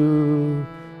Bhavatu,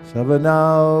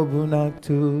 Savana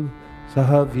Bhunaktu,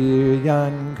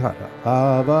 Sahaviryan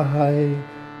Karavahai,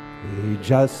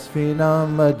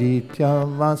 Tejasvinam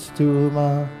Adityam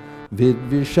Astuma,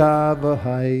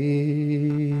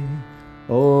 Vidvishavahai.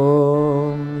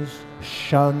 Om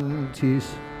Shantis,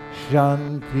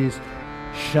 Shantis,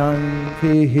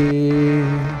 Shantihi.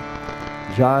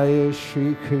 Jaya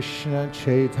Shri Krishna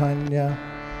Chaitanya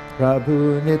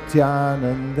Prabhu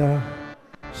Nityananda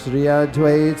Sri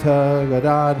Advaita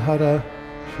Gadadhara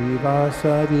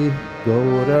Shivasadi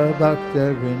Gaura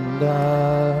Bhakta Vrinda.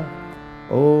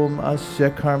 Om Asya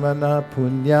Karmana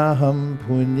Punyaham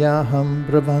Punyaham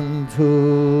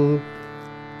Bravantu.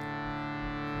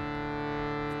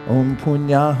 Om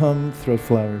Punyaham, throw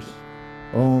flowers.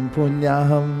 Om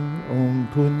Punyaham,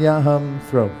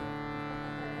 throw.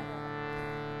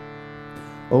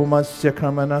 Om Asya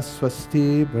Karmana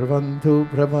Swasti Bravantu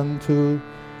Bravantu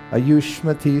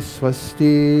Ayushmati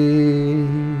Swasti.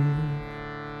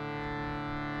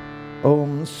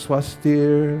 Om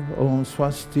Swastir, Om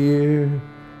Swastir,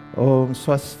 Om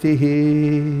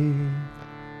Swastihi.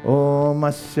 Om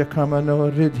Asya Karmano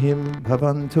Ridhim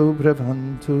Bhavantu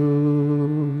Bravantu.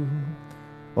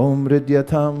 Om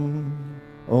Ridyatam,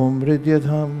 Om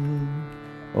Ridyatam,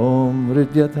 Om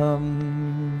Ridyatam.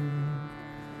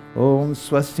 Om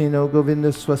Swastino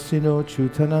Govinda Swastino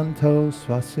Chutananto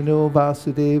Swastino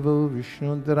Vasudevo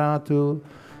Vishnudharatu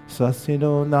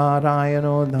Swastino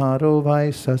Narayano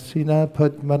Narovai Swastina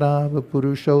Padmanava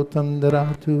Purushottam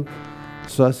Dharatu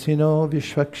Swastino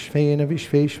Vishvakshvena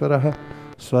Vishveshwaraha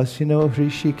Swastino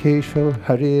Hrishikesho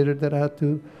Harir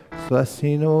Dharatu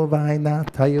Swastino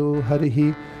Vainatayo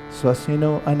Harihi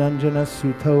Swastino Ananjana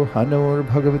Suto Hanor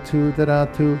Bhagavatu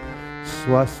Dharatu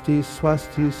Swasti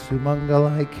Swasti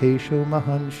Sumangalai Kesho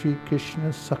Mahan Shri Krishna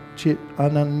Sakchit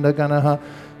Ananda Ganaha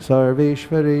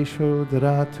Sarveshwaresho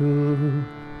Dharatu.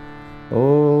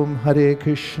 Om Hare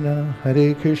Krishna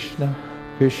Krishna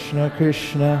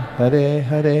Krishna Hare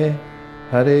Hare,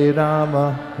 Hare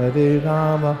Rama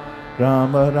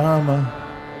Rama Rama.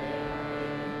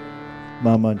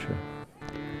 Ma mantra,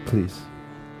 please.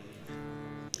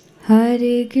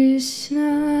 Hare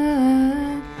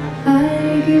Krishna,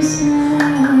 Krishna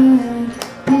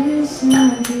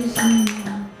Krishna,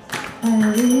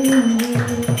 Hare Hare,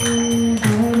 Hare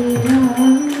Rama, Hare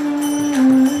Rama,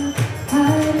 Hare Hare.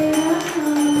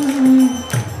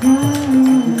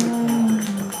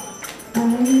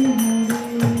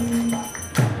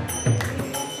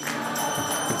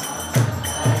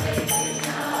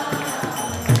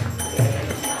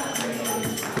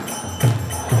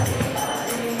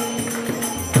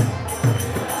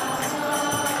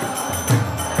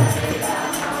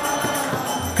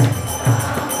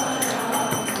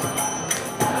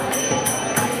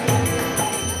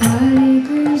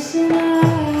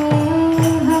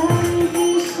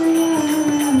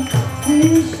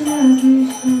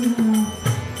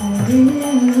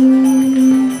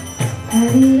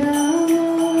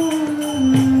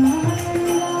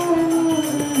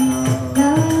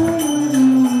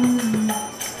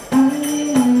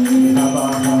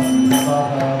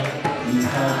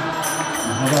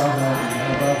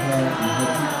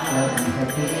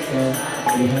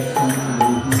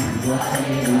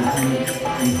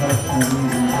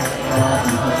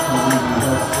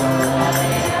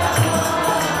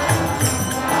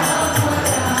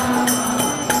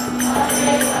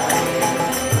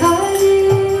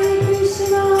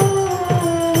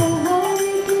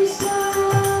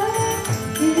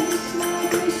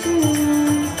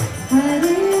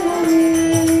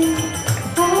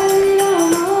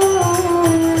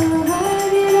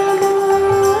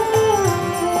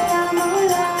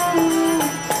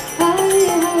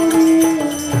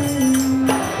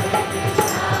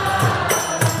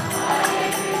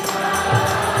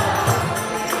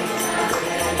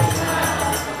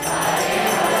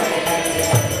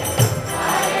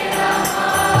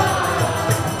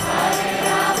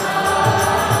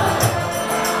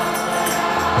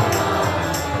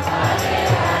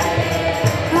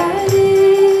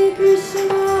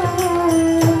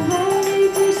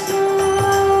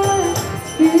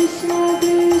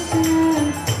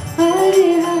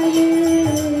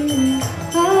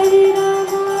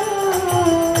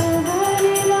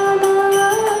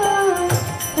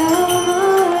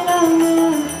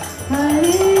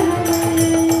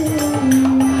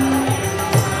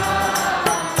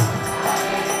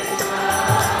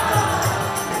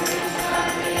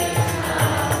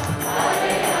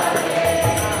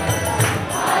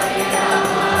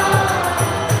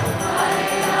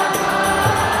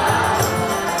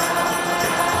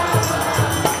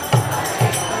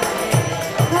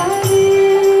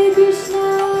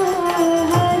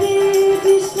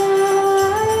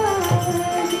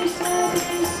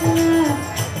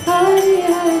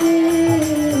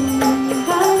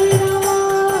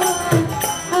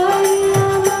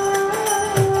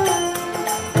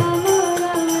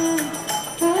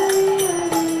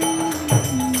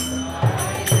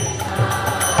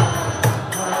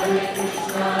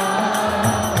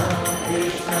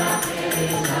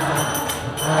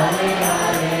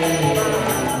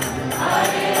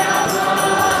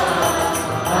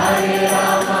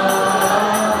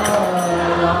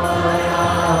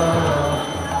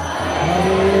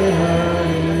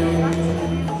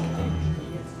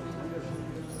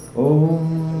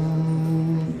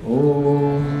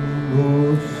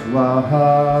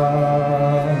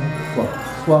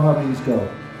 Swaha means go.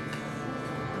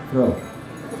 Throw.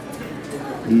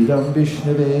 Idam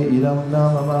Vishnave, idam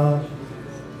namama.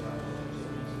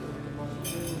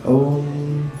 Om.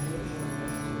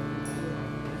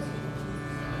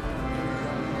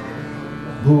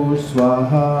 Bhur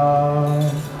Swaha.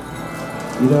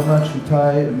 Idam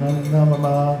Achutai, idam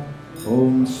namama.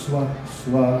 Om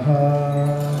Swaha.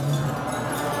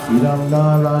 Idam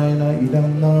Narayana, idam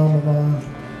namama.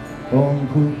 Om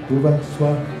Bhuva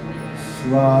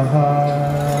Swaha.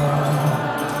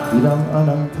 Idam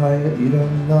Anantaya,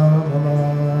 idam namama.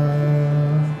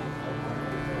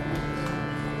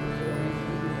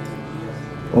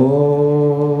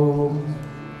 Om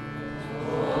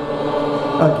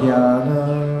Ajnana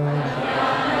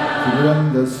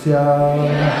Tirandasya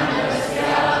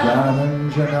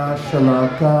Jnananjana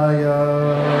Shalakaya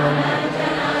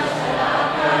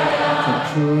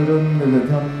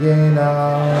Chakshurunmilitam Yena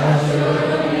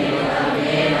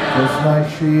Tasmai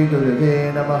Shri Gurave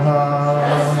Namaha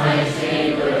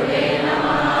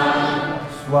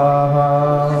Swaha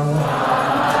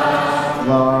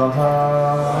Swaha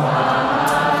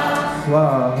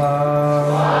Swaha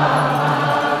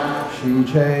Shri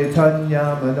Chaitanya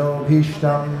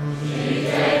Manobhishtam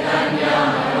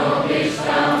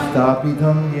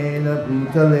Stapitam Yena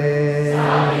Bhutale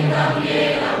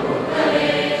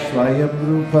Swayam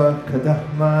Rupa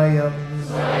Kadahmayam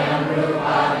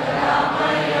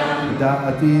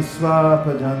Dāti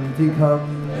Swapadantikam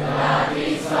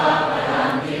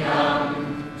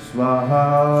Swaha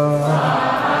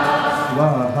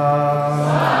Swaha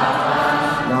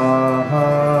Swaha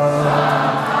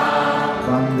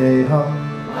Vandeham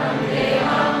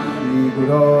Sri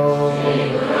Guru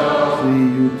Sri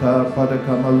Yuta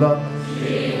Padakamalam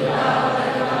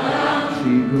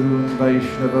Sri Guru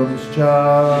Vaishnavamscha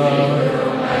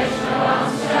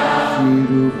Sri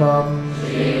Rupam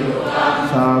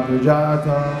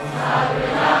Sagrajatam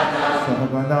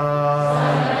Sahagana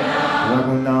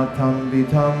Raghunatham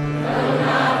Vitam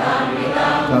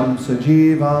Tam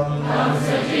Sajivam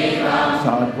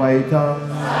Sadvaitam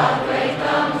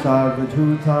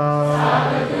Sarvatutam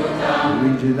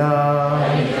Vijana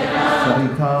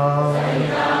Sahitam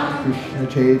Krishna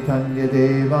Chaitanya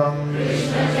Devam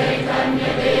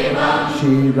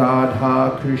Shri Radha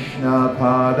Krishna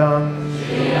Padam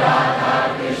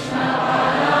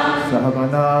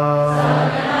Sahavana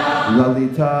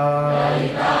Lalita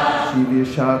Shri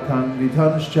Vishakam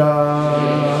Vitamscha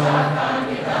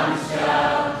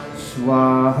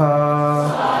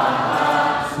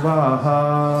Swaha.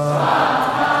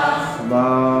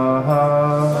 Swaha.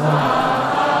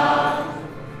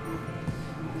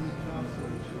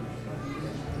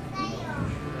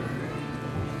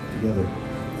 Together.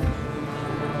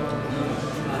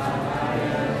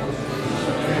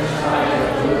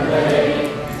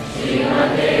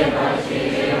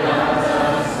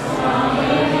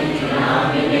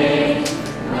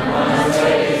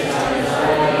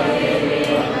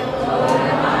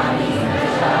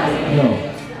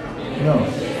 No.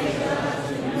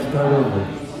 Start over.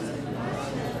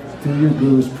 Do your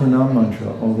Guru's pranam mantra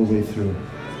all the way through.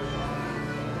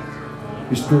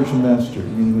 Your spiritual master,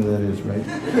 you know who that is, right?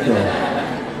 Go.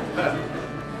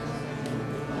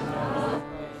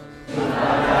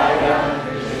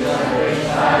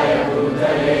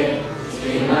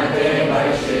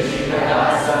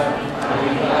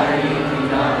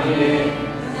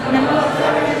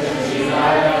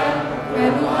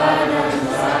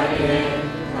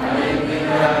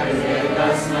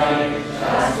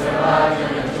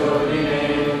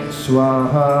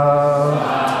 Swaha,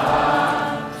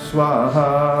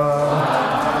 Swaha,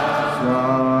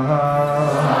 Swaha,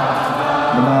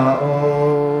 Nama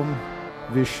Om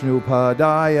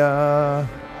Vishnupadaya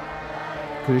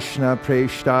Krishna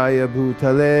Preshtaya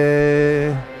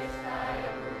Bhutale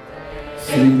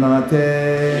Srimate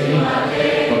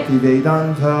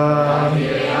Bhaktivedanta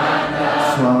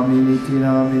Swami Niti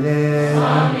Namine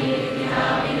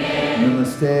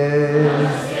Namaste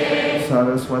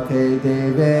Saraswate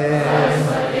Deve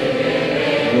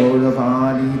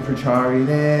Gauravani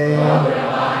Pracharine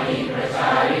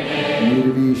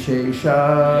Nirvishesha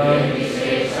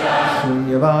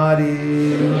Shunyavadi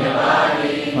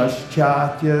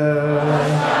Paschatya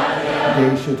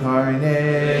Deshatarine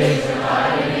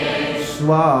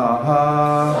Swaha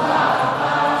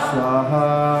Swaha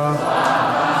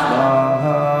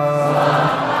Swaha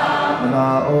Nama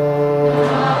Om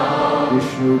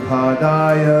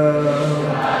Vishnupadaya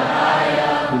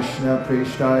Krishna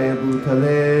Preshtaya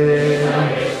Bhutale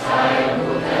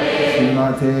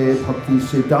Srimate Bhakti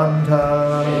Siddhanta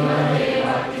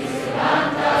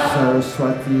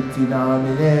Saraswati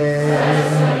Tinamine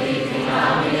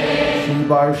Shri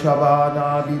Varshavana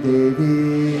Videvi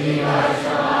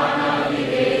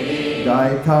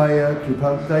Daitaya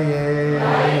Kripaktaye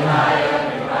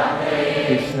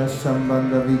Krishna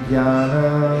Sambandha Vijnana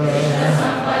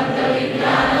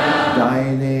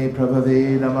Daine Prabhave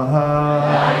Namaha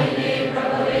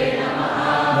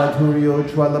Madhuryo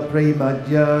Jwala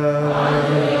Premadya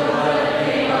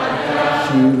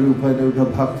Shri Rupa Nuga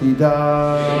Bhakti Da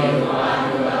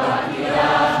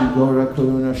Shri Gora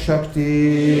Karuna Shakti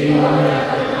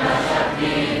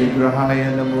Vigrahaya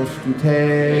Namostute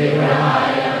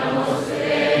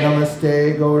Namaste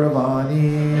Gauravani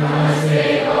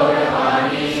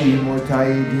Shri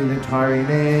Murtai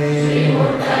Dinatarine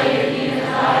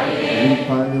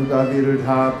Rupanuga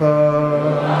Virudhapa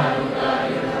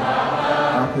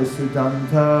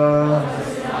Apasudanta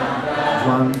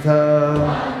Dvanta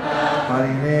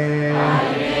Harine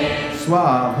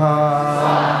Swaha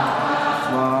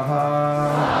Swaha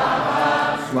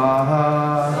Swaha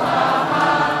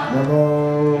Namo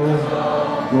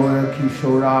Gora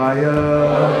Kishoraya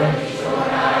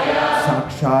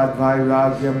Sakshat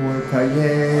Vairagya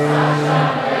Murtaye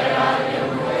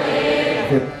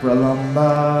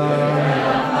Vipralamba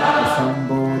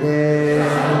Sambode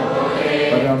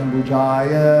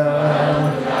Parambujaya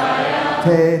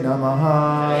Te Namaha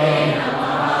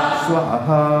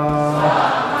Swaha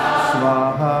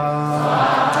Swaha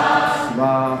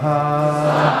Swaha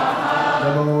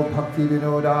Namo Bhakti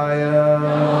Vinodaya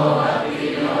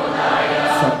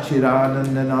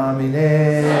Satchidananda Namine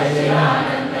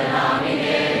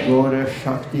Gora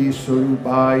Shakti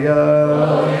Swarupaya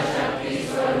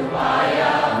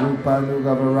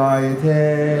Rupanuga Varayate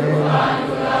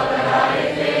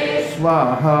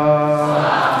Swaha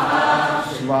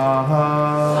Swaha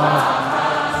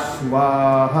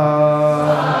Swaha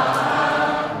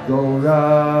Gora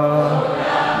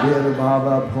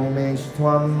Virbhava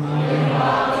Bhumestvam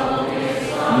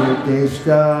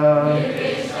Nirdeshta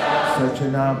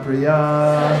Sachana Priya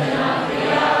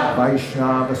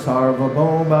Vaishnava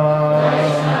Sarvabhauma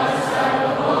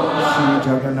Shri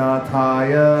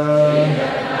Jagannathaya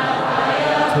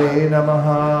Te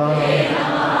Namaha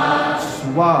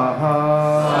Swaha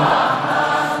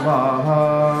Swaha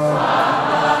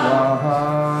Swaha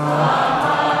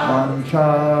Mancha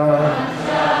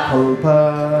Kalpa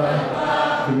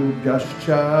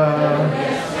Krubhyascha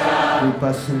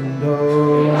Krupasindo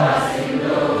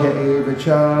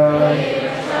Yevacha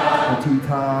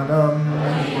Patitanam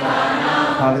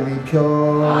Palamipyo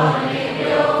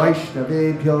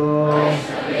Vaishnavebhyo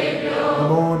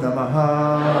Namo Namaha.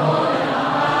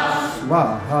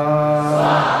 Swaha.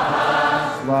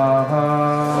 Swaha.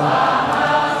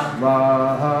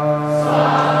 Swaha.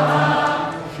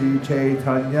 Shri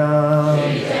Chaitanya.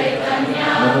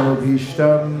 Namo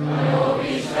Bhishtam.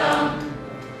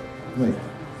 Wait.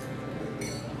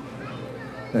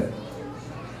 Hey.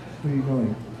 Where are you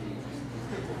going?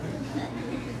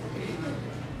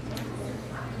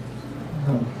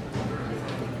 No.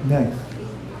 Next.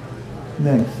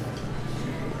 Next.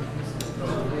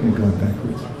 You're going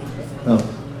backwards. Oh.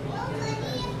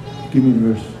 Give me the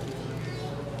verse.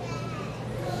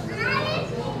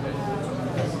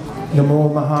 Namo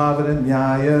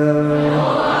Mahavaranyaya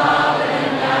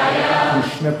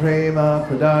Krishna Prema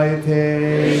Pradayate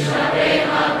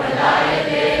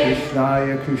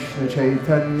Krishnaya Krishna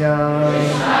Chaitanya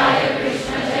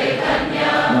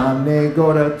Namne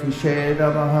Gora Tishe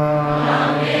Namaha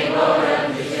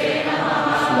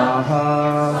Swaha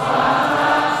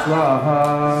Swaha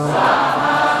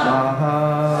Swaha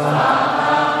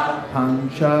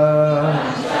Pancha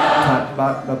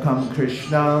Tatvatmakam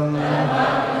Krishnam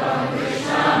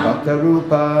Bhakta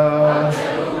Rupa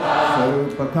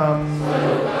Sarupakam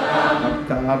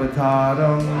Bhakta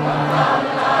Avataram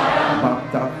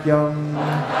Bhaktakyam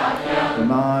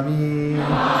Namami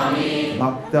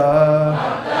Bhakta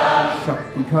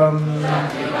Shaktikam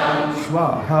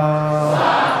Swaha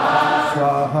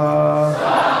Swaha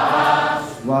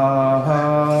Swaha.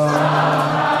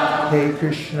 Hey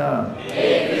Krishna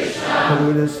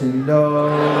Karuna Sindho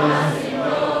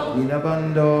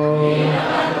Dinabandho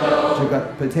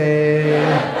Jagatpate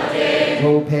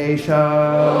Gopesha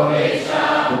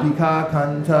Gopika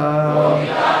Kanta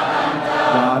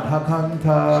Radha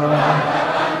Kanta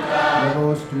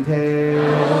Namostute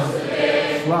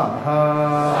Swaha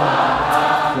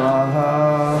Swaha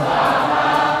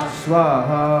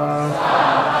Swaha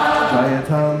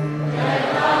Jayatam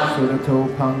Surato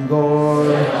Pangor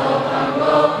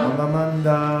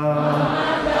Mamamanda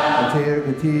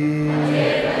Atirgati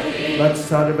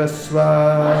Vatsarvaswa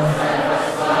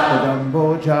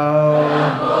Padamboja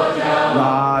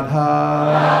Radha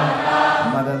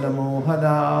Madana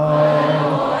Mohana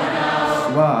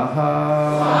Swaha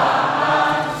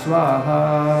Swaha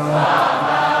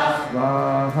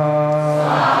Swaha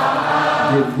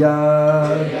Divya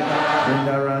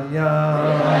Vindaranya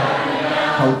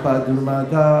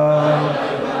Kalpadurmada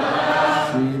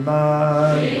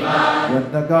Srimad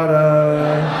Yadnagara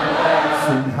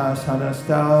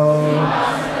Sinhasanastau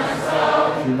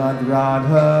Srimad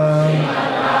Radha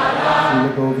Srila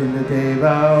Govinda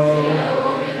Devao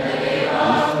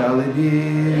Ishtalidi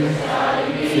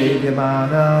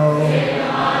Sevyamano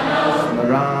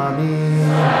Smarami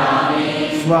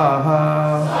Swaha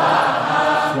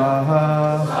Swaha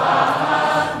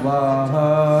Swaha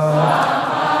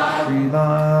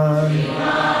Sriman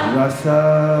Rasa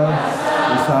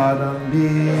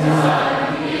Prasadambi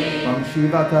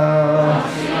Vamshivata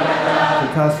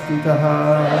Tatastitaha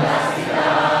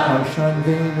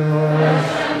Harshandvenu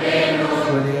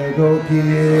Swaniya Gopi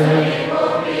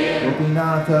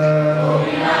Gopinatha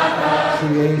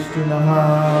Shri Estunaha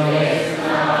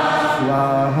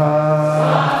Swaha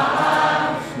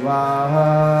Swaha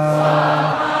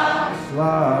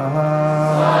Swaha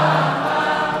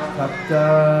Tapta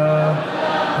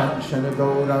Kanchana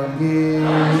Gaurangi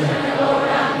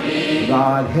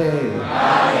Radhe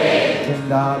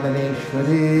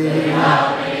Vrindavaneshwari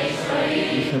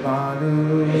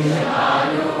Vishabhanu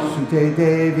Sute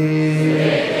Devi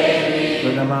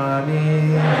Pranamani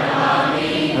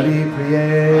Hari Priye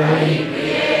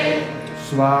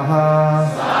Swaha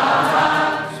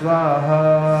Swaha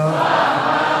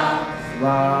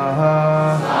Swaha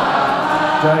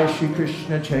Jai Shri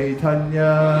Krishna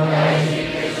Chaitanya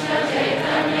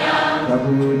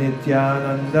Prabhu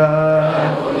Nityananda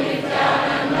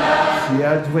Shri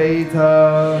Advaita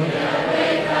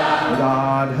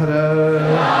Radhara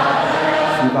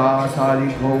Srivasari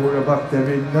Gaura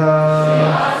Bhaktavinda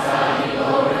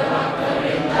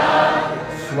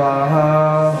Swaha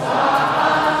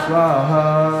Swaha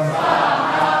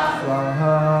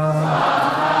Swaha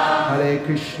Hare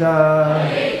Krishna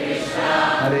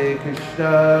Hare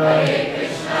Krishna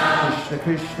Krishna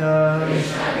Krishna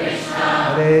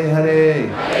Hare Hare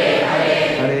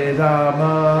Hare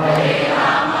Rama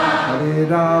Hare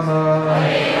Rama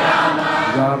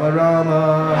Rama Rama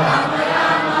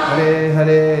Hare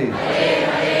Hare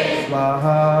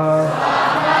Swaha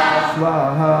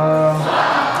Swaha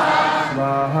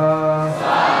Swaha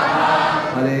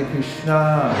Hare Krishna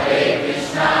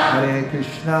Hare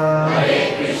Krishna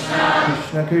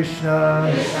Krishna Krishna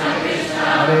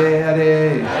Hare Hare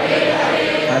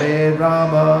Hare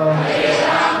Rama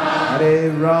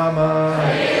Hare Rama,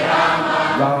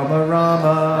 Rama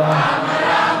Rama,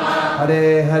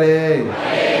 Hare Hare,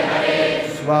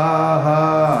 Swaha,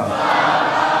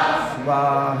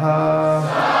 Swaha,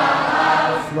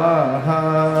 Swaha,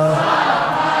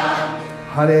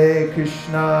 Hare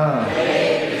Krishna,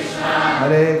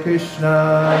 Hare Krishna,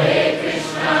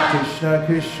 Krishna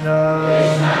Krishna,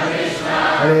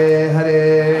 Hare Hare,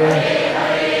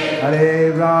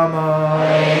 Hare Rama,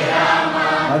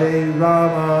 Hare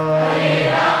Rama,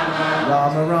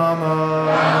 Rama Rama,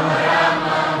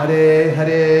 Hare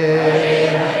Hare,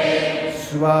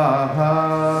 Swaha,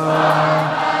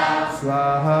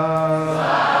 Swaha,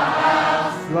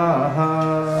 Swaha,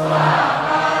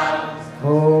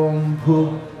 Om Bhu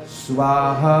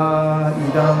Swaha,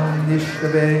 Idam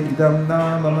Nishtave, Idam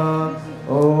Namama,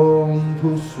 Om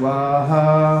Bhu Swaha,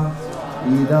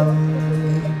 Idam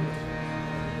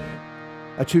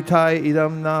Achutai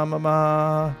Idam Namama,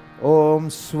 Om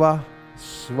Swaha,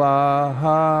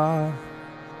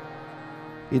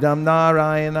 Idam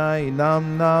Narayana, Idam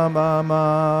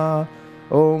Namama,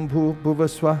 Om Bhuva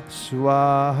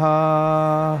Swaha,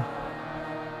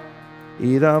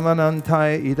 Idam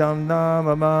Anantai, Idam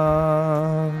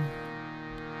Namama.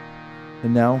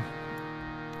 And now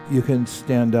you can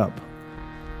stand up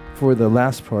for the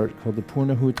last part called the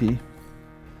Purnahuti.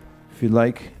 If you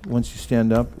like, once you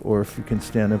stand up, or if you can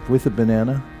stand up with a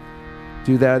banana,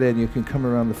 do that and you can come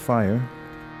around the fire.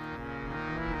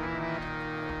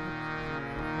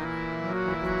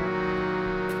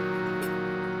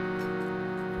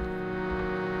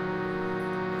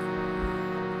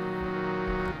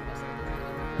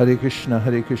 Hare Krishna,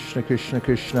 Krishna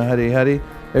Krishna, Hare Hare.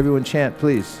 Everyone chant,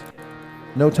 please.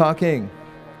 No talking.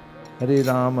 Hare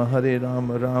Rama,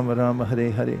 Rama Rama,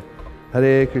 Hare Hare.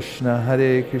 Hare Krishna,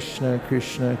 Krishna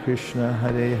Krishna,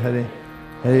 Hare Hare.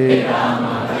 Hare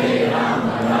Rama,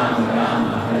 Rama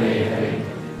Rama, Hare Hare.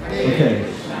 Okay.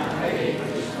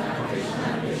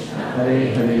 Hare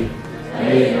Hare.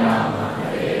 Hare Rama,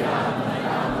 Rama Rama, Hare Hare.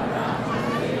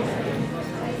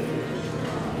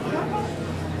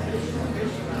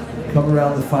 Come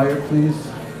around the fire, please,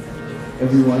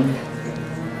 everyone.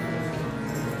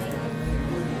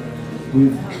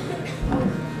 We've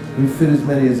fit as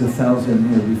many as 1,000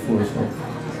 here before, so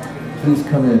please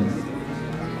come in.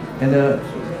 And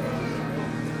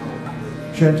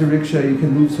Shanta Riksha, you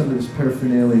can move some of this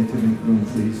paraphernalia to make room,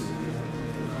 please.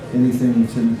 Anything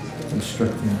that's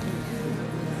instructing.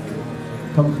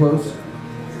 Come close.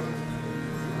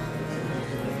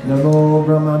 Namo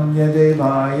Brahmanya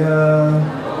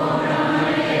Devaya,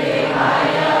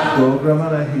 Go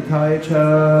Brahmana Hitaya Cha,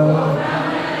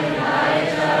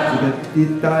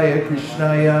 Jagatitaya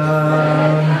Krishnaya,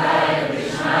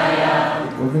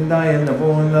 Govindaya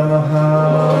Namo Namaha,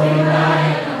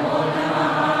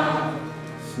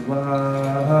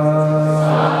 Swaha.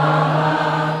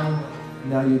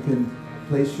 Now you can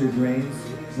place your grains,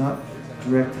 not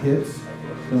direct hits,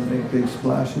 don't make big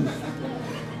splashes.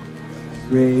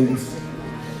 Grains,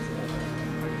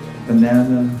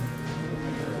 banana,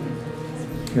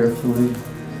 carefully.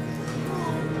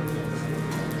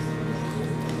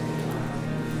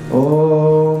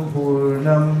 Om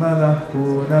Purnamada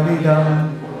Purnamidam,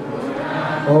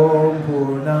 Om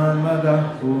Purnamada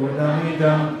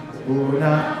Purnamidam,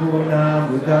 Purna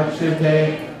Mudachyate,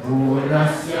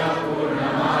 Purnasya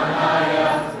Purnamadaya,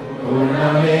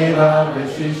 Purnameva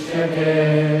Vaishishyate,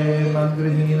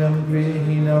 Mandrahinam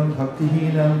Grihinam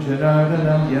Bhaktihinam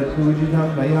Janardanam Yatpujitam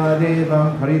Mayadevam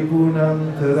Paripurnam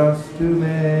Tadastu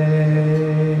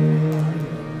Me.